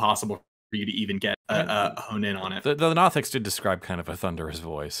of impossible for you to even get a hone in on it. The Nothics did describe kind of a thunderous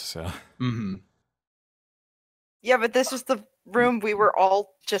voice, so. Mm-hmm. Yeah, but this was the room we were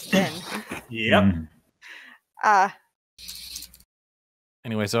all just in. Yep. Mm.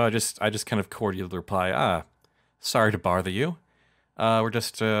 Anyway, so I just kind of cordially reply, sorry to bother you. We're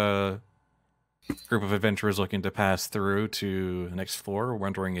just a group of adventurers looking to pass through to the next floor,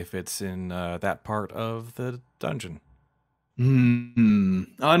 wondering if it's in that part of the dungeon.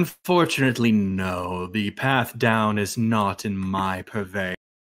 Unfortunately, no. The path down is not in my purvey.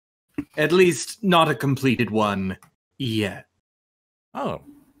 At least, not a completed one yet. Oh.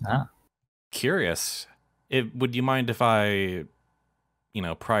 Ah. Curious. Would you mind if I,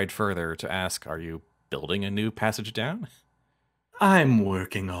 pried further to ask, are you building a new passage down? I'm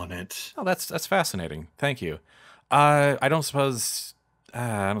working on it. Oh, that's fascinating. Thank you. I don't suppose you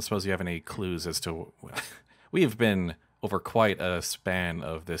have any clues as to. We have been over quite a span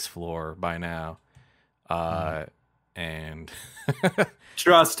of this floor by now, and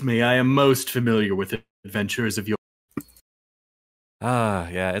Trust me, I am most familiar with adventures of your.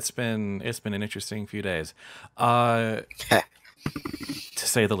 yeah, it's been an interesting few days, to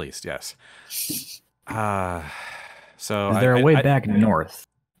say the least. Yes. So Is there a way back north?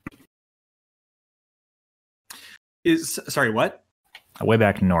 Sorry, what? A way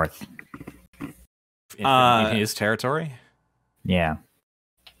back north. in his territory? Yeah.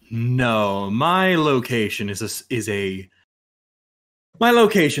 No, my location my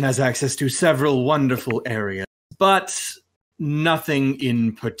location has access to several wonderful areas, but nothing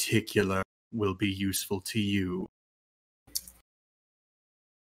in particular will be useful to you.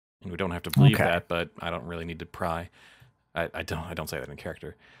 And we don't have to believe Okay. that, but I don't really need to pry. I don't say that in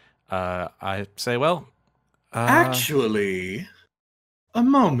character. I say, well, Actually, a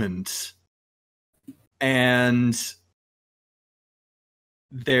moment. And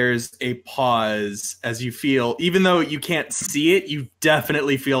there's a pause as you feel, even though you can't see it, you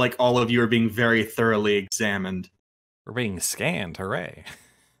definitely feel like all of you are being very thoroughly examined. we're being scanned. Hooray!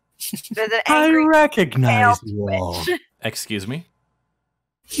 There's an angry recognize pale you all. twitch. Excuse me.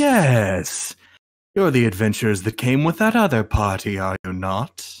 Yes. You're the adventurers that came with that other party, are you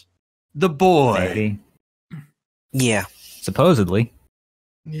not? The boy. Maybe. Yeah. Supposedly.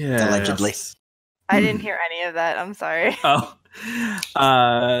 Yeah. Allegedly. I didn't hear any of that. I'm sorry.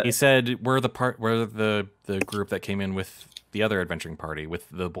 Oh. He said we're the group that came in with the other adventuring party with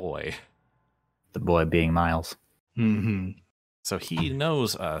the boy. The boy being Miles. Mm-hmm. So he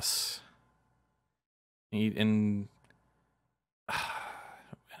knows us.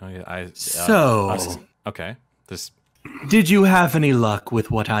 Okay. This. Did you have any luck with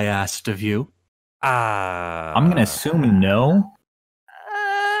what I asked of you? I'm going to assume no.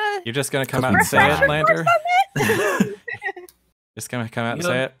 You're just gonna come out Cooking and say it, time. Lander? Just gonna come out and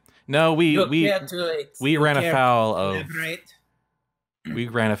say it? No, we ran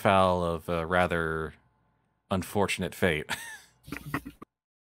afoul of a rather unfortunate fate.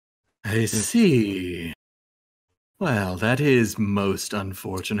 I see. Well, that is most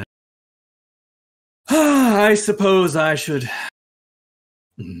unfortunate. I suppose I should.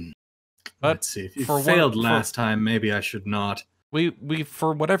 But Let's see. If you for failed last time, maybe I should not. We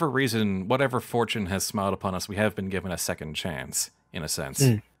for whatever reason, whatever fortune has smiled upon us, we have been given a second chance, in a sense.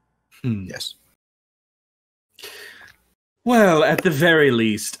 Yes. Well, at the very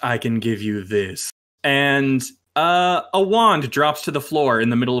least, I can give you this. And a wand drops to the floor in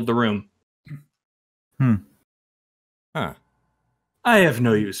the middle of the room. Huh. I have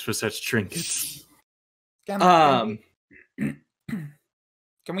no use for such trinkets. Can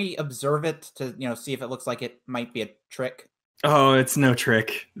we observe it to see if it looks like it might be a trick? Oh, it's no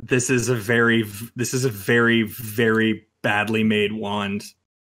trick. This is a very, very badly made wand.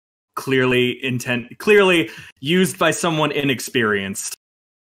 Clearly used by someone inexperienced.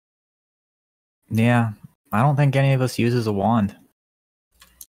 Yeah, I don't think any of us uses a wand.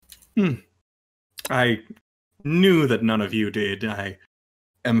 I knew that none of you did. I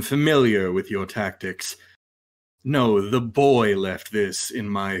am familiar with your tactics. No, the boy left this in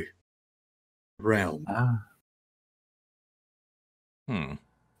my realm.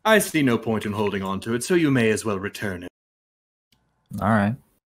 I see no point in holding on to it, so you may as well return it. All right.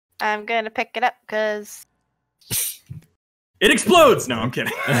 I'm gonna pick it up because It explodes! No, I'm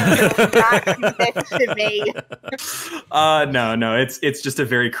kidding. No, it's just a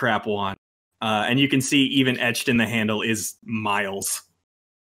very crap wand. And you can see even etched in the handle is Miles.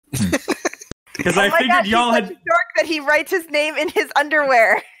 Because I figured y'all had dork that he writes his name in his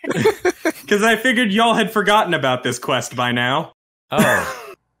underwear. Because I figured y'all had forgotten about this quest by now.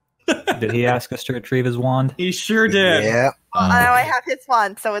 Oh. Did he ask us to retrieve his wand? He sure did. Yeah. Well, now I have his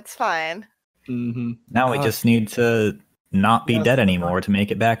wand, so it's fine. Mm-hmm. Now we just need to not be dead anymore to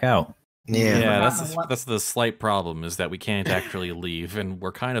make it back out. Yeah. That's the slight problem, is that we can't actually leave, and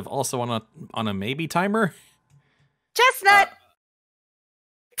we're kind of also on a maybe timer. Chestnut.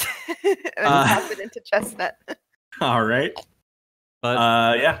 And toss it into Chestnut. All right.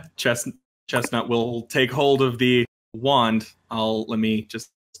 But yeah, Chestnut will take hold of the wand. Let me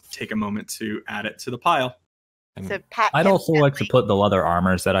just take a moment to add it to the pile. To pat I'd him also like to gently. put the leather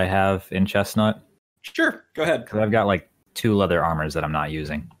armors that I have in Chestnut, Sure, go ahead. because I've got like 2 leather armors that I'm not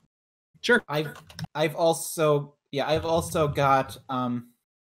using. Sure. I've also got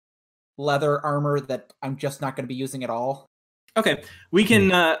leather armor that I'm just not going to be using at all. Okay, we can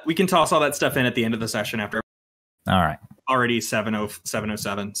toss all that stuff in at the end of the session after. All right. Already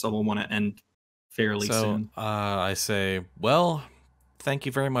 7:07, so we'll want to end fairly soon. I say, well, thank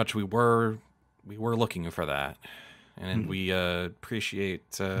you very much. We were looking for that, and we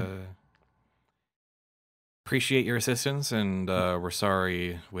appreciate your assistance, and we're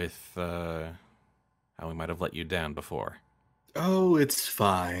sorry with how we might have let you down before. Oh, it's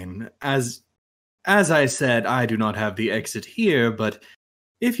fine. As I said, I do not have the exit here, but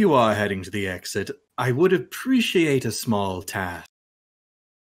if you are heading to the exit, I would appreciate a small task.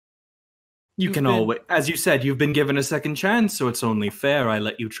 You can always, as you said, you've been given a second chance, so it's only fair I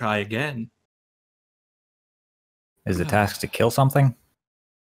let you try again. Is the task to kill something?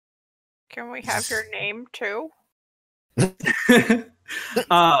 Can we have your name too? You're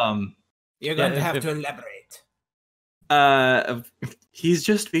going Yeah, to have if- to elaborate. He's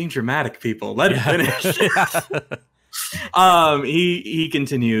just being dramatic, people. Let him finish. He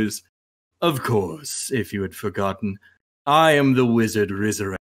continues. Of course, if you had forgotten, I am the wizard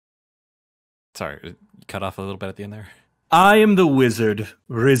Rizarel. Sorry, you cut off a little bit at the end there. I am the wizard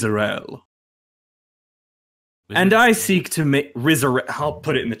Rizarel. And I seek to make Rizarel. I'll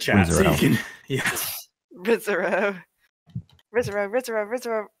put it in the chat so you can. Yes. Rizzo.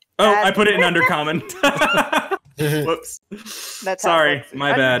 Oh, I put it in undercommon. Whoops. That's Sorry,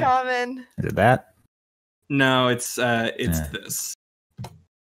 my bad. Uncommon. Is it that? No, it's this.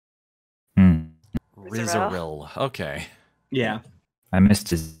 Rizaril. Okay. Yeah. I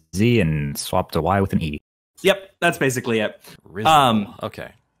missed a Z and swapped a Y with an E. Yep, that's basically it. Rizaril.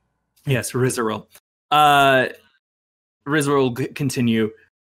 Okay. Yes, Rizaril. Rizaril continue.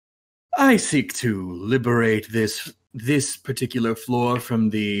 I seek to liberate this particular floor from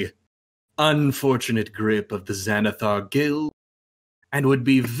the unfortunate grip of the Xanathar Guild, and would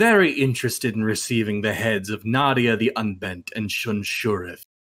be very interested in receiving the heads of Nadia the Unbent and Shunshurith,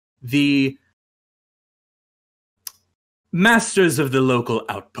 the masters of the local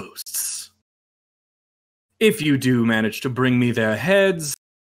outposts. If you do manage to bring me their heads,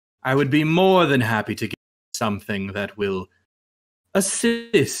 I would be more than happy to give you something that will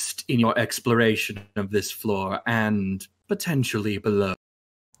assist in your exploration of this floor and potentially below.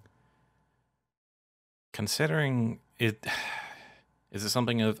 Considering it, is it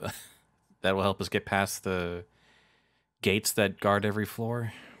something of that will help us get past the gates that guard every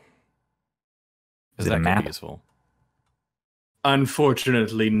floor? Because Is it that a could map? be useful.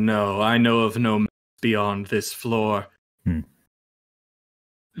 Unfortunately, no. I know of no map beyond this floor.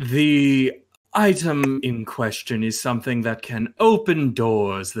 The item in question is something that can open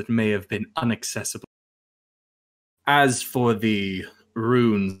doors that may have been inaccessible. As for the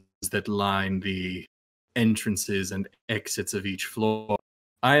runes that line the entrances and exits of each floor,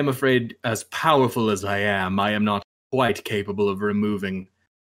 I am afraid, as powerful as I am not quite capable of removing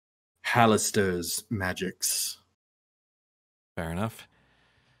Hallister's magics. Fair enough.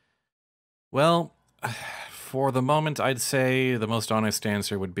 Well, for the moment, I'd say the most honest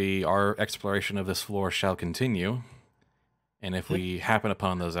answer would be our exploration of this floor shall continue. And if we happen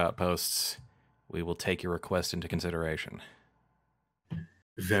upon those outposts, we will take your request into consideration.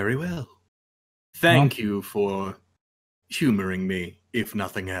 Very well. Thank you for humoring me, if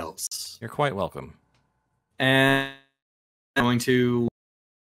nothing else. You're quite welcome. And I'm going to...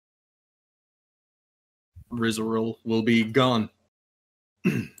 Rizaril will be gone.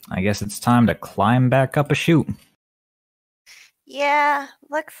 I guess it's time to climb back up a chute. Yeah,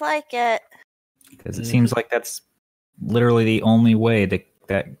 looks like it. Because it seems like that's literally the only way that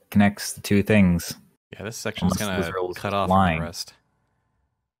connects the two things. Yeah, this section's Unless kind Lizard's of cut off from lying. the rest.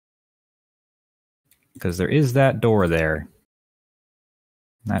 Because there is that door there.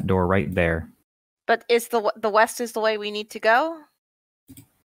 That door right there. But is the west is the way we need to go?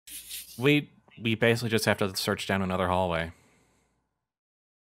 We basically just have to search down another hallway.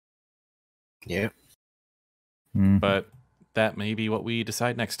 Yeah. Mhm. But that may be what we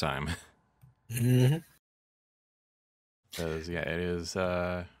decide next time. Mm-hmm. Because, yeah, it is...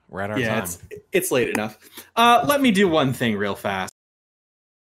 we're at our Yeah, time. it's late enough. Let me do one thing real fast.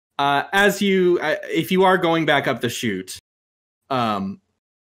 If you are going back up the chute,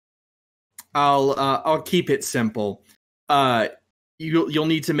 I'll keep it simple. You'll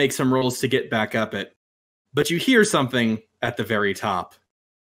need to make some rolls to get back up it, but you hear something at the very top: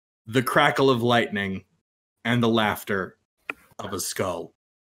 the crackle of lightning and the laughter of a skull.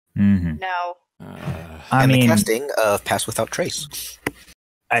 Mhm. No. I And mean, the casting of Pass Without Trace.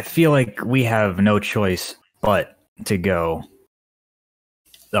 I feel like we have no choice but to go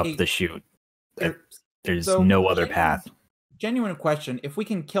up Hey, the chute. There's so no other genuine- path. Genuine question: if we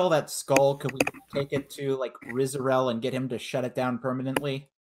can kill that skull, could we take it to like Rizarel and get him to shut it down permanently?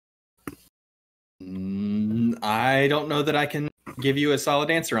 I don't know that I can give you a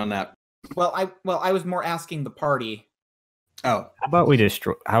solid answer on that. Well, I was more asking the party. Oh, How about we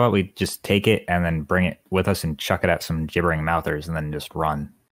just take it and then bring it with us and chuck it at some gibbering mouthers and then just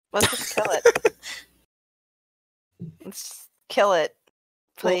run? Let's just kill it. Let's kill it,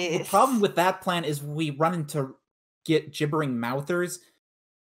 Well, please. the problem with that plan is we run into get gibbering mouthers.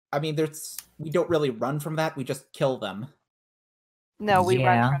 I mean, we don't really run from that. We just kill them. No, we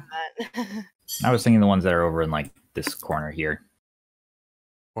Yeah. run from that. I was thinking the ones that are over in like this corner here.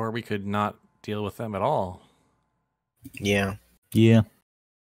 Or we could not deal with them at all. Yeah. Yeah.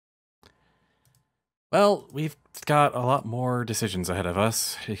 Well, we've got a lot more decisions ahead of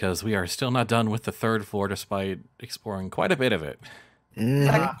us, because we are still not done with the third floor despite exploring quite a bit of it. Mhm.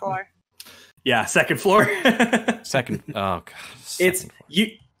 Second floor. yeah, second floor. Second, oh god. It's second floor.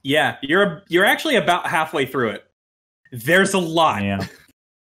 you. Yeah, you're actually about halfway through it. There's a lot. Yeah.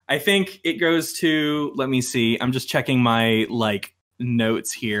 I think it goes to. Let me see. I'm just checking my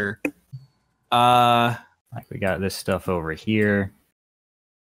notes here. Like we got this stuff over here.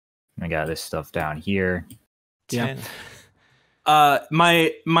 We got this stuff down here. Yeah. 10.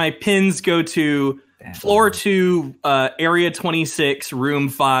 My pins go to floor 2, area 26, room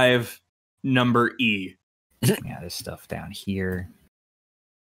 5, number E. Yeah, this stuff down here.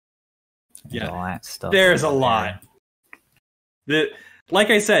 And Yeah. all that stuff. There's a over lot. Like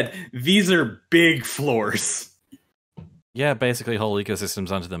I said, these are big floors. Yeah, basically whole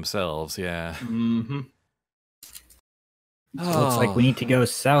ecosystems unto themselves, yeah. Mm-hmm. there. So it looks like we need to go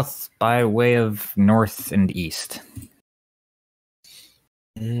south by way of north and east.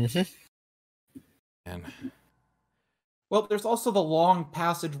 Mhm. And Well, there's also the long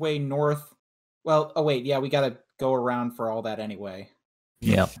passageway north. Well, oh wait, yeah, we gotta go around for all that anyway.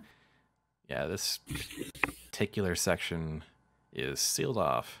 Yep. yeah, this particular section is sealed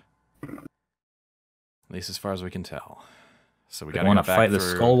off. At least as far as we can tell. So we Do gotta we want go to back fight the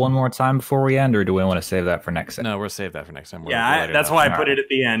through- skull one more time before we end, or do we want to save that for next time? No, we'll save that for next time. We're Yeah, late that's enough. why I put it at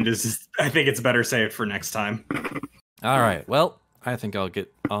the end. I think it's better saved for next time. All right. Well, I think I'll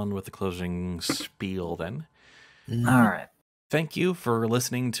get on with the closing spiel then. All right. Thank you for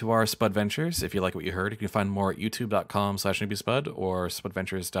listening to our Spudventures. If you like what you heard, you can find more at youtube.com/Newbiespud or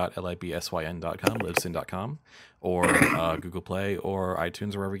spudventures.libsyn.com, libsyn.com, or Google Play or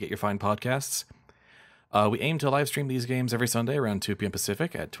iTunes or wherever you get your fine podcasts. We aim to live stream these games every Sunday around 2 p.m.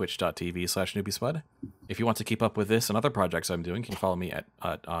 Pacific at twitch.tv/Newbiespud. If you want to keep up with this and other projects I'm doing, you can follow me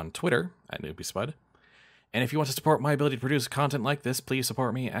on Twitter at Newbiespud. And if you want to support my ability to produce content like this, please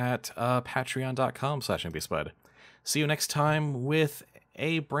support me at patreon.com/Newbiespud. See you next time with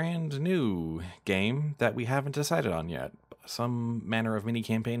a brand new game that we haven't decided on yet. Some manner of mini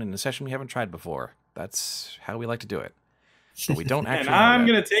campaign in a session we haven't tried before. That's how we like to do it. But we don't actually. And I'm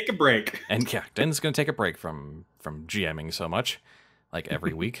going to take a break. And yeah, Den's going to take a break from GMing so much, like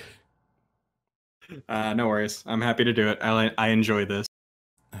every week. No worries. I'm happy to do it. I enjoy this.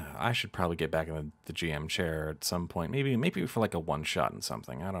 I should probably get back in the GM chair at some point. Maybe for like a one shot and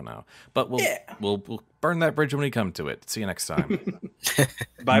something. I don't know. But we'll burn that bridge when we come to it. See you next time.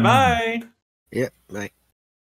 Bye bye. Yeah, bye.